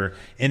that you're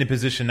in a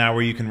position now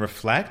where you can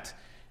reflect.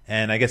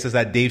 And I guess as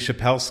that Dave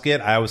Chappelle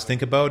skit I always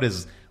think about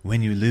is,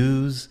 when you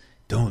lose,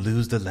 don't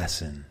lose the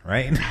lesson,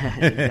 right?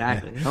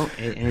 Exactly. No,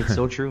 and it's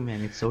so true,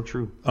 man. It's so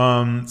true.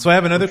 So I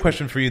have another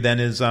question for you then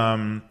is,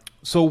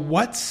 so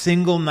what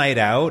single night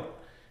out,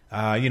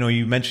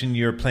 you mentioned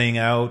you're playing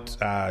out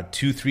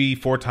 2, 3,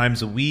 4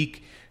 times a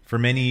week for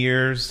many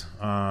years,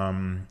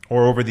 or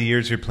over the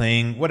years you're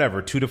playing,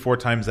 2 to 4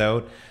 times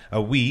out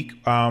a week.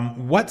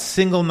 What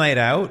single night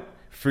out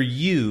for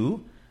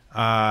you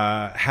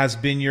has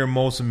been your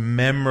most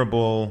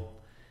memorable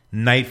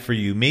night for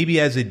you? Maybe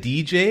as a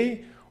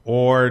DJ,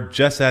 or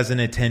just as an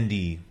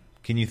attendee?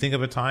 Can you think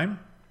of a time?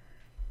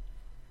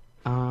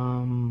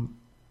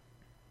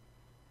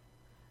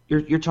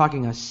 You're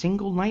talking a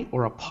single night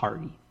or a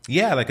party?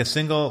 Yeah, like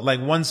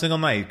one single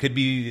night. Could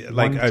be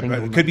like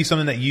Could be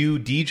something that you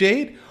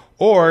DJ'd,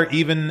 or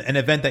even an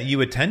event that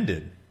you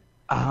attended.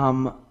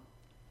 I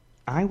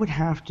would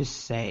have to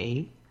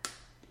say,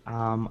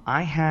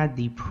 I had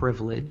the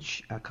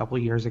privilege a couple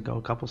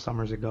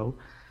summers ago,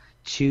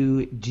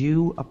 to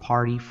do a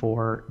party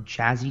for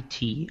Jazzy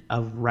T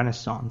of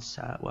Renaissance,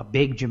 a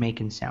big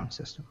Jamaican sound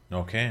system.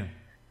 Okay.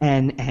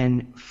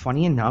 And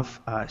funny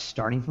enough,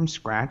 starting from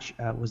scratch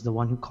was the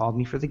one who called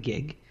me for the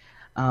gig,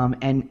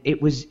 and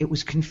it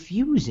was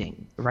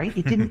confusing, right?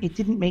 It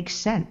didn't make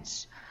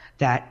sense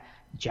that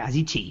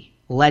Jazzy T,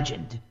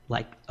 legend,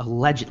 like a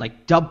legend,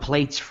 like dub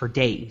plates for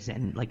days,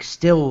 and like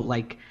still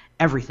like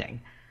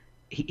everything.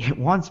 He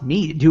wants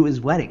me to do his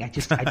wedding. I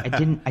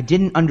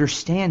didn't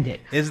understand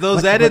it. It's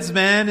those edits,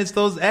 man. It's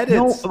those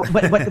edits. No,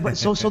 but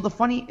so the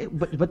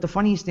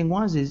funniest thing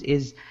was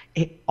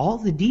all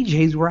the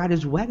DJs were at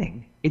his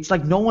wedding. It's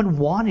like no one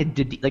wanted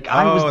to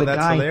I was the that's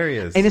guy.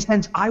 Hilarious. In a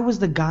sense, I was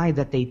the guy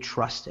that they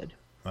trusted.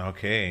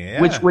 Okay.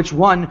 Yeah. Which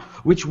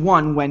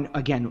one when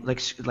again like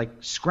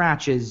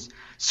Scratch is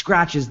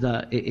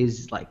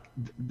like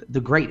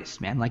the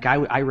greatest, man. Like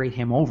I rate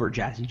him over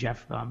Jazzy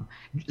Jeff.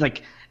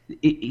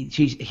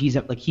 He's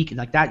like he can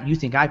like that. You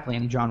think I play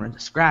any genre?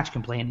 Scratch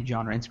can play any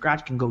genre, and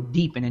Scratch can go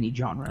deep in any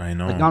genre. I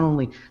know. Not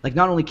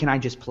only can I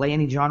just play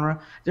any genre.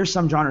 There's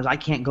some genres I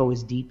can't go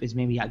as deep as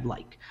maybe I'd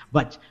like,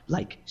 but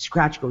like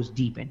Scratch goes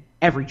deep in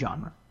every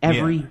genre,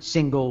 every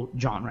single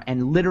genre,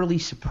 and literally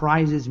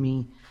surprises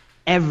me.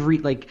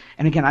 And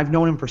again, I've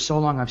known him for so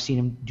long. I've seen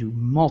him do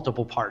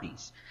multiple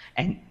parties,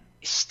 and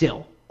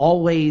still,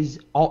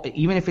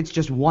 even if it's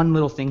just one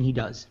little thing he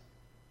does,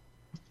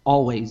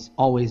 always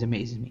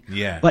amazes me.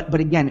 Yeah. But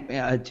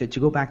again, to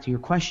go back to your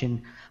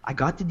question, I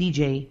got to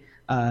DJ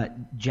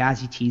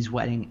Jazzy T's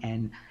wedding,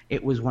 and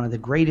it was one of the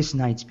greatest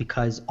nights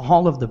because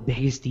all of the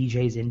biggest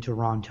DJs in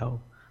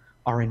Toronto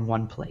are in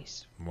one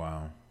place.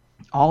 Wow.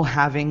 All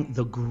having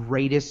the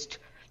greatest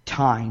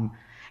time,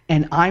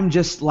 and I'm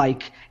just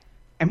like,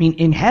 I mean,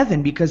 in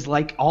heaven, because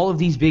like all of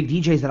these big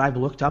DJs that I've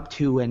looked up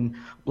to and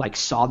like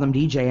saw them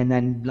DJ, and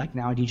then like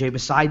now I DJ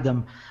beside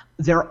them,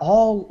 they're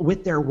all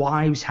with their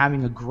wives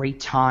having a great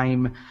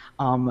time,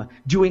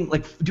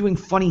 doing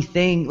funny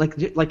thing. Like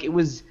it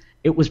was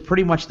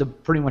pretty much the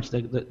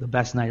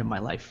best night of my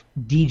life,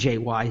 DJ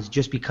wise,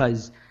 just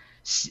because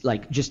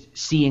like just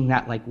seeing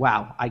that, like,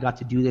 wow, I got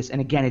to do this.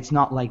 And again, it's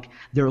not like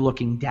they're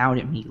looking down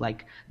at me.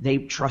 Like they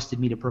trusted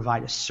me to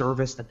provide a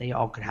service that they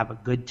all could have a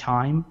good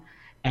time.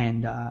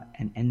 And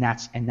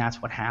that's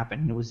what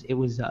happened.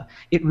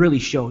 It really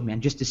showed,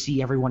 man, just to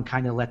see everyone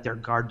kind of let their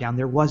guard down.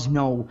 There was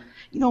no,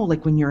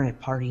 like when you're at a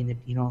party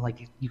and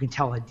like you can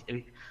tell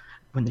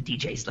when the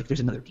DJ's like,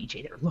 there's another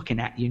DJ there looking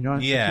at you.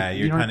 Yeah,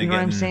 you know what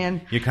I'm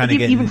saying? You're kind of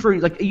getting, even for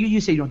like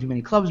you say you don't do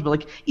many clubs, but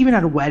like even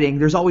at a wedding,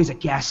 there's always a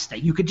guest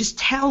that you could just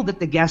tell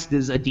that the guest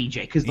is a DJ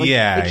because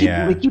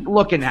they keep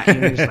looking at you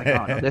and you're just like,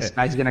 oh no, this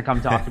guy's gonna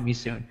come talk to me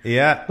soon.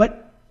 Yeah.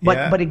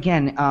 But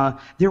again,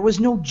 there was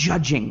no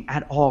judging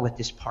at all at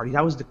this party.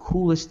 That was the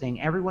coolest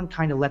thing. Everyone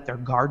kind of let their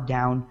guard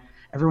down.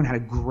 Everyone had a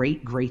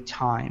great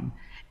time,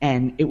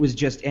 and it was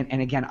just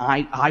and again,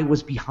 I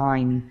was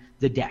behind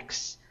the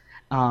decks,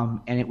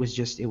 and it was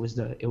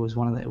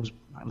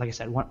like I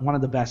said, one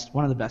of the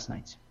best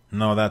nights.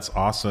 No, that's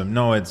awesome.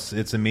 No,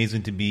 it's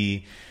amazing to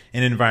be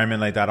in an environment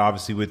like that,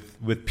 obviously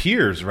with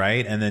peers,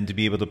 right? And then to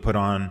be able to put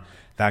on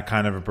that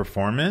kind of a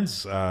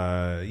performance,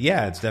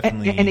 it's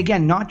definitely. And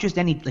again, not just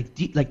any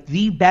like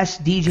the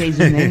best DJs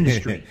in the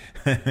industry.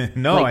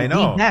 No, I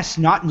know the best,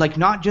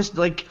 not just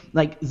like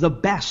the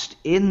best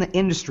in the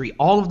industry.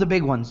 All of the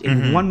big ones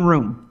in one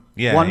room.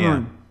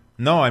 Room.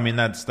 No, I mean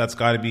that's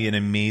got to be an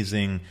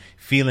amazing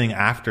feeling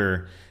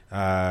after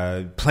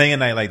playing a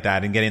night like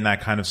that and getting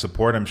that kind of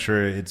support. I'm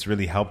sure it's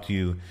really helped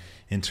you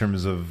in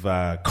terms of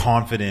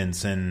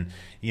confidence and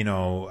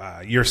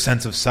your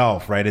sense of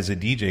self, right, as a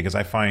DJ. Because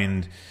I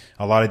find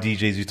a lot of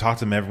DJs, you talk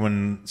to them,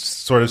 everyone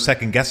sort of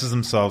second guesses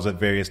themselves at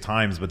various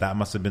times, but that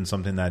must have been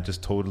something that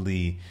just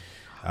totally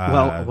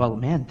well,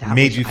 man, that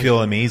made you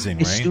feel amazing,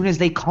 right? As soon as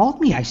they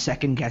called me, I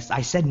second guessed.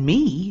 I said,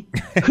 me?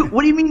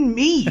 What do you mean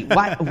me?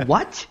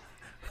 What?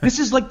 This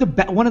is like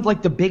one of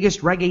like the biggest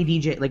reggae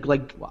DJ,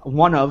 like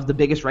one of the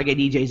biggest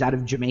reggae DJs out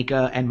of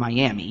Jamaica and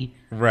Miami,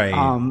 right?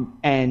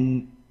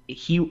 And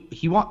he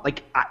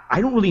I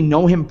don't really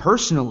know him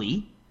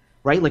personally,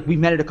 right? Like we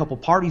met at a couple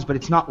parties, but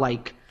it's not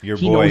like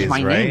he knows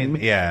my name.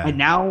 Yeah. And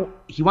now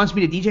he wants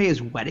me to DJ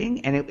his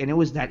wedding, and it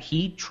was that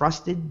he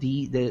trusted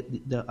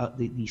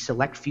the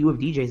select few of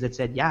DJs that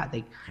said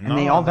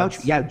they all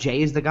vouched. Yeah,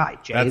 Jay is the guy.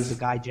 Jay is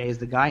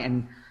the guy.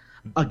 And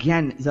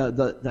again,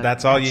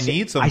 that's all you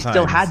need. Sometimes I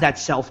still had that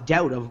self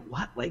doubt of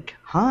what, like,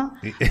 huh?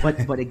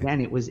 but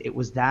again, it was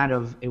that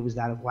of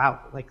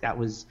wow, like that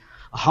was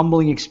a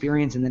humbling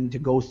experience, and then to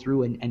go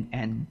through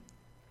and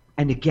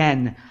And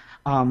again,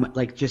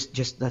 like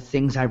just the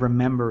things I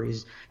remember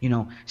is,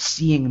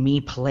 seeing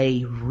me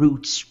play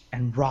roots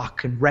and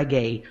rock and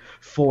reggae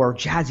for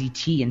Jazzy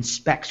T and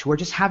Specs, who are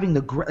just having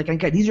the great, like,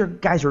 again, these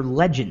guys are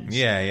legends.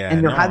 Yeah, yeah.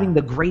 And they're having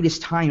the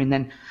greatest time. And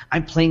then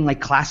I'm playing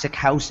like classic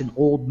house and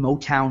old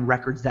Motown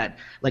records that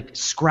like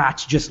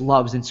Scratch just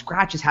loves, and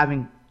Scratch is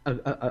having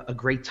a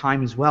great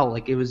time as well.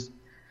 Like it was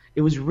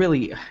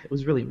really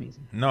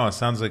amazing. No, it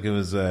sounds like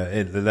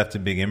it left a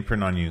big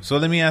imprint on you. So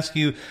let me ask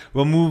you,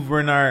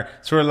 we're in our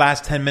sort of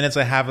last 10 minutes.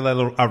 I have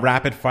a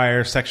rapid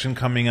fire section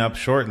coming up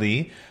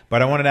shortly,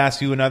 but I wanted to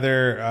ask you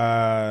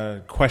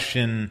another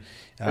question.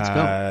 Let's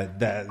go.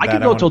 I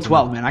can go till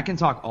 12, man. I can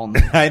talk all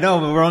night. I know,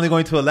 but we're only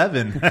going to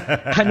 11.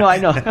 I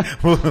know.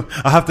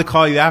 I'll have to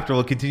call you after.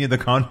 We'll continue the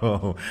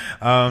convo.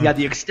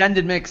 The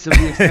extended mix of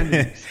the extended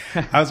mix.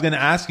 I was going to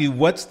ask you,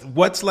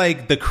 what's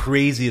like the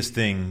craziest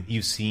thing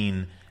you've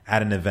seen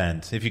at an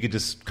event? If you could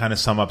just kind of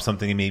sum up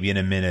something maybe in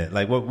a minute,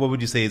 like what would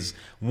you say is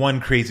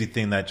one crazy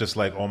thing that just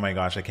like, oh my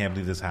gosh, I can't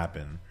believe this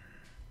happened?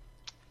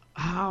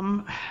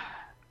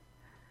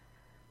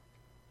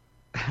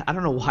 I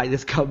don't know why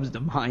this comes to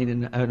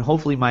mind, and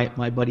hopefully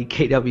my buddy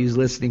KW is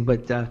listening,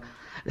 but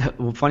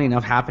funny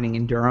enough, happening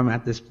in Durham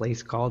at this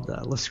place called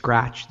Le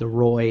Scratch, the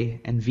Roy,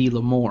 and V.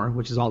 L'Amour,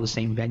 which is all the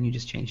same venue,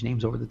 just changed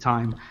names over the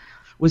time,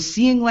 was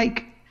seeing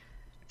like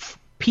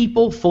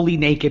people fully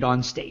naked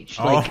on stage,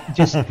 like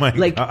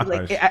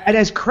and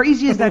as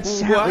crazy as that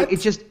sounds, like,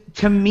 it's just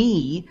to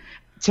me,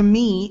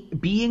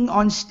 being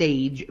on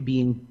stage,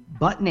 being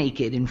butt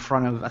naked in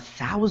front of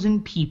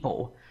 1,000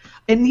 people.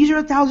 And these are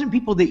 1,000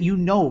 people that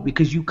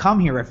because you come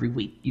here every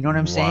week. You know what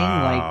I'm saying?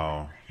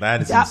 Like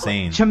that is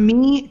insane. To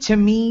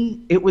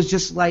me, it was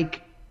just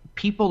like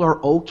people are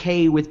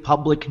okay with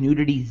public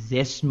nudity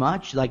this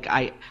much. Like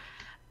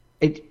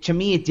to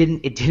me, it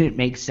didn't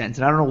make sense,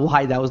 and I don't know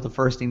why that was the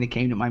first thing that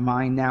came to my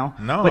mind now.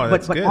 No,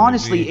 but good.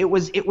 Honestly, it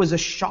was a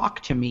shock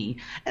to me,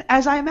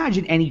 as I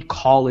imagine any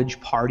college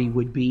party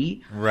would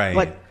be. Right.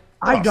 But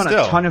I've done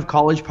a ton of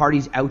college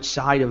parties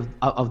outside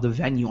of the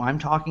venue I'm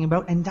talking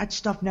about, and that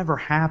stuff never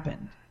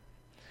happened.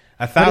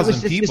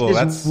 1,000 people.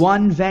 That's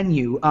one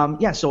venue.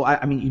 So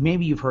I mean,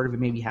 maybe you've heard of it,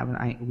 maybe you haven't.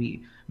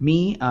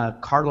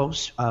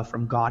 Carlos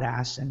from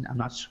Godass, and I'm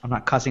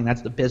not cussing.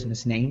 That's the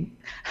business name.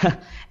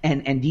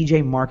 and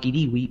DJ Marky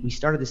D. We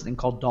started this thing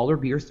called Dollar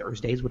Beer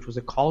Thursdays, which was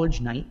a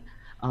college night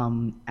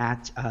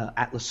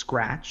at Le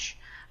Scratch.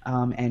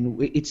 And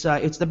it's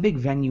the big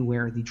venue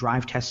where the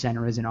Drive Test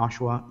Center is in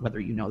Oshawa. Whether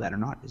you know that or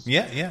not is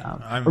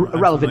I'm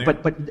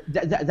irrelevant. But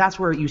that's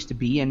where it used to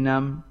be,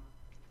 and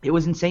it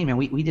was insane, man.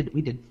 We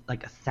did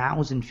like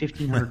 1,000,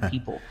 1,500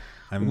 people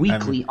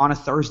weekly on a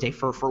Thursday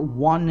for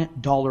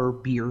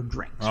 $1 beer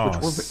drinks, which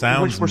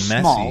were messy.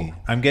 Small.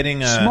 I'm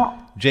getting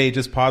Jay.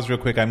 Just pause real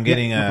quick. I'm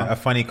getting a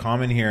funny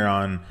comment here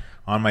on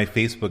my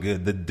Facebook.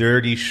 The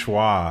dirty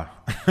schwa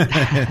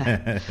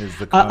is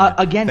the comment.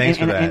 Again, Thanks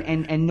for that.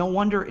 And no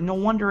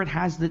wonder it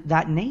has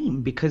that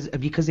name because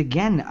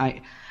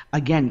again,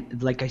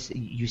 like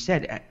you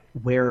said,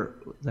 where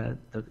the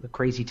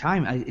crazy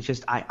time. It's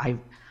just I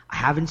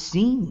haven't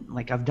seen,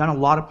 like, I've done a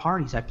lot of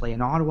parties. I play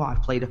in Ottawa.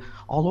 I've played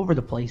all over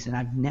the place, and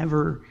I've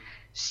never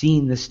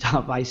seen the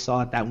stuff I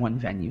saw at that one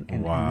venue.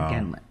 And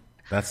again,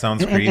 that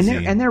sounds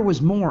crazy. And there was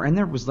more, and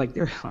there was like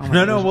there.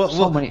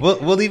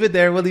 We'll leave it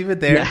there. We'll leave it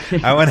there. Yeah.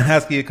 I want to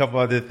ask you a couple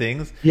other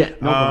things. Yeah,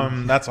 no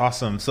problem. That's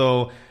awesome.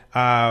 So,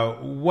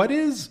 what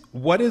is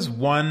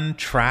one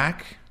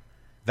track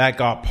that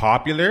got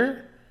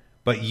popular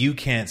but you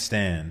can't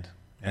stand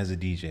as a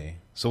DJ?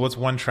 So, what's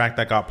one track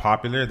that got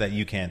popular that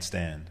you can't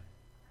stand?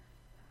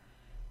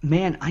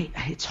 Man,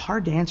 it's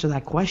hard to answer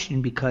that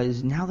question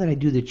because now that I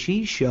do the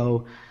Cheese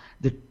Show,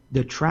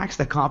 the tracks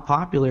that got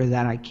popular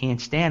that I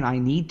can't stand, I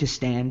need to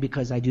stand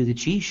because I do the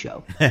Cheese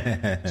Show.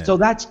 So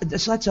that's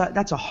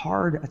a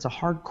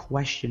hard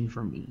question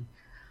for me.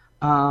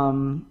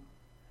 I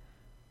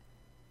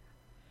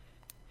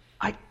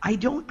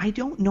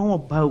don't know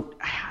about.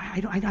 I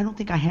don't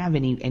think I have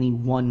any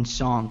one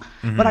song,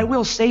 but I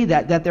will say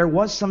that there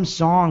was some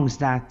songs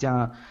that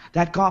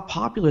got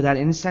popular that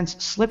in a sense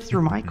slipped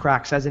through my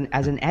cracks as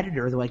an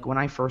editor. Like when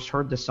I first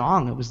heard the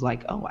song, it was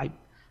like, oh, I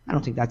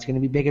don't think that's going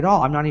to be big at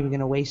all. I'm not even going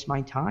to waste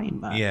my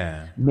time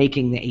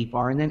making the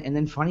 8-bar. And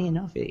then funny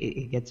enough,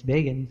 it gets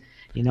big, and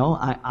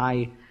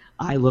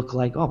I look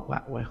like, oh,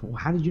 wow,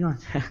 how did you not?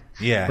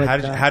 Yeah,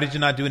 but, how did you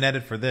not do an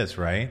edit for this,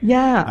 right?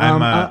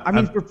 Yeah,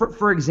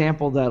 for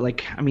example,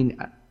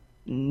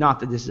 not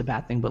that this is a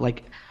bad thing, but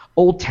like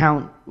Old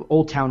Town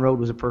Road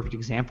was a perfect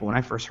example. When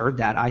I first heard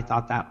that, I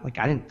thought that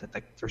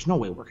there's no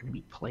way we're going to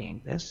be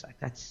playing this. Like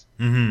that's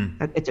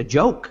it's a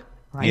joke,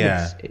 right?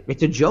 Yeah,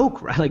 it's a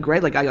joke, right?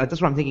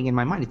 That's what I'm thinking in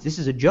my mind. This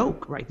is a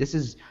joke, right? This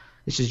is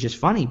just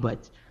funny,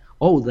 but.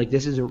 Oh, like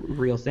this is a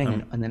real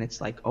thing, and then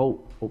it's like,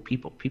 oh,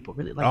 people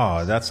really like. Oh,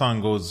 this. That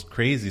song goes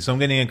crazy. So I'm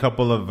getting a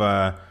couple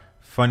of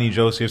funny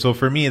jokes here. So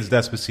for me, it's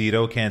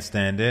Despacito. Can't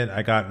stand it.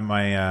 I got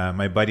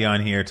my buddy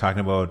on here talking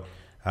about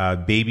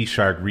Baby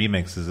Shark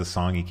remix is a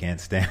song he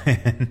can't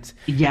stand.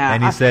 Yeah,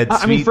 and he said,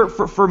 I mean,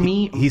 for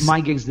me,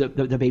 my gigs,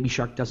 the Baby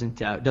Shark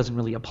doesn't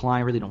really apply.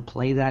 I really don't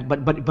play that,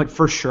 but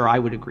for sure, I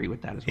would agree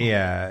with that as well.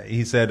 Yeah,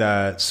 he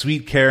said,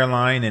 Sweet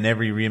Caroline and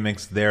every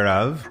remix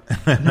thereof.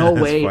 No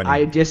way, funny.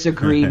 I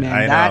disagree,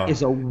 man. That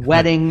is a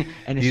wedding,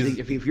 and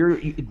if you're,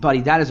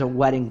 buddy, that is a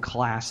wedding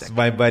classic.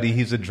 My buddy,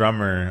 he's a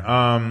drummer.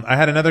 I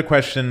had another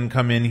question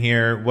come in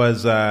here.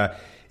 Was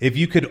if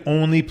you could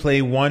only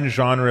play one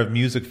genre of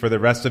music for the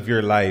rest of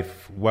your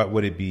life, what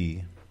would it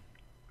be?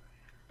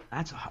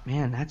 That's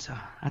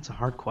a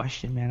hard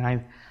question,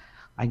 man.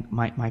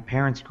 My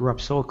parents grew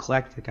up so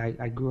eclectic.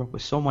 I grew up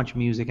with so much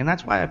music, and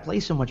that's why I play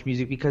so much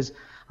music, because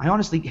I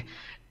honestly,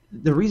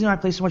 the reason I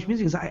play so much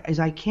music is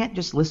I can't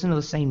just listen to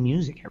the same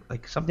music.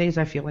 Like some days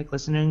I feel like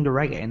listening to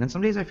reggae, and then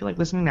some days I feel like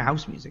listening to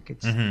house music.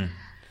 It's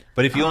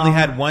But if you only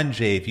had one,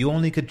 Jay, if you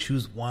only could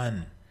choose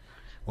one,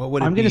 what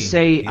would it be?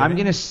 I'm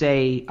gonna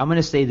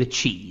say the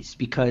cheese,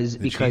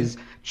 because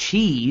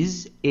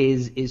cheese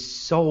is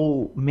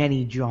so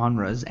many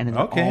genres, and in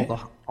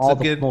all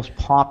the most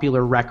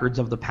popular records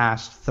of the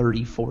past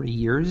 30, 40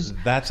 years.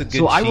 That's a good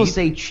cheat. So I will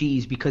say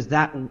cheese, because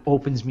that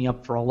opens me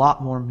up for a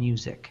lot more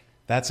music.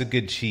 That's a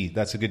good cheat.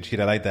 I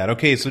like that.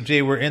 Okay, so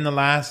Jay, we're in the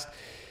last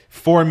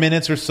 4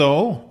 minutes or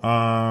so.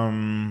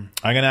 I'm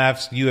going to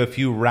ask you a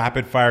few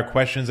rapid fire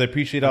questions. I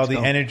appreciate all the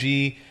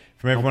energy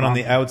from everyone on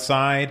the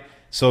outside.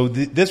 So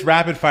this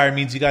rapid fire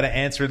means you got to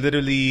answer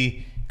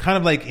literally kind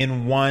of like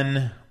in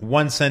one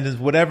sentence,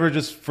 whatever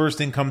just first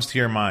thing comes to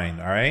your mind.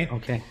 All right?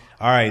 Okay.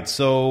 All right.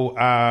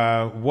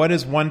 So what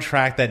is one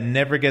track that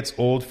never gets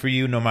old for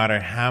you no matter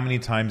how many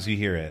times you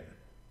hear it?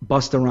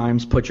 Busta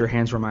Rhymes, Put Your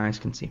Hands Where My Eyes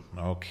Can See.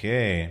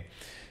 Okay.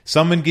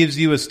 Someone gives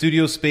you a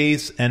studio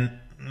space and...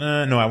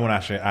 no, I won't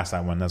actually ask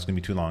that one. That's going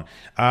to be too long.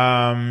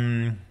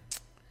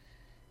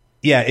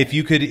 Yeah, if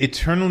you could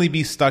eternally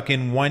be stuck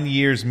in 1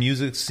 year's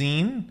music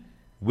scene,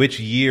 which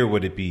year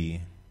would it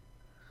be?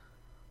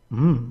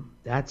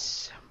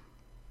 That's...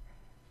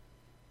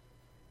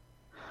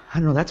 I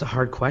don't know. That's a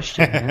hard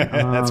question,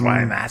 man. That's why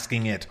I'm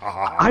asking it.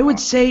 I would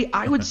say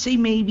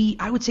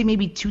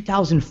maybe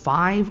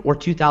 2005 or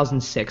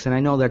 2006, and I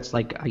know that's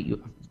like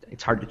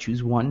it's hard to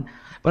choose one,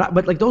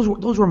 but like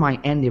those were my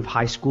end of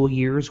high school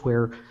years,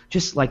 where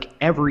just like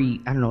I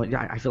don't know,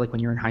 I feel like when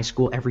you're in high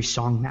school, every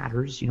song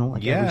matters,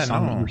 like every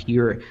song that you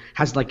hear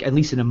has like at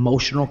least an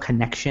emotional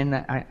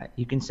connection,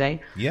 you can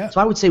say. Yeah.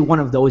 So I would say one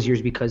of those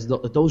years, because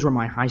those were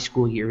my high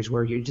school years,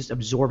 where you're just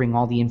absorbing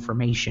all the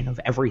information of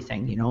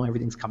everything,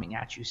 everything's coming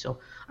at you. So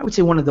I would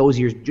say one of those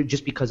years,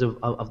 just because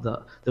of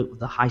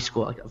the high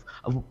school, like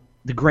of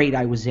the grade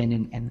I was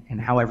in,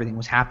 and how everything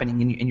was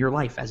happening in your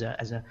life as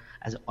an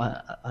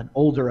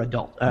older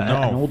adult,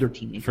 an older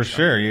teenager. For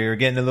sure. You're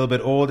getting a little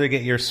bit older,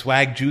 get your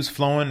swag juice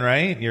flowing,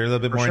 right? You're a little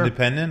bit more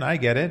independent. I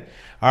get it.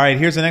 All right,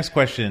 here's the next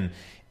question.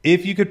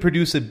 If you could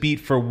produce a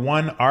beat for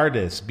one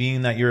artist,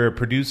 being that you're a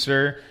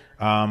producer,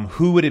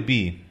 who would it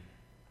be?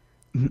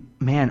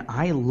 Man,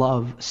 I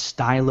love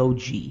Stylo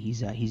G.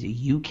 He's a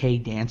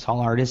UK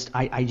dancehall artist.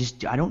 I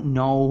don't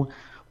know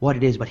what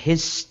it is, but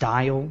his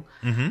style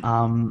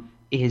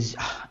is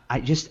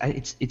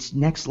it's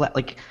next level.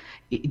 Like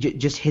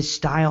just his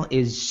style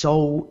is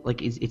so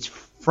like it's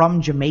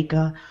from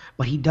Jamaica,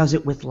 but he does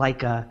it with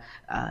like I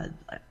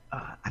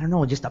don't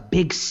know, just a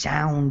big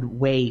sound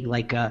way.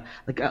 Like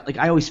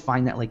I always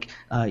find that like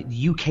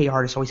UK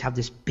artists always have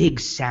this big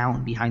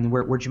sound behind them,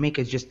 where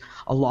Jamaica is just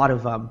a lot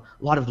of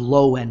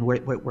low end,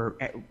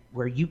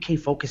 where UK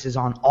focuses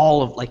on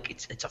all of like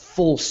it's a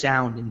full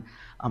sound, and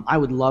I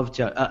would love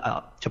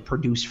to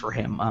produce for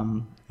him.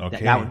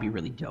 Okay. That would be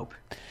really dope.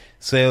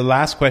 So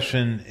last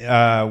question,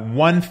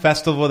 one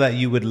festival that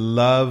you would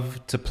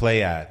love to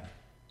play at?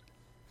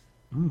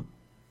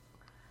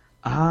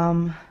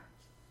 I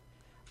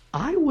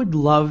would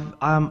love,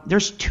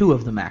 there's two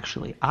of them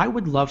actually. I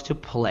would love to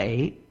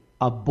play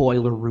a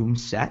Boiler Room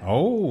set.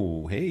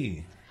 Oh,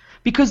 hey.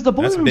 Because the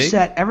Boiler Room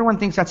set, everyone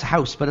thinks that's a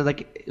house, but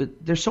like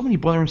there's so many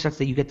Boiler Room sets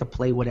that you get to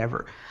play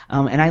whatever.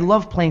 And I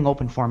love playing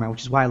open format,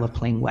 which is why I love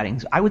playing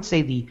weddings. I would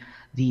say the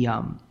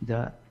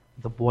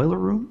Boiler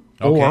Room,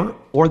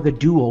 or the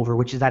Do Over,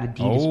 which is that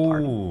Adidas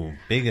party.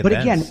 Big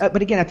events.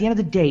 But again, at the end of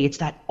the day, it's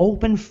that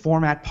open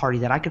format party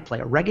that I could play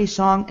a reggae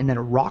song and then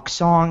a rock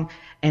song,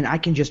 and I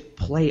can just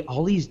play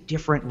all these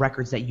different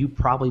records that you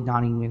probably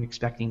not even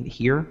expecting to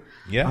hear.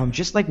 Yeah.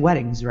 Just like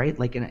weddings, right?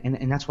 Like,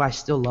 and that's why I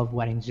still love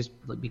weddings, just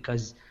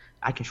because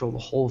I control the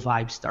whole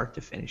vibe, start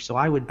to finish. So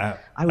I would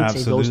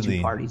say those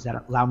two parties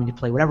that allow me to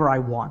play whatever I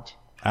want.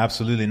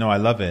 Absolutely. No, I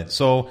love it.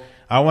 So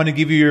I want to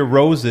give you your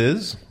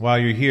roses while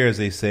you're here, as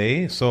they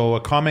say. So a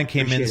comment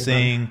came in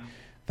saying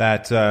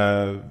that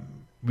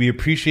we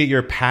appreciate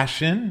your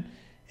passion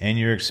and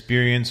your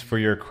experience for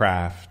your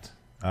craft.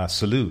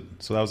 Salute.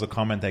 So that was a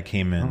comment that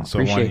came in. So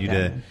I wanted you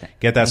to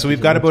get that. So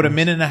we've got about a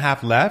minute and a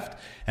half left,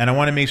 and I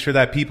want to make sure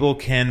that people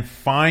can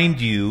find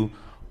you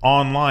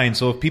online.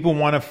 So if people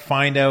want to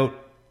find out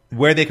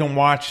where they can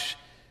watch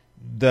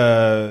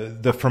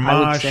the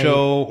Fromage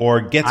Show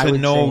or get to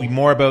know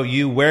more about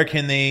you, where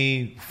can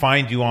they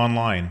find you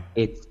online?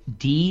 It's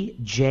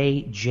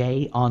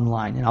DJJ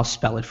Online, and I'll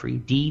spell it for you.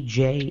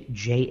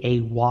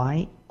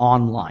 DJJAY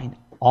Online,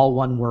 all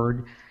one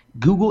word.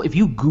 If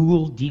you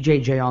Google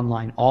DJJ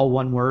Online, all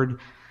one word,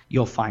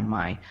 you'll find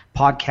my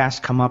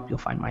podcast come up. You'll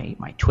find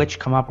my Twitch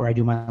come up where I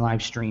do my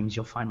live streams.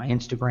 You'll find my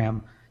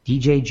Instagram,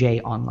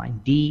 DJJ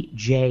Online,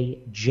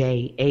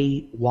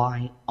 DJJAY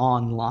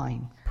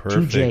Online.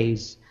 Perfect. 2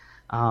 J's.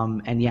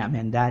 And yeah,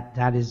 man,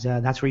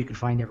 that's where you can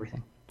find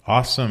everything.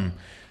 Awesome.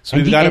 So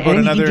we've got about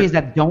another. DJs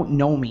that don't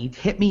know me,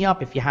 hit me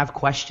up if you have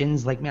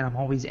questions. Like, man, I'm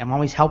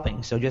always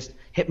helping. So just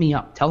hit me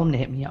up. Tell them to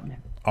hit me up,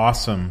 man.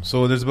 Awesome.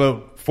 So there's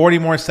about 40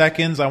 more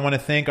seconds. I want to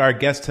thank our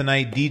guest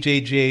tonight,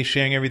 DJJ,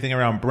 sharing everything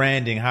around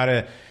branding, how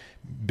to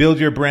build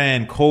your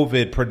brand,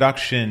 COVID,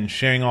 production,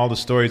 sharing all the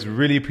stories. We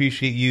really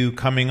appreciate you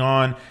coming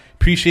on.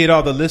 Appreciate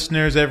all the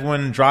listeners,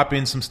 everyone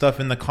dropping some stuff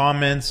in the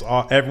comments,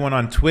 everyone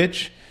on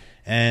Twitch.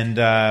 And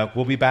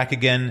we'll be back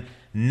again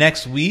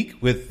next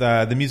week with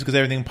the Music Is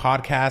Everything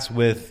podcast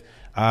with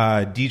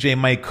DJ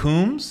Mike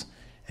Coombs.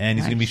 And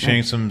he's going to be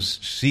sharing some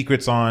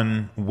secrets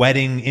on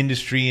wedding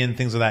industry and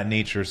things of that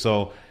nature.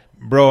 So,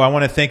 bro, I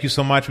want to thank you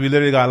so much. We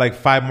literally got like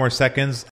 5 more seconds.